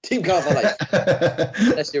Cow. Team Cow for life.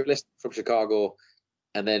 Unless you're listening from Chicago,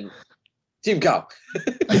 and then Team Cow.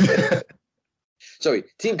 Sorry,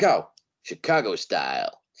 Team Cow, Chicago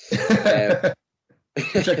style.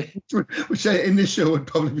 Which in this show would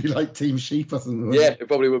probably be like Team Sheep or something. Yeah, it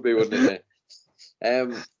probably would be, wouldn't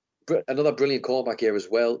it? Another brilliant callback here as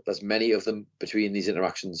well. There's many of them between these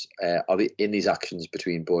interactions, in these actions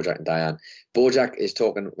between Bojack and Diane. Bojack is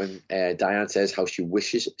talking when Diane says how she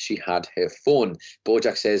wishes she had her phone.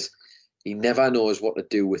 Bojack says he never knows what to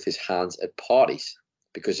do with his hands at parties,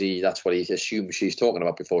 because that's what he assumes she's talking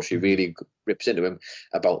about before she really rips into him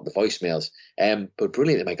about the voicemails. But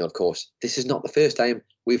brilliantly, Michael, of course, this is not the first time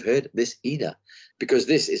we've heard this either, because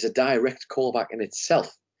this is a direct callback in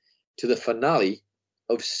itself to the finale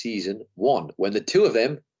of season 1, when the two of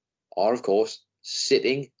them are, of course,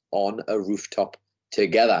 sitting on a rooftop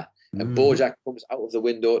together. And Bojack comes out of the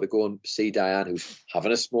window to go and see Diane, who's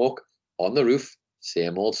having a smoke on the roof.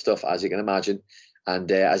 Same old stuff, as you can imagine.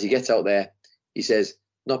 And as he gets out there, he says,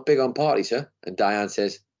 "Not big on parties, huh?" And Diane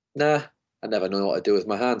says, "Nah, I never know what to do with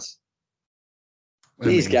my hands."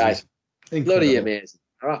 These guys, bloody amazing.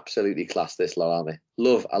 They're absolutely class, this lot, aren't they?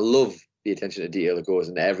 I love the attention to detail that goes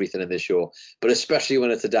into everything in this show, but especially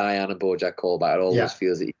when it's a Diane and Bojack callback, it always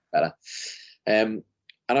feels even better. And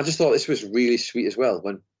I just thought this was really sweet as well,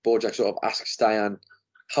 when Bojack sort of asks Diane,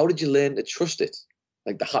 "How did you learn to trust it?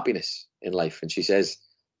 Like the happiness in life?" And she says,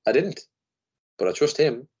 "I didn't, but I trust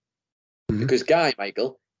him." Because Guy,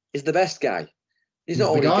 Michael, is the best guy. He's not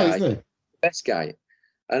only Guy, he's the best guy.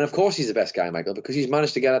 And of course he's the best guy, Michael, because he's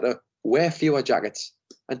managed to get her to wear fewer jackets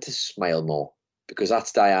and to smile more. Because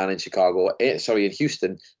that's Diane in in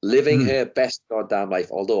Houston, living her best goddamn life.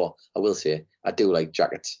 Although I will say, I do like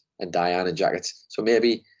jackets and Diane in jackets. So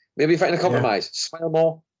maybe find a compromise. Smile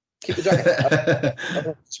more, keep the jacket.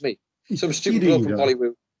 It's me. Some stupid bloke from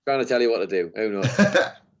Hollywood trying to tell you what to do. Who knows?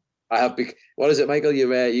 What is it, Michael?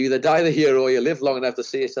 You either die the hero or you live long enough to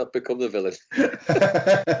see yourself become the villain.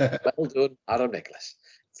 Well done, Adam Nicholas.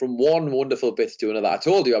 from one wonderful bit to another. I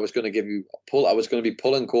told you I was going to be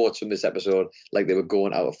pulling quotes from this episode like they were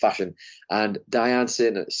going out of fashion. And Diane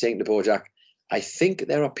saying to Bojack, I think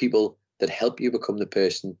there are people that help you become the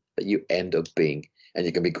person that you end up being. And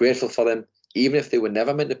you can be grateful for them, even if they were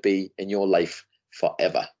never meant to be in your life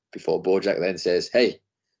forever. Before Bojack then says, hey,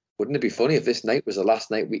 wouldn't it be funny if this night was the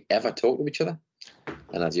last night we ever talked to each other?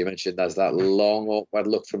 And as you mentioned, there's that long, awkward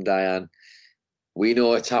look from Diane. We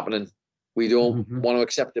know it's happening. We don't want to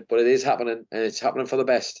accept it, but it is happening, and it's happening for the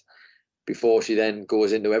best. Before she then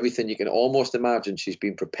goes into everything you can almost imagine she's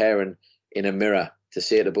been preparing in a mirror to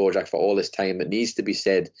say to Bojack for all this time that needs to be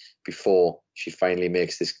said before she finally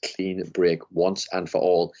makes this clean break once and for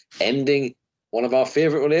all, ending one of our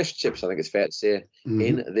favourite relationships, I think it's fair to say,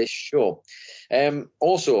 in this show.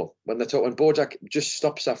 Also, when Bojack just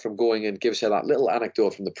stops her from going and gives her that little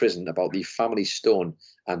anecdote from the prison about the family stone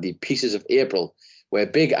and the pieces of April, where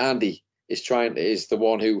Big Andy is the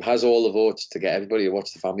one who has all the votes to get everybody to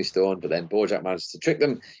watch the family stone, but then Bojack manages to trick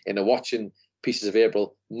them into watching Pieces of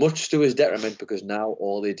April, much to his detriment, because now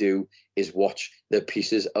all they do is watch the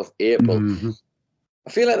Pieces of April. I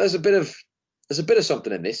feel like there's a bit of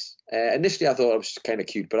something in this. Initially, I thought it was kind of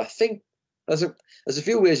cute, but I think there's a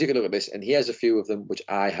few ways you can look at this, and here's a few of them which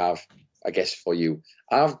I have, I guess, for you.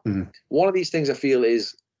 One of these things I feel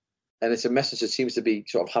is, and it's a message that seems to be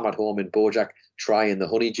sort of hammered home in Bojack trying the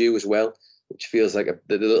honeydew as well, which feels like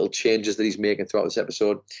the little changes that he's making throughout this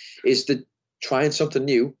episode, is that trying something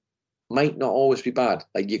new might not always be bad.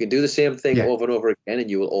 Like, you can do the same thing over and over again and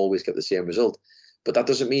you will always get the same result. But that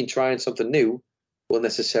doesn't mean trying something new will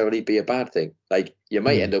necessarily be a bad thing. Like, you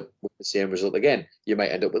might end up with the same result again. You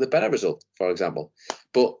might end up with a better result, for example.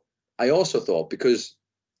 But I also thought, because,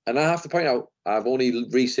 and I have to point out, I've only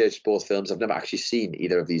researched both films. I've never actually seen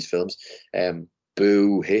either of these films.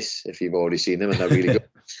 Boo, hiss, if you've already seen them, and they're really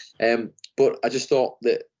good. But I just thought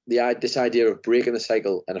that this idea of breaking the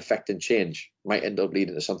cycle and affecting change might end up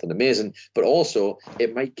leading to something amazing. But also,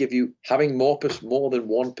 it might give you, having more than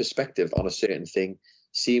one perspective on a certain thing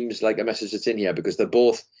seems like a message that's in here, because they're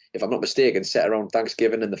both, if I'm not mistaken, set around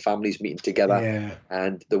Thanksgiving and the families meeting together,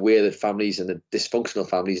 and the way that families and the dysfunctional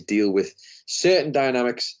families deal with certain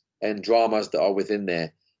dynamics and dramas that are within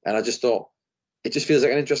there. And I just thought it just feels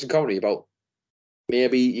like an interesting comedy about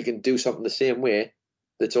maybe you can do something the same way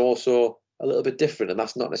that's also a little bit different, and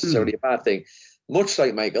that's not necessarily a bad thing. Much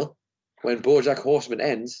like, Michael, when BoJack Horseman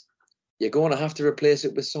ends, you're going to have to replace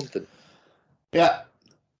it with something. Yeah.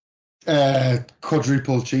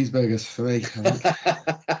 Quadruple cheeseburgers for me, I think.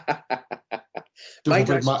 Might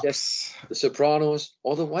I suggest The Sopranos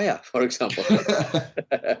or The Wire, for example,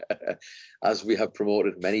 as we have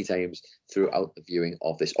promoted many times throughout the viewing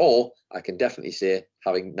of this. Or I can definitely say,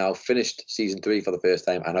 having now finished season 3 for the first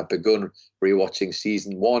time and have begun rewatching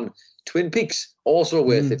season 1, Twin Peaks, also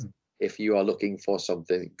worth it if you are looking for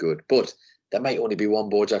something good. But there might only be one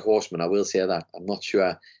BoJack Horseman, I will say that. I'm not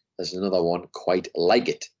sure there's another one quite like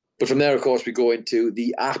it. But from there, of course, we go into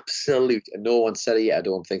the absolute, and no one said it yet, I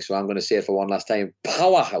don't think, so I'm going to say it for one last time,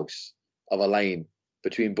 powerhouse of a line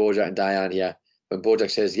between Bojack and Diane here, when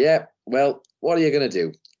Bojack says, yeah, well, what are you going to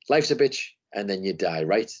do? Life's a bitch, and then you die,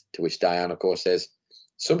 right? To which Diane, of course, says,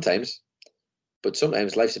 sometimes, but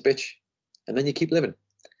sometimes life's a bitch, and then you keep living.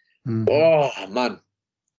 Oh, man.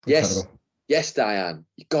 Yes. Yes, Diane.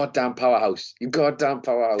 You goddamn powerhouse. You goddamn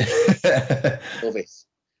powerhouse. Love it.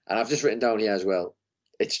 And I've just written down here as well,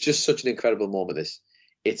 it's just such an incredible moment, this.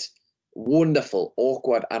 It's wonderful,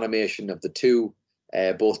 awkward animation of the two,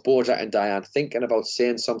 both Bojack and Diane, thinking about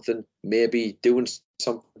saying something, maybe doing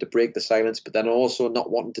something to break the silence, but then also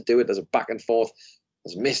not wanting to do it. There's a back and forth.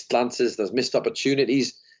 There's missed glances. There's missed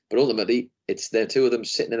opportunities. But ultimately, it's the two of them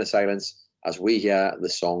sitting in a silence as we hear the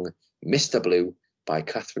song Mr. Blue by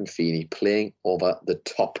Catherine Feeney playing over the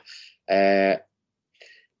top.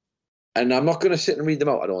 And I'm not going to sit and read them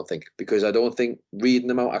out, I don't think, because I don't think reading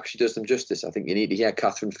them out actually does them justice. I think you need to hear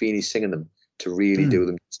Catherine Feeney singing them to really do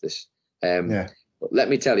them justice. But let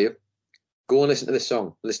me tell you, go and listen to this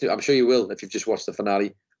song. I'm sure you will if you've just watched the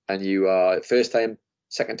finale and you are first time,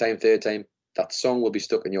 second time, third time. That song will be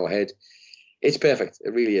stuck in your head. It's perfect.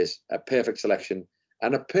 It really is a perfect selection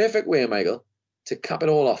and a perfect way, Michael, to cap it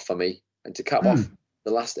all off for me and to cap off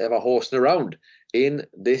the last ever horsing around in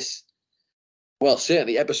this. Well,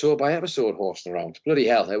 certainly episode by episode horsing around. Bloody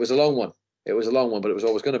hell, it was a long one. It was a long one, but it was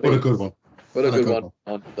always going to be. What a good one. But a good one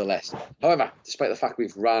nonetheless. However, despite the fact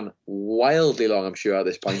we've ran wildly long, I'm sure, at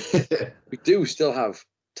this point, we do still have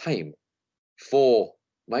time for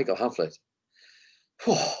Michael Hamflett.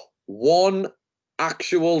 One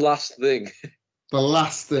actual last thing. The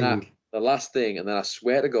last thing. The last thing. And then I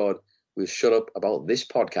swear to God, we'll shut up about this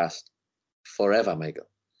podcast forever, Michael.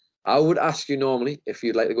 I would ask you normally if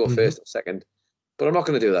you'd like to go first or second, but I'm not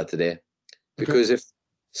going to do that today because if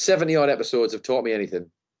 70 odd episodes have taught me anything,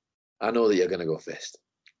 I know that you're going to go first.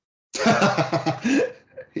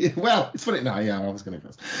 Well, it's funny. No, yeah, I was going to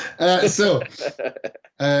go first.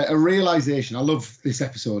 A realization. I love this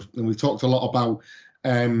episode, and we've talked a lot about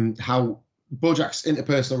how BoJack's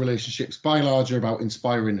interpersonal relationships, by and large, are about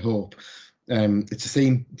inspiring hope. It's a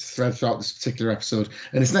theme, it's a thread throughout this particular episode,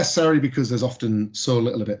 and it's necessary because there's often so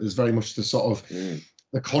little of it. There's very much the sort of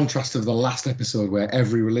the contrast of the last episode where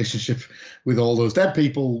every relationship with all those dead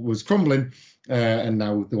people was crumbling, and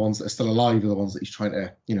now the ones that are still alive are the ones that he's trying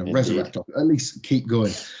to, resurrect or at least keep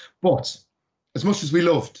going. But as much as we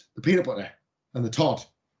loved the peanut butter and the Todd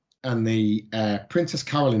and the Princess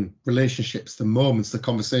Carolyn relationships, the moments, the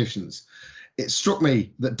conversations, it struck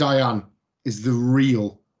me that Diane is the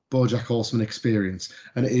real BoJack Horseman experience,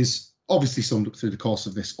 and it is obviously summed up through the course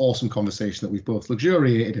of this awesome conversation that we've both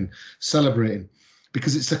luxuriated in celebrating,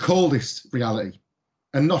 because it's the coldest reality,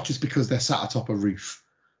 and not just because they're sat atop a roof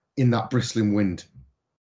in that bristling wind.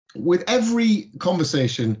 With every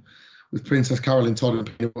conversation with Princess Carolyn, Todd,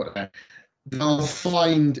 and Peanut Butter, they'll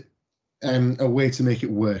find a way to make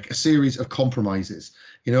it work, a series of compromises.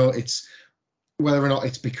 It's whether or not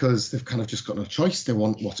it's because they've kind of just got no choice, they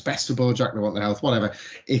want what's best for BoJack, they want their health, whatever.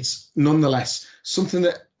 It's nonetheless something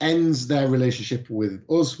that ends their relationship with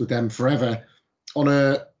us, with them forever, on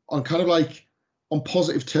kind of like on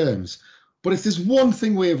positive terms. But if there's one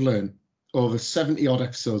thing we have learned over 70 odd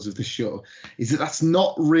episodes of this show, is that that's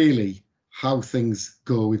not really how things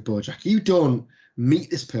go with BoJack. You don't meet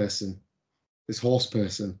this person, this horse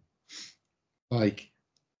person, like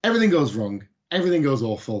everything goes wrong, everything goes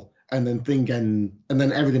awful, and then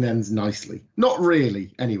everything ends nicely. Not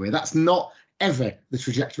really, anyway. That's not ever the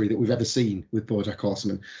trajectory that we've ever seen with BoJack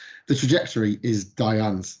Horseman. The trajectory is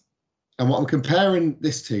Diane's. And what I'm comparing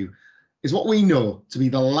this to is what we know to be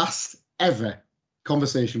the last ever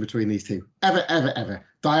conversation between these two. Ever, ever, ever.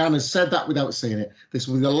 Diane has said that without saying it. This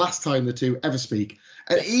will be the last time the two ever speak.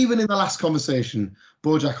 And even in the last conversation,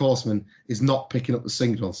 BoJack Horseman is not picking up the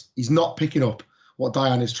signals. He's not picking up what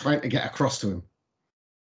Diane is trying to get across to him.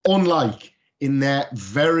 Unlike in their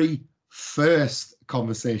very first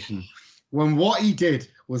conversation, when what he did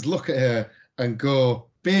was look at her and go,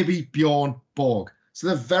 "Baby Bjorn Borg." So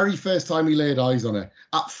the very first time he laid eyes on her,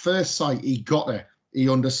 at first sight, he got her. He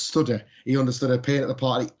understood her. He understood her pain at the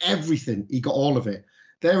party, everything. He got all of it.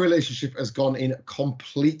 Their relationship has gone in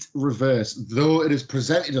complete reverse, though it has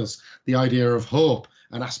presented us the idea of hope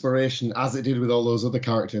and aspiration as it did with all those other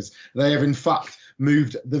characters. They have, in fact,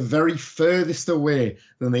 moved the very furthest away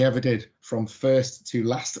than they ever did from first to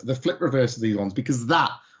last, the flip reverse of these ones, because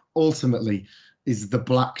that ultimately is the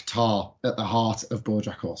black tar at the heart of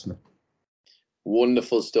BoJack Horseman.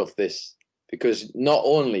 Wonderful stuff, this, because not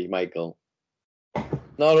only, Michael,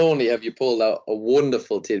 not only have you pulled out a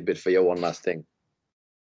wonderful tidbit for your one last thing,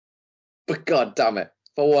 but God damn it,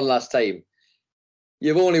 for one last time,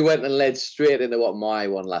 you've only went and led straight into what my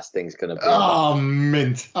one last thing's going to be. Oh,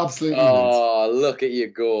 mint. Absolutely mint. Oh, look at you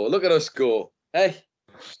go. Look at us go. Hey,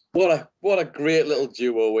 what a great little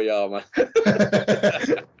duo we are, man.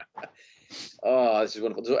 Oh, this is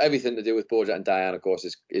wonderful. So everything to do with BoJack and Diane, of course,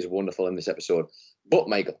 is wonderful in this episode. But,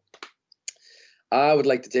 Michael, I would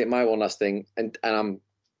like to take my one last thing, and I'm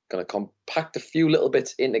going to compact a few little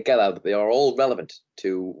bits in together, but they are all relevant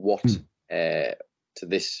to what... to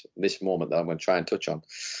this moment that I'm going to try and touch on.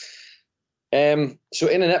 So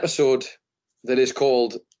in an episode that is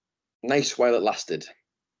called Nice While It Lasted,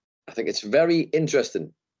 I think it's very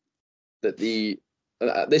interesting that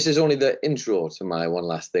this is only the intro to my one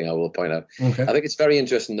last thing I will point out. Okay. I think it's very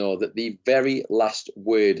interesting, though, that the very last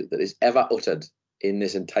word that is ever uttered in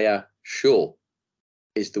this entire show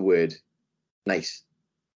is the word nice.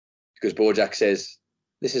 Because BoJack says,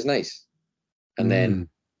 "This is nice." And then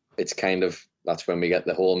it's kind of, that's when we get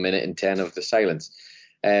the whole 1:10 of the silence.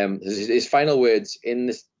 His final words in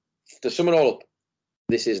this, to sum it all up,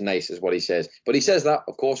 "This is nice," is what he says. But he says that,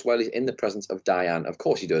 of course, while he's in the presence of Diane. Of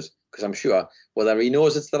course he does, because I'm sure whether he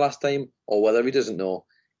knows it's the last time or whether he doesn't know,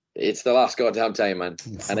 it's the last goddamn time, man.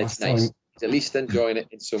 And it's nice. He's at least enjoying it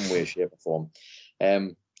in some way, shape, or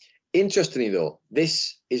form. Interestingly, though,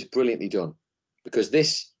 this is brilliantly done, because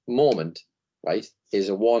this moment, right, is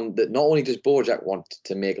a one that not only does BoJack want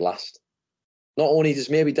to make last, not only does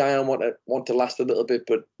maybe Diane want to last a little bit,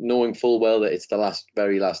 but knowing full well that it's the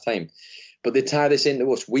very last time, but they tie this into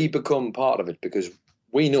us. We become part of it because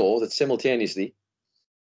we know that simultaneously,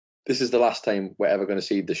 this is the last time we're ever going to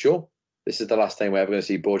see the show. This is the last time we're ever going to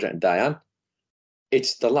see BoJack and Diane.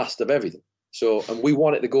 It's the last of everything. So, and we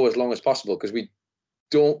want it to go as long as possible because we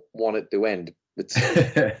don't want it to end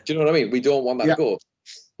Do you know what I mean? We don't want that Yeah. to go.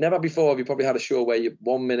 Never before have you probably had a show where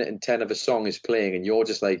 1 minute and 10 of a song is playing and you're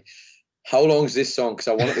just like, how long is this song? Because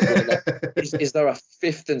I want it to go. Is there a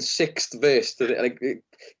fifth and sixth verse to it? Like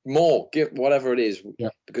more, give whatever it is. Yeah.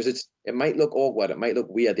 Because it might look awkward, it might look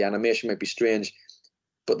weird, the animation might be strange.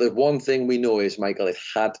 But the one thing we know is, Michael, it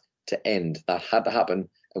had to end. That had to happen,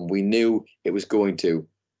 and we knew it was going to.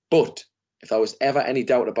 But if there was ever any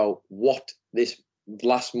doubt about what this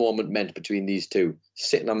last moment meant between these two,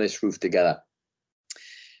 sitting on this roof together,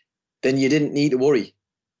 then you didn't need to worry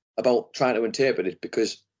about trying to interpret it,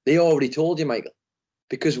 because they already told you, Michael.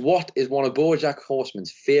 Because what is one of BoJack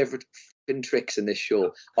Horseman's favourite tricks in this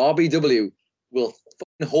show? RBW will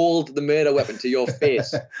hold the murder weapon to your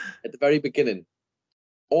face at the very beginning.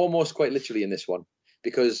 Almost quite literally in this one.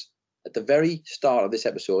 Because at the very start of this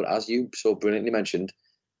episode, as you so brilliantly mentioned,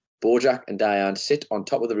 BoJack and Diane sit on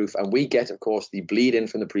top of the roof, and we get, of course, the bleed in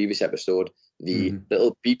from the previous episode, the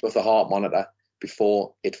little beep of the heart monitor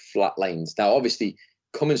before it flatlines. Now, obviously,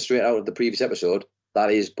 coming straight out of the previous episode, that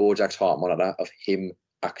is BoJack's heart monitor of him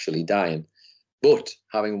actually dying. But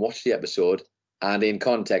having watched the episode and in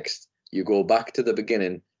context, you go back to the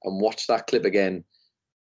beginning and watch that clip again.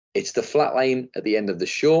 It's the flatline at the end of the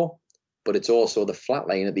show, but it's also the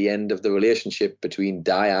flatline at the end of the relationship between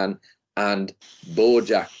Diane and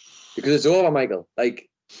BoJack. Because it's over, Michael. Like,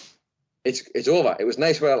 it's over. It was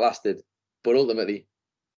nice while it lasted, but ultimately,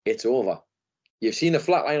 it's over. You've seen a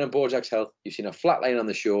flatline on BoJack's health. You've seen a flatline on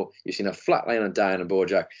the show. You've seen a flatline on Diane and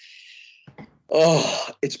BoJack. Oh,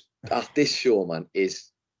 this show, man, is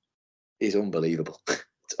unbelievable.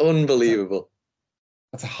 It's unbelievable.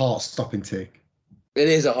 That's a heart-stopping take. It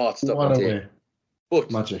is a heart-stopping take. But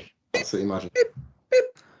magic. Absolutely magic.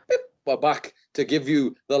 We're back to give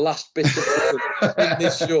you the last bit of in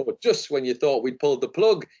this show. Just when you thought we'd pulled the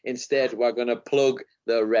plug, instead we're going to plug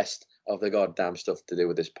the rest of the goddamn stuff to do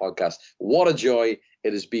with this podcast. What a joy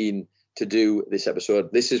it has been to do this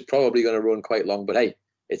episode. This is probably going to run quite long, but hey,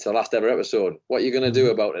 it's the last ever episode. What are you going to do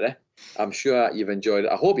about it, eh? I'm sure you've enjoyed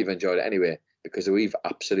it. I hope you've enjoyed it anyway, because we've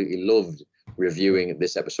absolutely loved reviewing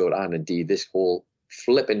this episode and indeed this whole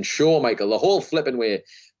flipping show, Michael, the whole flipping way.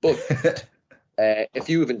 But if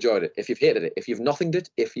you've enjoyed it, if you've hated it, if you've nothinged it,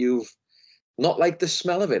 if you've not liked the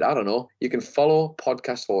smell of it, I don't know, you can follow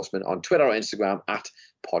Podcast Horseman on Twitter or Instagram at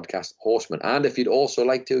Podcast Horseman. And if you'd also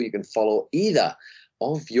like to, you can follow either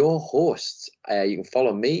of your hosts. You can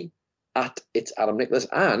follow me at It's Adam Nicholas,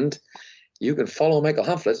 and you can follow Michael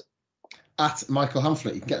Hamflett at Michael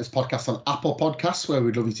Hamflett. You can get this podcast on Apple Podcasts, where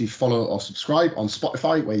we'd love you to follow or subscribe, on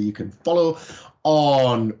Spotify, where you can follow,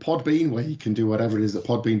 on Podbean, where you can do whatever it is that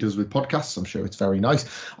Podbean does with podcasts. I'm sure it's very nice.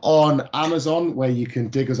 On Amazon, where you can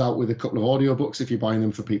dig us out with a couple of audiobooks if you're buying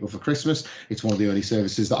them for people for Christmas. It's one of the only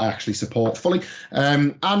services that I actually support fully.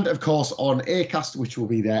 And of course on Acast, which will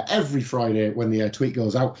be there every Friday when the tweet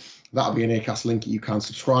goes out. That'll be an Acast link. You can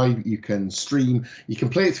subscribe, you can stream, you can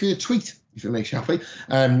play it through your tweet if it makes you happy.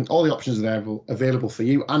 All the options are available for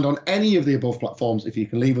you. And on any of the above platforms, if you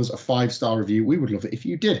can leave us a 5-star review, we would love it if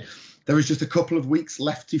you did. There is just a couple of weeks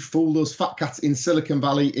left to fool those fat cats in Silicon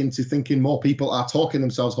Valley into thinking more people are talking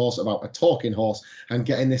themselves hoarse about a talking horse and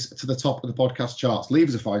getting this to the top of the podcast charts. Leave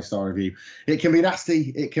us a 5-star review. It can be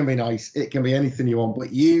nasty, it can be nice, it can be anything you want,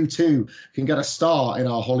 but you too can get a star in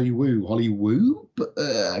our Hollywood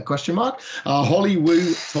our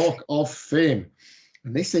Hollywood Talk of Fame.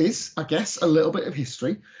 And this is, I guess, a little bit of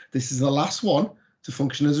history. This is the last one to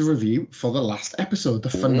function as a review for the last episode, the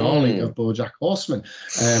finale of BoJack Horseman.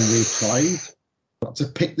 We've tried not to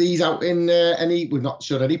pick these out in we've not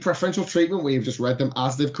showed any preferential treatment. We've just read them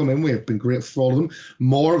as they've come in. We've been grateful for all of them.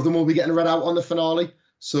 More of them will be getting read out on the finale.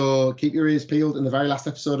 So keep your ears peeled in the very last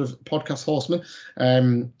episode of Podcast Horseman.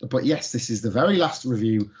 But yes, this is the very last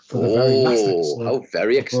review for the very last episode. How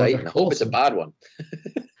very exciting. I hope it's a bad one.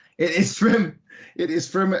 It is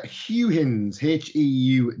from Heughins,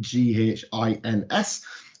 Heughins,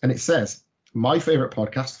 and it says, my favourite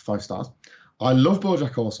podcast, 5 stars. I love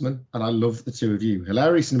BoJack Horseman, and I love the two of you.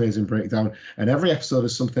 Hilarious and amazing breakdown, and every episode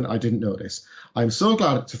is something I didn't notice. I'm so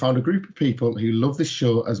glad to find a group of people who love this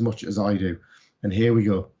show as much as I do. And here we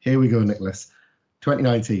go, Nicholas.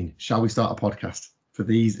 2019, shall we start a podcast? For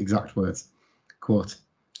these exact words. Quote,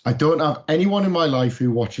 I don't have anyone in my life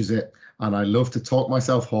who watches it, and I love to talk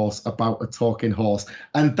myself hoarse about a talking horse.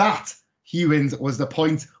 And that, Heughins, was the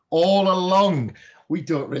point all along. We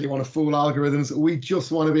don't really want to fool algorithms. We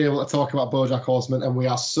just want to be able to talk about BoJack Horseman, and we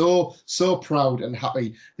are so, so proud and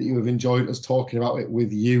happy that you have enjoyed us talking about it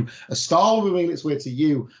with you. A star will be making its way to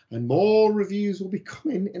you, and more reviews will be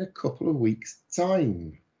coming in a couple of weeks'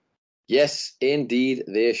 time. Yes, indeed,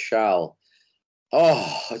 they shall.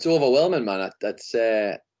 Oh, it's overwhelming, man. That's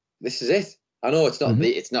this is it. I know it's not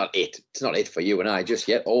it's not it for you and I just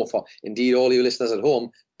yet, or for indeed all you listeners at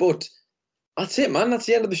home. But that's it, man. That's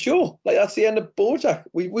the end of the show. Like, that's the end of BoJack.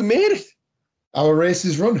 We made it. Our race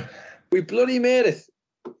is run. We bloody made it.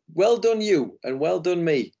 Well done, you, and well done,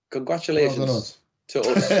 me. Congratulations. Well done us. To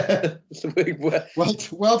us.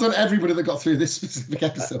 well done, everybody that got through this specific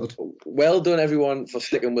episode. Well done, everyone, for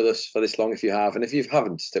sticking with us for this long. If you have, and if you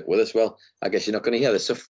haven't stuck with us, well, I guess you're not going to hear this.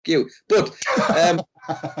 So f*** you. But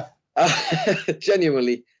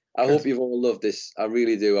genuinely, I hope you've all loved this. I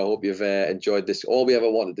really do. I hope you've enjoyed this. All we ever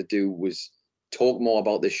wanted to do was talk more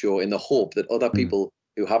about this show in the hope that other people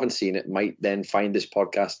who haven't seen it might then find this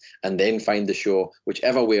podcast and then find the show,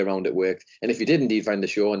 whichever way around it worked. And if you did indeed find the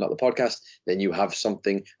show and not the podcast, then you have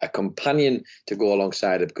something, a companion to go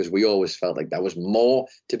alongside it, because we always felt like there was more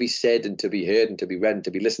to be said and to be heard and to be read and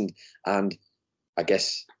to be listened. And I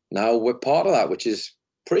guess now we're part of that, which is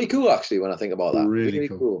pretty cool, actually, when I think about that. Really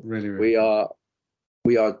cool. Really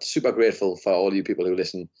we are super grateful for all you people who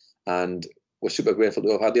listen, and we're super grateful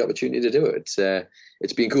to have had the opportunity to do it.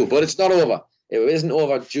 It's been cool, but it's not over. It isn't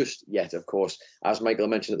over just yet, of course. As Michael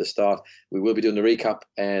mentioned at the start, we will be doing the recap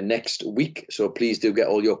next week. So please do get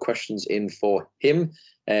all your questions in for him,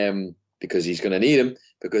 because he's going to need them,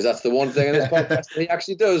 because that's the one thing in this podcast that he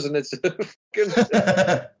actually does, and it's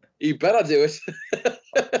he better do it.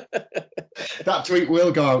 That tweet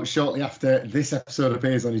will go out shortly after this episode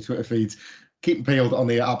appears on your Twitter feeds. Keep them peeled on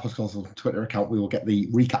the Our Podcast Twitter account. We will get the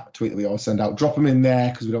recap tweet that we always send out. Drop them in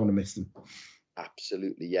there because we don't want to miss them.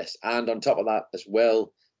 Absolutely, yes. And on top of that as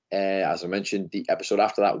well, as I mentioned, the episode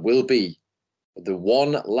after that will be the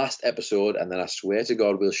one last episode, and then I swear to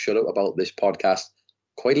God we'll shut up about this podcast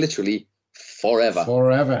quite literally forever.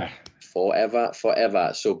 Forever.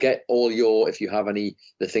 So get all your, if you have any,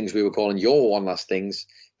 the things we were calling your one last things,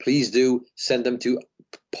 please do send them to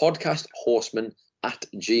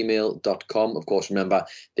podcasthorseman@gmail.com. Of course, remember,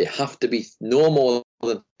 they have to be no more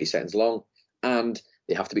than 30 seconds long, and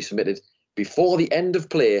they have to be submitted before the end of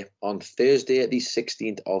play on Thursday, the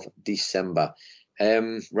 16th of December.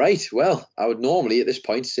 Right, well, I would normally at this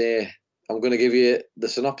point say I'm going to give you the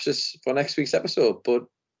synopsis for next week's episode, but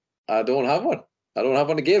I don't have one. I don't have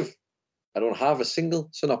one to give. I don't have a single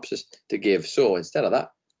synopsis to give. So instead of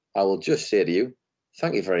that, I will just say to you,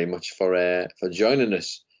 thank you very much for joining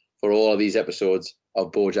us for all of these episodes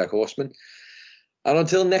of BoJack Horseman. And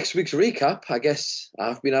until next week's recap, I guess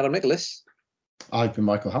I've been Adam Nicholas. I've been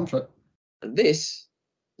Michael Hamflett. And this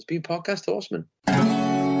has been Podcast Horseman.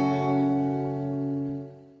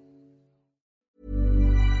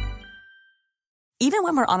 Even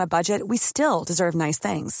when we're on a budget, we still deserve nice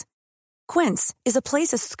things. Quince is a place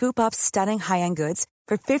to scoop up stunning high-end goods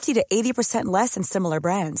for 50 to 80% less than similar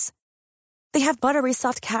brands. They have buttery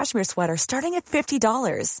soft cashmere sweaters starting at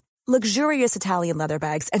 $50, luxurious Italian leather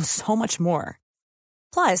bags, and so much more.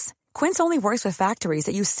 Plus, Quince only works with factories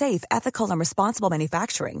that use safe, ethical, and responsible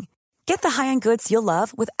manufacturing. Get the high-end goods you'll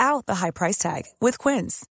love without the high price tag with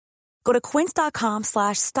Quince. Go to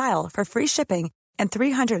quince.com/style for free shipping and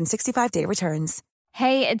 365-day returns.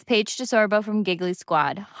 Hey, it's Paige DeSorbo from Giggly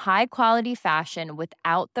Squad. High quality fashion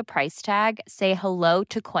without the price tag. Say hello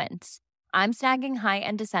to Quince. I'm snagging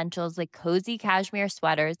high-end essentials like cozy cashmere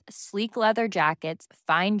sweaters, sleek leather jackets,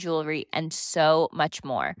 fine jewelry, and so much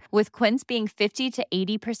more. With Quince being 50 to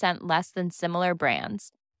 80% less than similar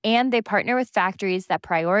brands. And they partner with factories that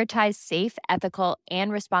prioritize safe, ethical,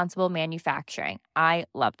 and responsible manufacturing. I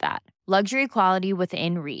love that. Luxury quality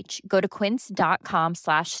within reach. Go to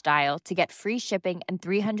quince.com/style to get free shipping and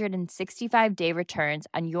 365-day returns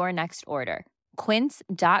on your next order.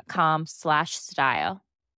 Quince.com/style.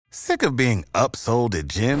 Sick of being upsold at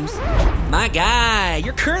gyms? My guy,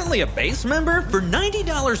 you're currently a base member. For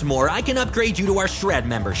 $90 more, I can upgrade you to our Shred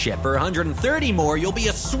membership. For $130 more, you'll be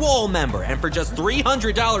a Swole member. And for just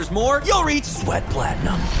 $300 more, you'll reach Sweat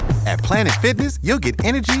Platinum. At Planet Fitness, you'll get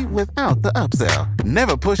energy without the upsell.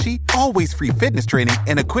 Never pushy, always free fitness training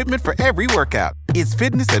and equipment for every workout. It's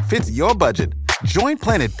fitness that fits your budget. Join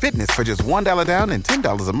Planet Fitness for just $1 down and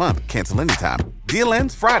 $10 a month. Cancel anytime. Deal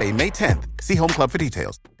ends Friday, May 10th. See Home Club for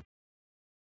details.